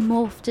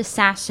polymorphed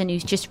assassin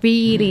who's just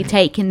really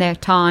taking their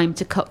time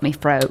to cut my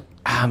throat.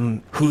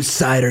 Whose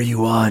side are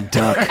you on,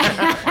 Duck?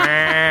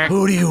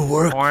 Who do you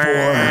work for?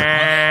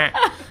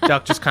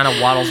 Duck just kind of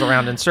waddles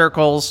around in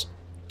circles.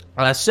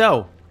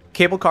 So,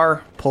 cable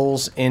car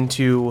pulls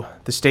into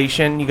the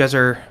station. You guys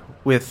are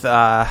with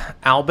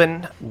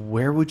Albin.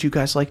 Where would you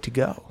guys like to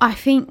go? I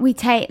think we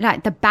take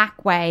like the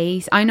back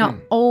ways. I know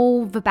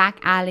all the back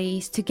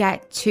alleys to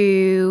get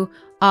to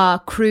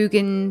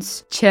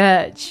Krugen's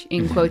church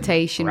in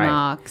quotation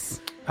marks.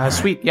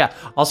 Sweet, yeah.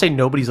 I'll say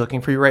nobody's looking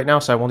for you right now,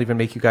 so I won't even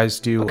make you guys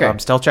do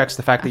stealth checks.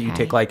 The fact that you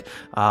take like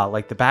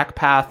the back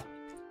path,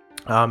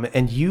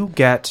 and you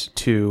get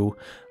to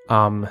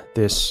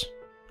this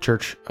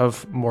Church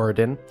of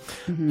Moradin.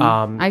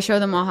 I show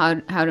them all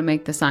how to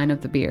make the sign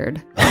of the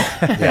beard.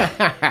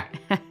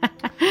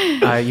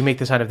 You make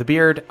the sign of the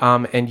beard,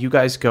 and you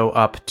guys go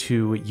up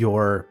to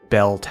your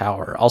bell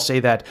tower. I'll say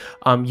that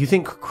you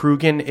think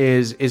Krugen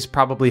is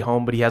probably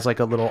home, but he has like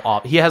a little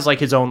he has like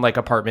his own like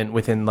apartment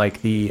within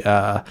like the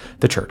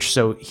church.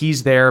 So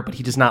he's there, but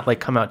he does not like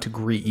come out to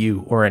greet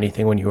you or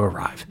anything when you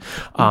arrive.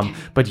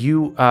 But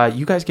you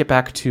guys get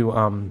back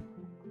to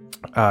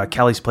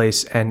Callie's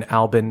place, and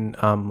Albin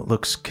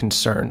looks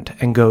concerned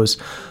and goes,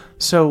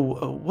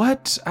 "So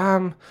what?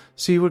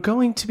 So you were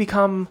going to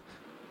become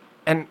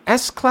an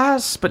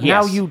S-class, but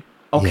now you..."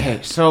 Okay,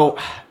 so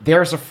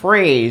there's a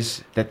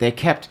phrase that they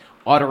kept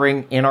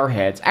uttering in our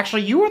heads.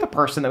 Actually, you were the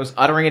person that was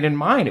uttering it in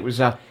mine. It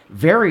was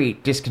very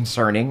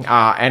disconcerting,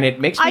 and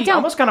it makes me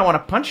almost kind of want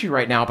to punch you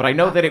right now. But I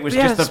know that it was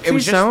just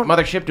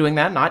Mothership doing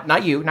that,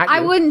 not you. I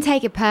wouldn't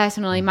take it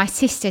personally. My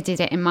sister did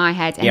it in my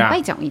head, and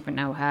they don't even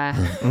know her.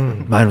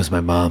 Mine was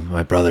my mom,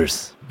 my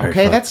brothers.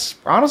 Okay, that's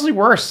honestly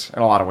worse in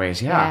a lot of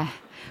ways. Yeah.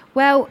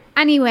 Well,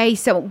 anyway,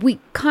 so we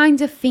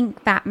kind of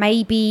think that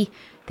maybe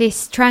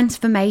this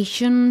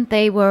transformation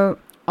they were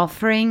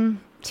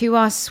offering to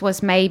us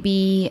was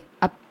maybe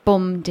a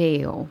bum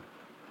deal.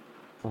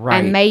 Right.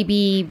 And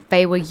maybe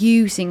they were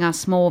using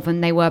us more than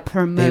they were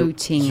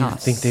promoting us. I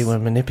think they were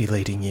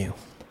manipulating you.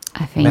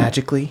 I think.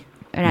 Magically?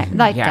 Right,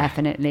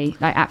 definitely.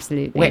 Like,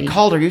 absolutely. Wait,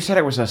 Calder, you said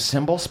it was a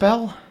symbol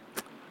spell?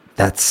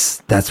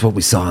 That's what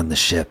we saw on the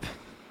ship.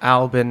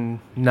 Albin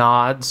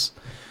nods.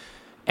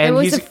 And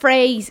there was a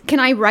phrase. Can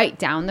I write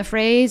down the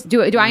phrase?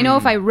 Do I know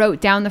if I wrote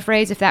down the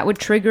phrase, if that would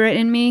trigger it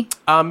in me?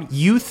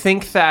 You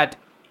think that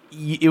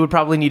it would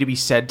probably need to be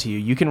said to you.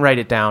 You can write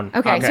it down.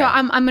 Okay. So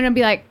I'm going to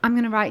be like, I'm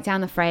going to write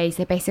down the phrase.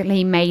 They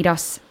basically made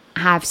us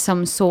have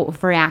some sort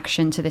of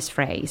reaction to this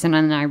phrase, and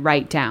then I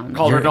write down.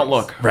 Calder, don't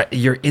look. Right,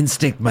 your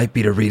instinct might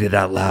be to read it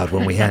out loud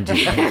when we hand you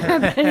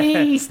it.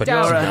 Please But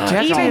don't. your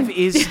objective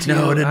is to...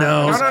 No.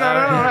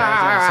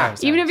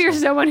 Even if you're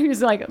someone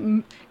who's like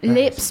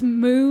lips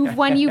move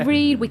when you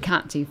read, we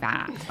can't do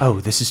that.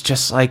 Oh, this is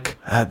just like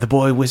the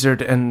boy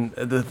wizard and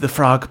the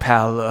frog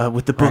pal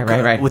with the book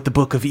with the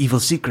book of evil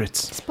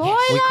secrets. Spoiler!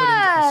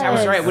 That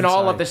was right. When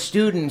all of the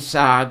students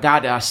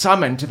got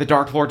summoned to the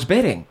Dark Lord's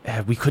bidding.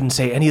 We couldn't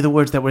say any of the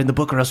words that were in the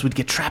book, or else we'd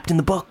get trapped in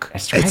the book.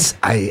 That's right.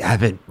 I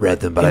haven't read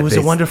them, but it was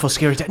a wonderful,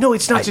 scary time. No,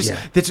 it's not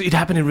it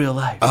happened in real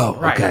life. Oh,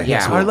 Right, okay.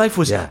 yeah. Cool. Our life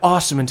was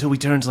awesome until we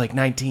turned like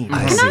 19.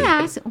 Can I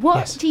ask,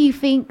 what do you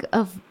think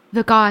of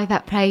the guy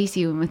that plays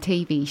you in the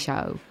TV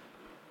show?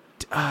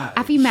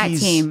 Have you met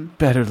He's him?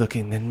 better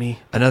looking than me.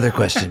 Another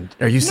question.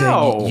 Are you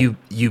No. saying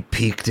you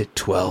peaked at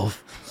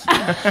 12?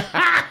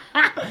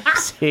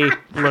 He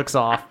looks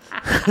off.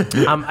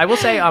 I will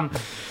say,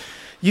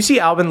 you see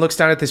Albin looks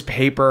down at this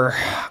paper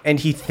and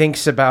he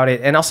thinks about it.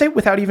 And I'll say,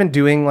 without even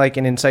doing like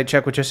an insight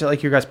check, which is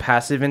like your guys'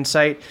 passive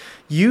insight,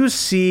 you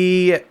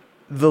see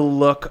the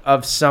look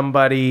of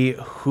somebody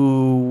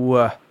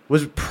who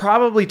was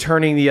probably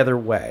turning the other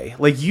way.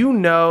 Like,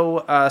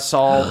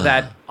 Saul,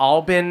 that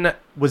Albin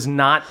was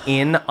not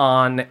in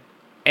on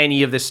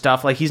any of this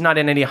stuff. Like, he's not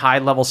in any high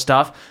level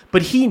stuff,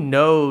 but he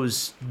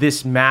knows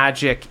this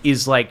magic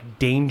is like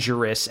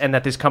dangerous and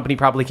that this company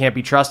probably can't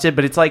be trusted.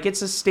 But it's like,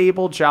 it's a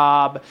stable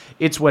job,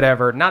 it's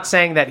whatever. Not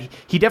saying that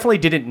he definitely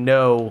didn't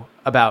know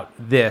about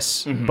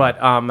this, but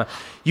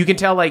you can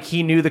tell like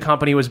he knew the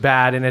company was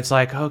bad, and it's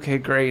like, okay,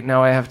 great,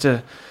 now I have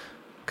to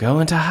go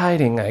into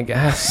hiding, I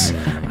guess.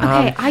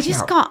 Okay, I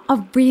just got a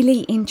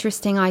really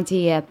interesting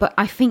idea, but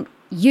I think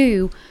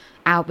you,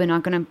 Albin, are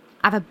going to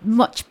have a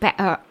much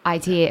better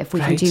idea if we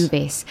can do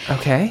this.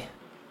 Okay.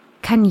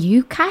 Can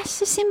you cast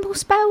a symbol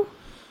spell?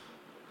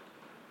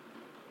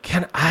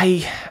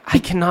 I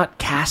cannot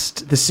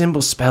cast the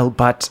symbol spell,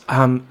 but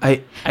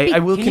I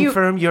will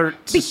confirm your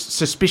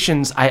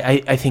suspicions.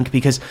 I think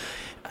because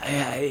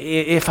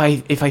if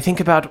I think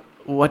about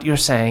what you're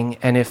saying,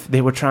 and if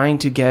they were trying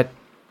to get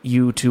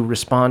you to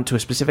respond to a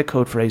specific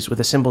code phrase with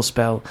a symbol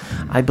spell,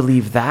 I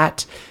believe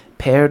that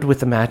paired with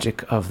the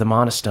magic of the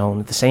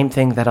Monostone, the same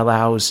thing that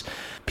allows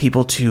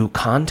people to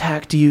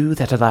contact you,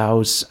 that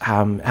allows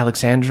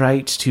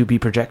Alexandrite to be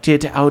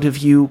projected out of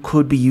you,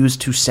 could be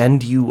used to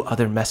send you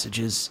other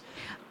messages.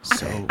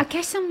 So I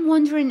guess I'm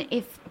wondering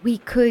if we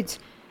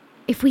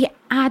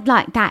add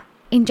like that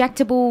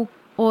injectable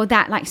or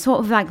that like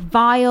sort of like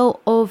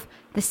vial of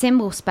the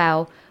symbol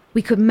spell,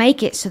 we could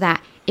make it so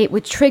that it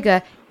would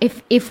trigger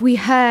if we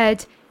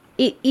heard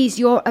it is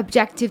your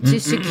objective to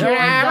secure the...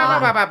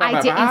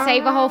 I didn't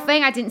say the whole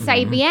thing. I didn't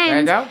say the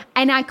end.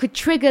 And I could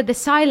trigger the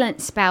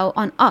silent spell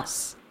on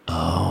us.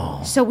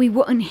 Oh. So we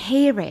wouldn't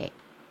hear it.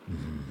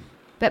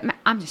 But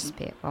I'm just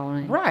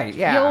spitballing. Right,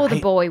 yeah. You're the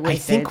boy wizard. I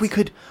think we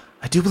could...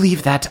 I do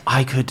believe that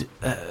I could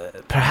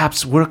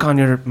perhaps work on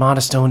your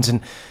monostones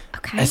and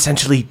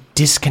essentially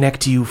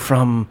disconnect you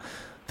from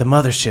the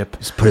mothership.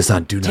 Just put us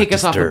on Do Not Take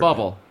us Disturb. off the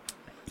bubble.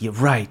 Yeah,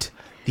 right.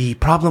 The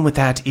problem with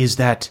that is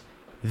that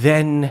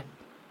then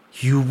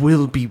you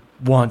will be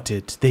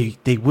wanted.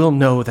 They will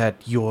know that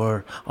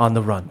you're on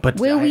the run. But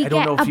Will we I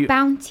don't get know if a you...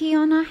 bounty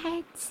on our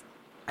heads?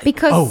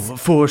 Because Oh,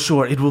 for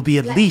sure. It will be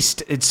at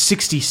least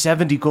 60,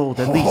 70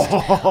 gold at least.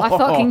 I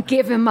fucking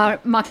give him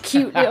my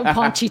cute little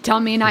punchy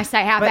tummy and I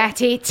say, have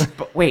at it.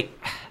 But wait,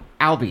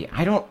 Albie,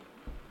 I don't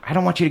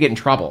want you to get in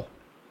trouble.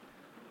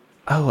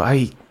 Oh,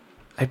 I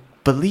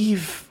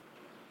believe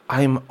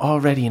I'm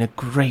already in a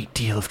great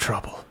deal of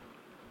trouble.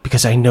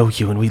 Because I know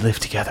you and we live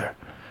together.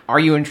 Are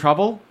you in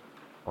trouble?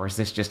 Or is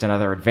this just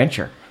another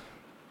adventure?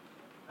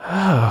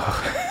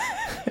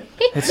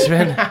 It's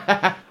been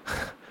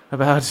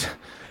about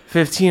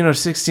 15 or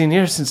 16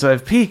 years since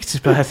I've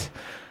peaked, but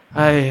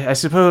I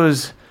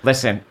suppose...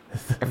 Listen,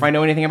 if I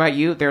know anything about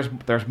you,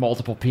 there's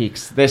multiple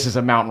peaks. This is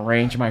a mountain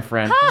range, my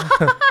friend.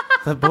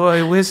 The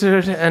boy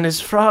wizard and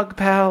his frog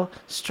pal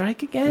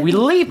strike again? We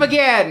leap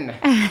again!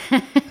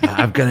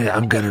 I'm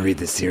gonna read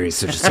this series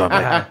so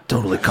I'm like,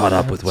 totally caught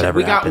up with whatever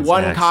We got happens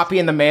one next. copy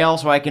in the mail,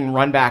 so I can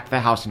run back to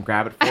the house and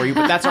grab it for you,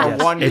 but that's our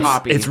one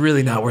copy. It's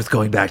really not worth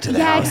going back to the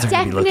Yeah, house. They're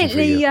gonna be looking for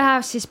definitely you. your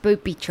house is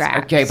booby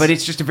trapped. Okay, but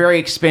it's just very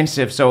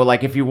expensive, so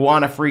like if you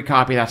want a free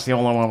copy, that's the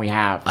only one we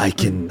have.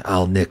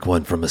 I'll nick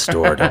one from a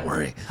store. Don't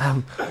worry.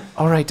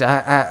 All right,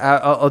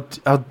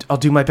 I'll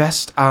do my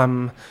best.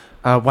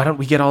 Why don't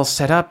we get all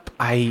set up?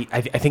 I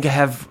think I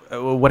have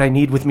what I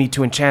need with me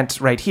to enchant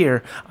right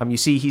here. You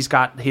see, he's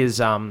got his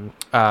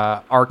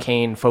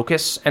arcane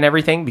focus and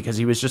everything because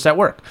he was just at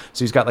work.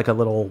 So he's got like a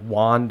little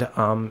wand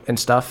and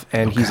stuff,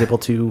 and he's able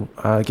to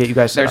get you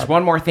guys set There's up.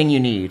 one more thing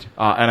you need,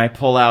 and I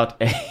pull out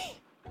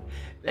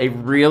a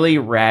really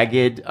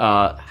ragged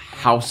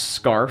house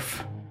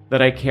scarf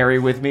that I carry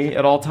with me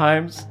at all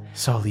times.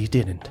 Sorry, you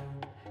didn't.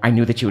 I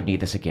knew that you would need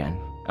this again,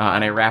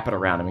 and I wrap it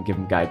around him and give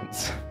him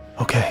guidance.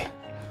 Okay.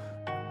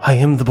 I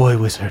am the boy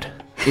wizard.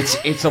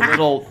 It's a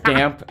little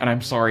damp, and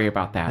I'm sorry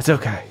about that. It's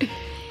okay.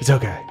 It's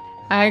okay.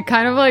 I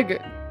kind of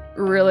like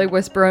really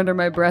whisper under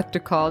my breath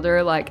to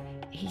Calder, like,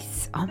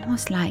 He's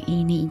almost like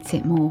he needs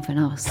it more than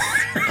us.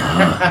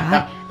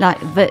 Right? Like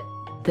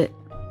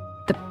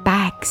the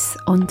bags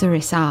under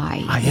his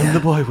eye. I am the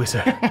boy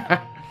wizard.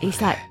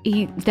 It's like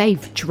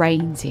they've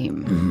drained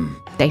him.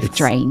 They've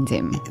drained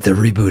him. The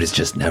reboot is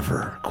just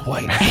never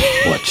quite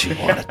what you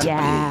want it to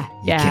Yeah,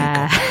 be. You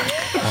can't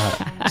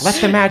go Let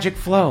the magic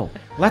flow.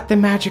 Let the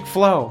magic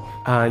flow.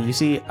 You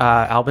see,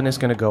 Albin is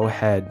going to go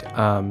ahead,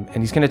 and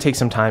he's going to take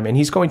some time, and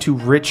he's going to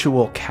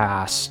ritual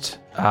cast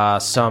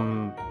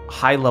some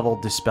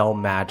high-level dispel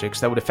magics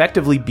that would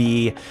effectively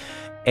be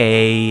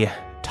a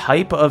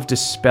type of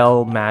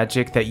dispel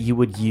magic that you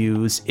would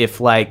use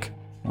if, like,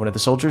 one of the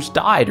soldiers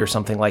died or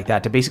something like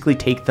that, to basically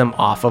take them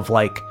off of,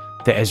 like,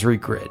 the Esri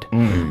grid.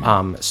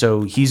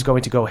 So he's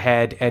going to go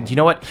ahead, and you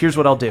know what? Here's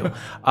what I'll do.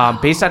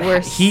 Based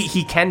on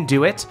he can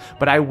do it,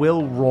 but I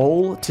will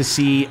roll to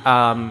see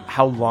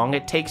how long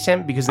it takes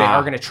him, because they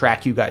are going to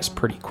track you guys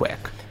pretty quick.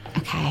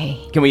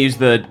 Okay. Can we use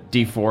the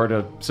D4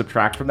 to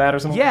subtract from that or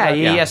something?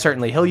 Yeah,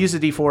 certainly. He'll use the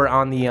D4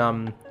 on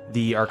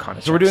the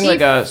Arcana. So we're doing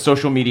like a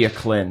social media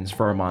cleanse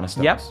for our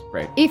monasteries. Yep.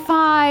 Right. If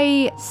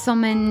I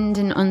summoned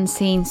an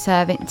unseen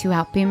servant to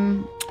help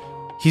him,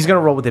 He's going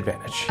to roll with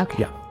advantage.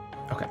 Okay. Yeah.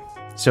 Okay.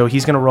 So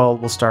he's going to roll.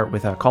 We'll start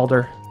with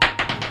Calder.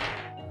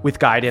 With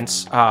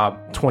guidance,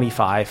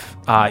 25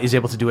 is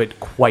able to do it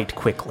quite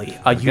quickly.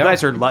 You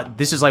guys are...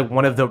 This is like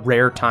one of the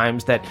rare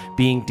times that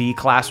being D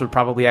class would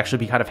probably actually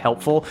be kind of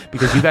helpful,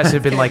 because you guys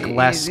have been like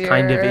less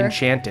kind of Easier.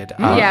 enchanted.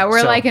 yeah,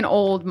 we're so- like an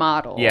old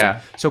model.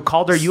 Yeah. So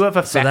Calder, you have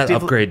So that effectively...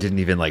 upgrade didn't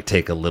even like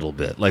take a little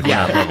bit. Like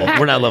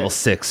we're not level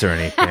 6 or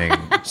anything.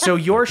 So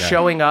you're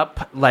showing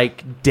up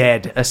like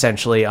dead,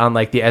 essentially, on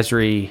like the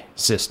Esri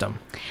system.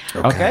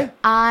 Okay.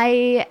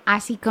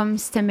 as he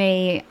comes to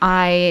me,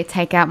 I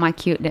take out my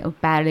cute little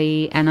battle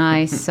belly, and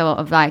I sort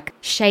of like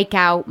shake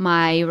out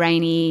my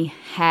rainy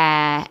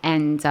hair,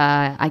 and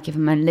I give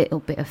him a little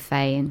bit of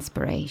Fey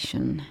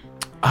inspiration.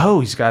 Oh,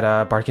 he's got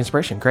a bardic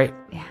inspiration. Great.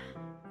 Yeah.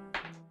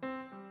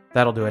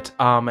 That'll do it.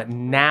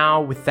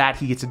 Now with that,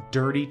 he gets a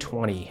dirty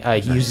 20.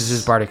 He uses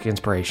his bardic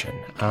inspiration.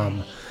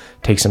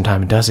 Takes some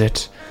time and does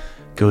it.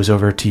 Goes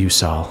over to you,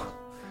 Saul.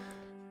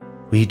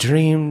 We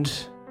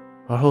dreamed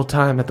our whole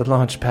time at the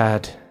launch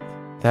pad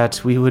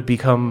that we would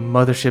become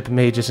mothership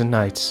mages and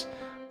knights.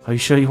 Are you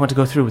sure you want to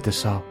go through with this,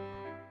 Saul?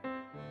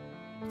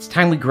 It's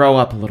time we grow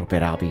up a little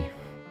bit, Albie.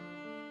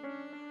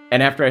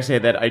 And after I say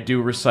that, I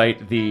do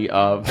recite the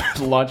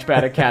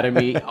Launchpad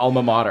Academy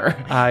alma mater.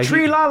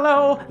 Tree la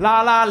lo,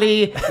 la la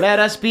lee, let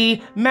us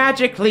be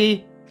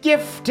magically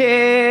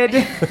gifted.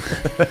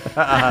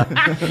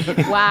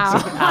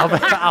 Wow.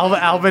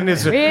 Alvin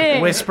is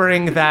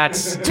whispering that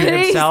to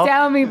Please himself.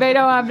 tell me they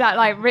don't have that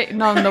like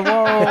written on the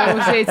walls.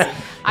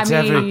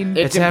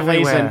 It's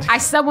everywhere.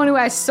 As someone who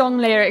has song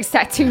lyrics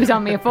tattoos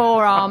on my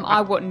forearm,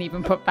 I wouldn't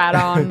even put that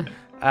on.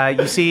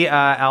 You see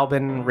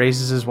Albin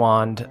raises his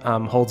wand,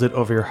 holds it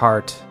over your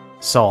heart,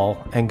 Saul,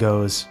 and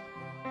goes,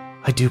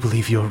 I do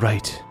believe you're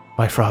right,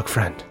 my frog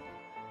friend.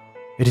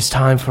 It is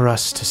time for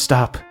us to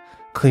stop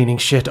cleaning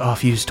shit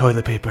off used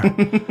toilet paper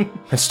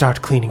and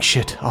start cleaning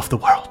shit off the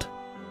world.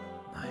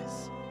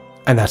 Nice.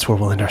 And that's where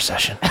we'll end our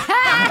session.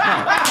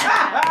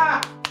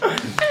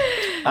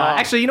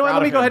 Actually, you know what?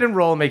 Let me go ahead and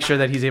roll and make sure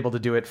that he's able to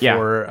do it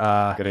for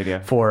good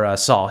idea. For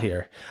Saul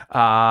here.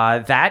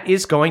 That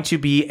is going to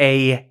be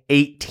a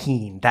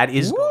 18. That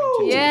is going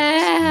to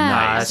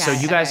Yeah. So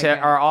you guys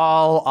are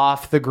all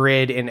off the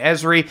grid in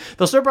Esri.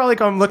 They'll still probably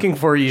come looking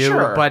for you,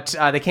 but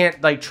they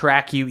can't like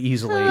track you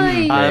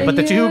easily. But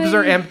the tubes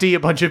are empty. A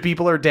bunch of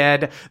people are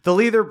dead.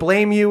 They'll either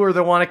blame you or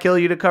they'll want to kill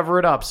you to cover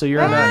it up. So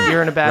you're in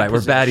a bad Right,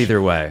 we're bad position.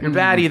 either way. You're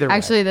bad either way.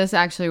 Actually, this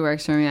actually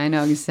works for me. I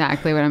know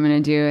exactly what I'm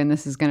going to do, and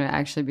this is going to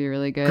actually be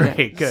really good.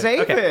 Great, good.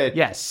 Save it.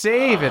 Yeah,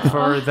 save it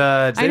for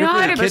the I know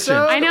how to kitchen.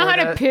 I know how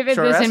or to the pivot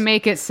short this rest. and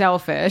make it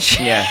selfish.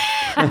 Yeah.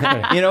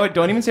 You know what?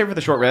 Don't even save it for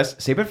the short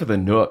rest. Save it for the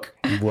nook.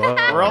 Whoa.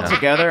 We're all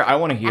together. I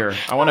want to hear.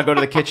 I want to go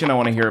to the kitchen. I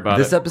want to hear about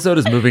This it. episode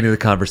is moving to the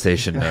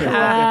conversation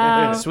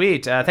now.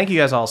 Sweet. Thank you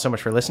guys all so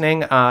much for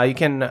listening. You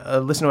can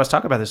listen to us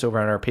talk about this over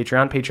on our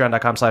Patreon,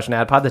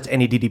 patreon.com/nadpod. That's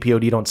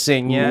NEDDPOD. Don't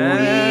sing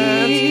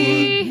yet.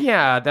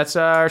 Yeah, that's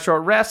our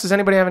short rest. Does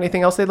anybody have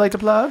anything else they'd like to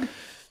plug?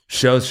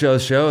 Shows,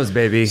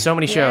 baby. So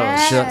many shows.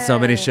 So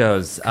many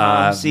shows.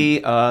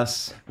 See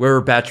us.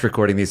 We're batch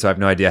recording these, so I have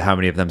no idea how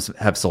many of them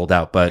have sold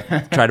out, but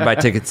try to buy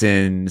tickets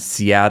in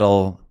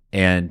Seattle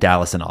and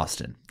Dallas and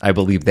Austin. I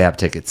believe they have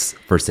tickets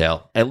for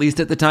sale, at least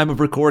at the time of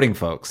recording,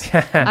 folks.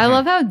 I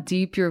love how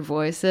deep your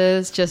voice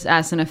is just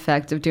as an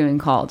effect of doing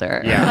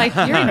Calder. Yeah. Like,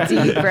 you're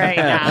deep right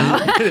now.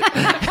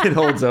 It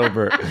holds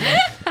over.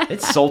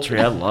 It's sultry.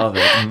 I love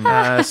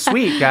it.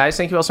 Sweet, guys.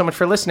 Thank you all so much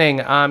for listening.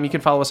 You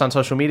can follow us on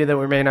social media that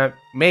we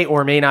may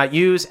or may not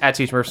use, at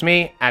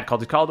CSmurfsMe, at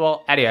Calded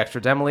Caldwell, at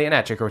EXtras Emily, and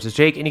at Jake Horses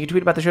Jake. And you can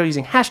tweet about the show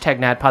using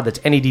 #NADPOD. That's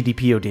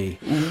NEDDPOD.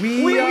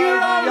 We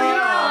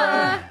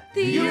are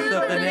the youth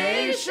of the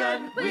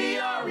nation. We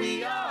are the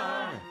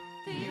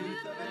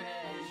youth of the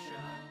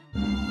nation.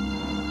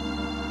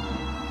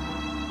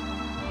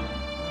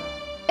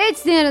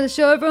 It's the end of the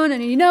show, everyone,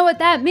 and you know what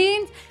that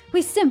means?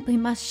 We simply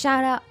must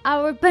shout out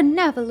our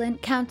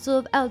benevolent council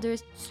of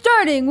elders,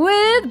 starting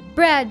with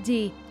Brad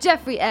D,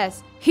 Jeffrey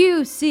S,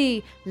 Hugh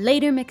C,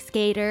 Later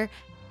McSkater,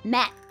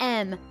 Matt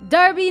M,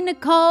 Darby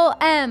Nicole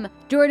M,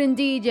 Jordan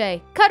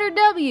DJ, Cutter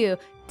W,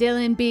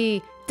 Dylan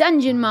B,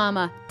 Dungeon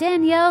Mama,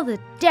 Danielle the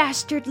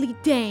Dastardly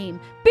Dame,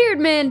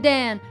 Beardman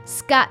Dan,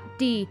 Scott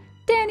D,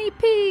 Danny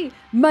P,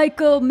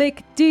 Michael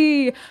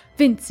McD,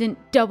 Vincent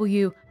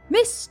W,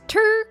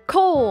 Mr.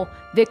 Cole,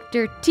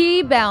 Victor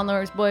T,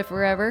 Balnor's Boy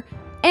Forever,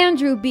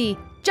 Andrew B,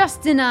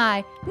 Justin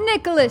I,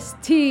 Nicholas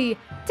T,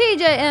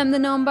 TJ M the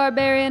Gnome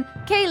Barbarian,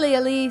 Kaylee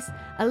Elise,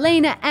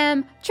 Elena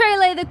M,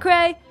 Trele the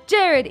Cray,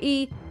 Jared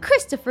E,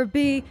 Christopher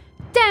B,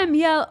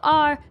 Danielle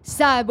R,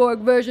 Cyborg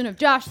version of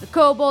Josh the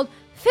Kobold,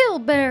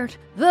 Philbert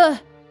the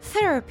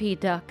Therapy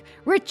Duck,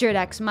 Richard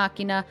X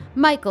Machina,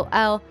 Michael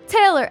L,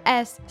 Taylor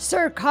S,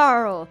 Sir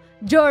Carl,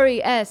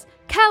 Jory S,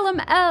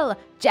 Callum L,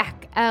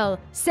 Jack L,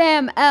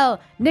 Sam L,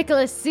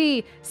 Nicholas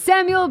C,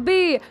 Samuel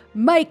B,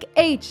 Mike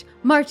H,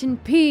 Martin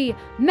P,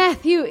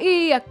 Matthew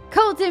E,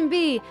 Colton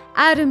B,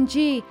 Adam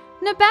G,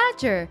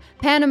 Nabadger,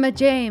 Panama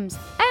James,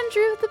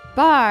 Andrew the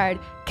Bard,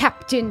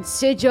 Captain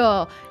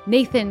Sigil,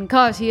 Nathan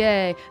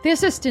Cartier, the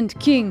Assistant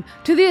King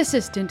to the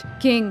Assistant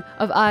King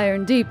of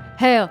Iron Deep,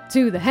 hail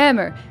to the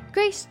hammer,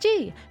 Grace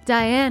G,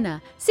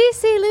 Diana,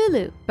 CC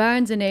Lulu,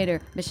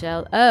 Barnesonator,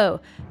 Michelle O,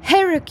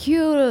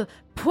 Hercule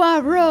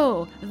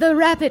Poirot, the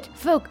Rapid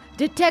Folk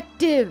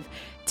Detective,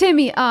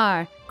 Timmy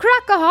R,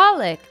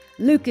 Crackaholic,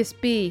 Lucas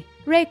B,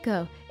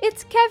 Reiko,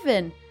 it's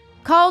Kevin,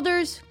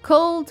 Calder's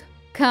Cold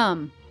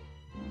Come.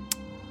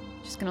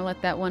 Just gonna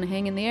let that one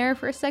hang in the air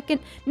for a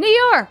second. New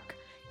York,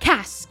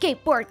 Cass,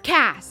 Skateboard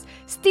Cass,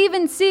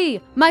 Stephen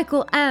C,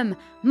 Michael M,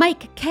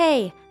 Mike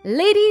K,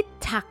 Lady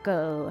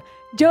Taco,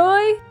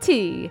 Joy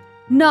T,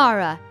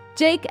 Nara,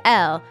 Jake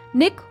L,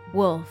 Nick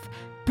Wolf,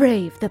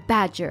 Brave the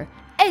Badger,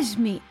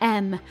 Esme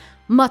M,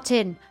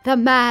 Mutton the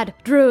Mad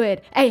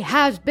Druid,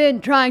 has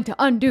been trying to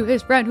undo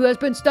his friend who has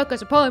been stuck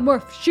as a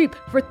polymorph sheep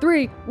for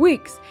 3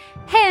 weeks.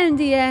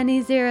 Handy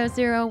Annie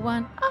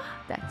 001,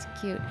 that's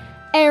cute.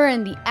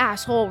 Aaron the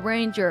Asshole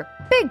Ranger,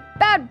 Big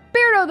Bad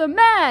Beardo the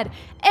Mad,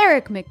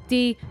 Eric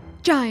McD,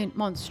 Giant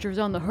Monsters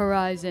on the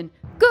Horizon,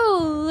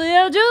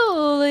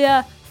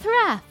 Julia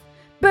Thrath,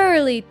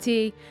 Burley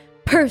T,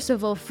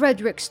 Percival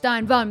Frederick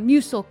Stein von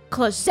Musel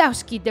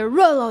Klazowski de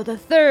Rollo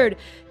III,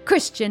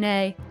 Christian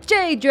A,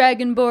 J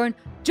Dragonborn,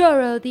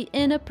 Joro the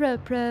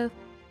Inapropro,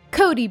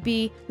 Cody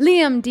B,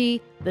 Liam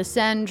D, the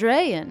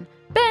Sandrayan,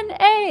 Ben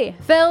A,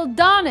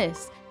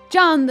 Feldonis,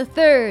 John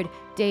III,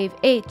 Dave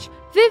H,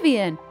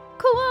 Vivian,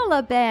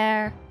 Koala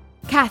Bear,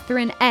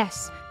 Catherine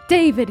S,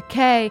 David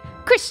K,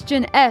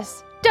 Christian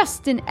S,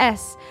 Dustin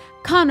S,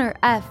 Connor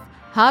F,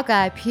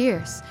 Hawkeye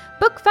Pierce,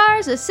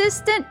 Bookfire's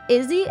assistant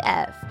Izzy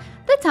F,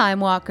 The Time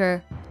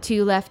Walker,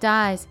 Two Left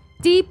Eyes,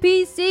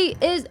 DPC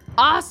is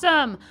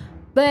awesome,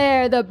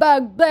 Blair the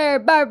Bug Blair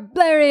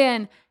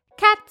Barbarian,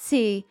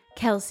 Catsy,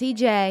 Kelsey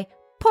J,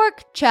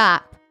 Pork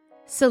Chop,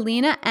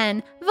 Selena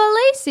N,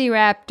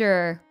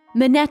 Velociraptor,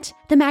 Minette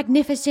the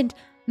Magnificent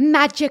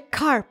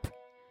Magikarp,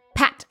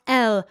 Pat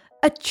L,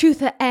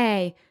 Achutha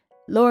A,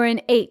 Lauren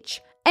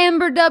H,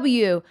 Amber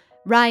W,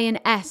 Ryan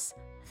S,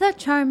 The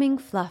Charming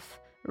Fluff,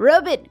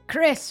 Robin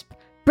Crisp,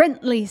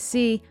 Brentley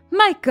C,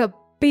 Micah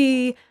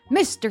B,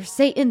 Mr.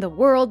 Satan, the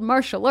World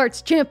Martial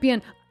Arts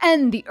Champion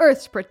and the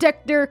Earth's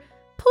Protector,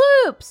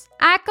 Ploops,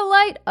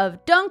 Acolyte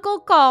of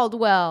Dunkel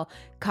Caldwell,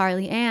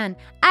 Carly Ann,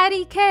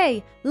 Addie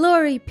K,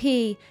 Lori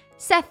P,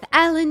 Seth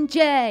Allen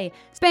J,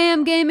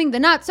 Spam Gaming, the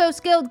Not So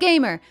Skilled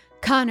Gamer,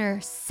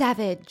 Connor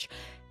Savage,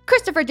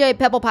 Christopher J.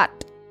 Pebblepot,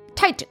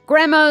 Tight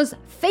Grandma's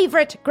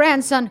favorite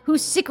grandson who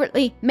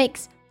secretly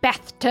makes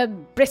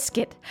bathtub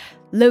brisket,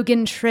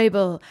 Logan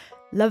Trable,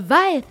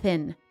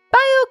 Leviathan,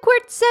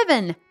 BioQuart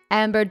 7,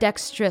 Amber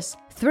Dextrous,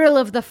 Thrill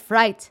of the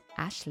Fright,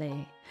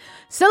 Ashley,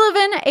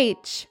 Sullivan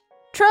H,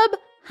 Trub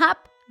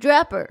Hop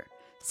Dropper,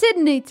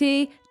 Sydney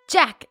T,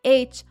 Jack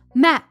H,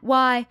 Matt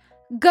Y,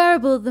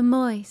 Garble the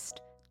Moist,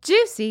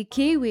 Juicy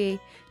Kiwi,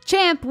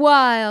 Champ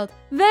Wild,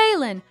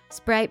 Valen,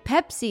 Sprite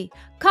Pepsi,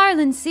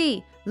 Carlin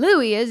C,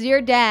 Louie is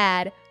your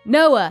dad,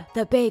 Noah,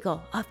 the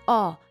bagel of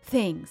all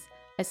things,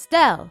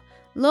 Estelle,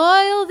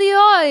 Loyal the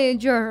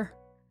Voyager,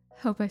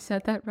 hope I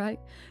said that right,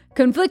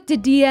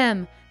 Conflicted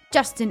DM,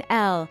 Justin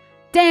L,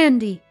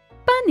 Dandy,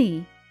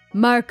 Bunny,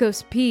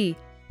 Marcos P,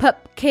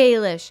 Pup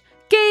Kalish,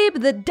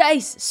 Gabe the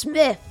Dice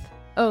Smith,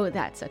 oh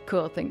that's a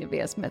cool thing to be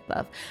a smith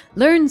of,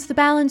 Learns the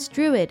Balanced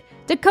Druid,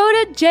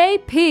 Dakota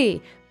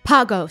JP,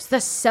 Pagos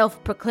the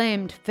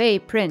self-proclaimed Fey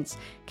Prince,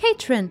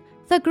 Katrin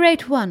the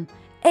Great One,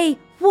 a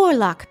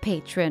Warlock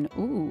Patron,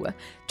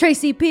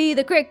 Tracy P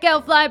the Crick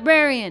Elf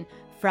Librarian,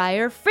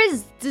 Friar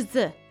Frizz,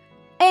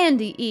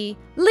 Andy E,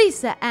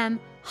 Lisa M,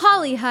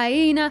 Holly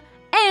Hyena,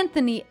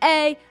 Anthony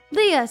A,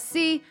 Leah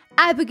C,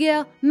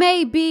 Abigail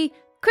May B,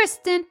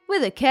 Kristen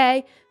with a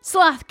K,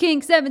 Sloth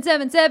King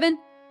 777,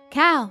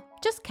 Cal,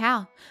 just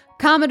Cal,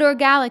 Commodore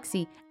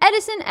Galaxy,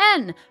 Edison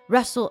N,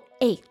 Russell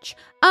H,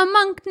 a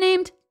monk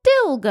named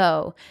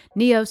Dilgo,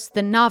 Neos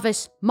the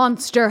Novice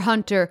Monster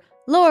Hunter,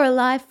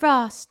 Lorelei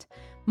Frost,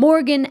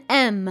 Morgan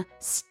M,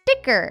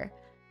 Sticker,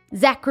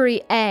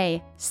 Zachary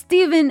A,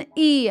 Stephen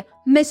E,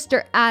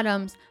 Mr.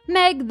 Adams,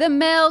 Meg the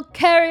Mail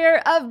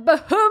Carrier of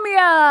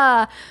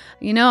Bohemia.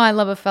 You know I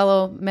love a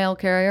fellow mail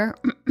carrier.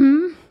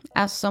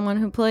 As someone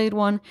who played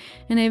one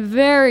in a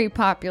very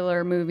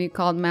popular movie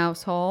called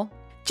Mouse Hole.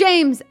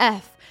 James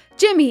F,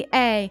 Jimmy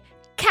A,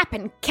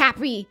 Cap'n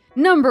Cappy,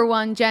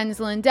 #1 Jens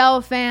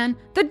Lindell fan,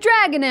 The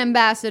Dragon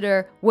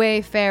Ambassador,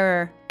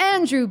 Wayfarer,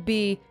 Andrew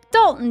B,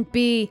 Dalton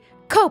B,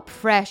 Cope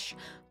Fresh,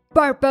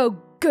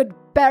 Barbo Good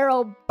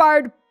Barrel,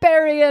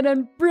 Barbarian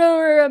and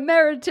Brewer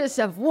Emeritus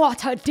of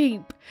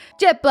Waterdeep,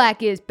 Jet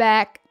Black is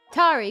back,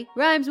 Tari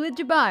rhymes with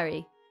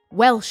Jabari,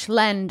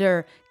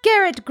 Welshlander,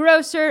 Garrett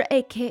Grosser,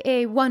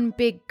 aka One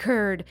Big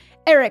Curd,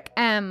 Eric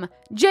M,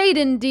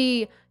 Jaden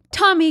D,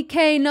 Tommy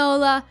K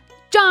Nola,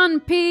 John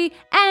P,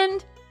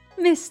 and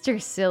Mr.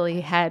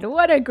 Sillyhead.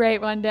 What a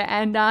great one to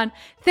end on.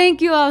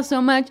 Thank you all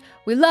so much.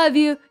 We love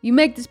you. You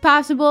make this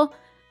possible.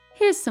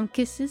 Here's some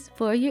kisses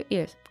for your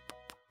ears.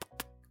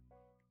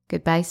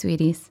 Goodbye,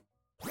 sweeties.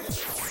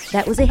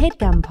 That was a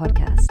HeadGum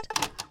podcast.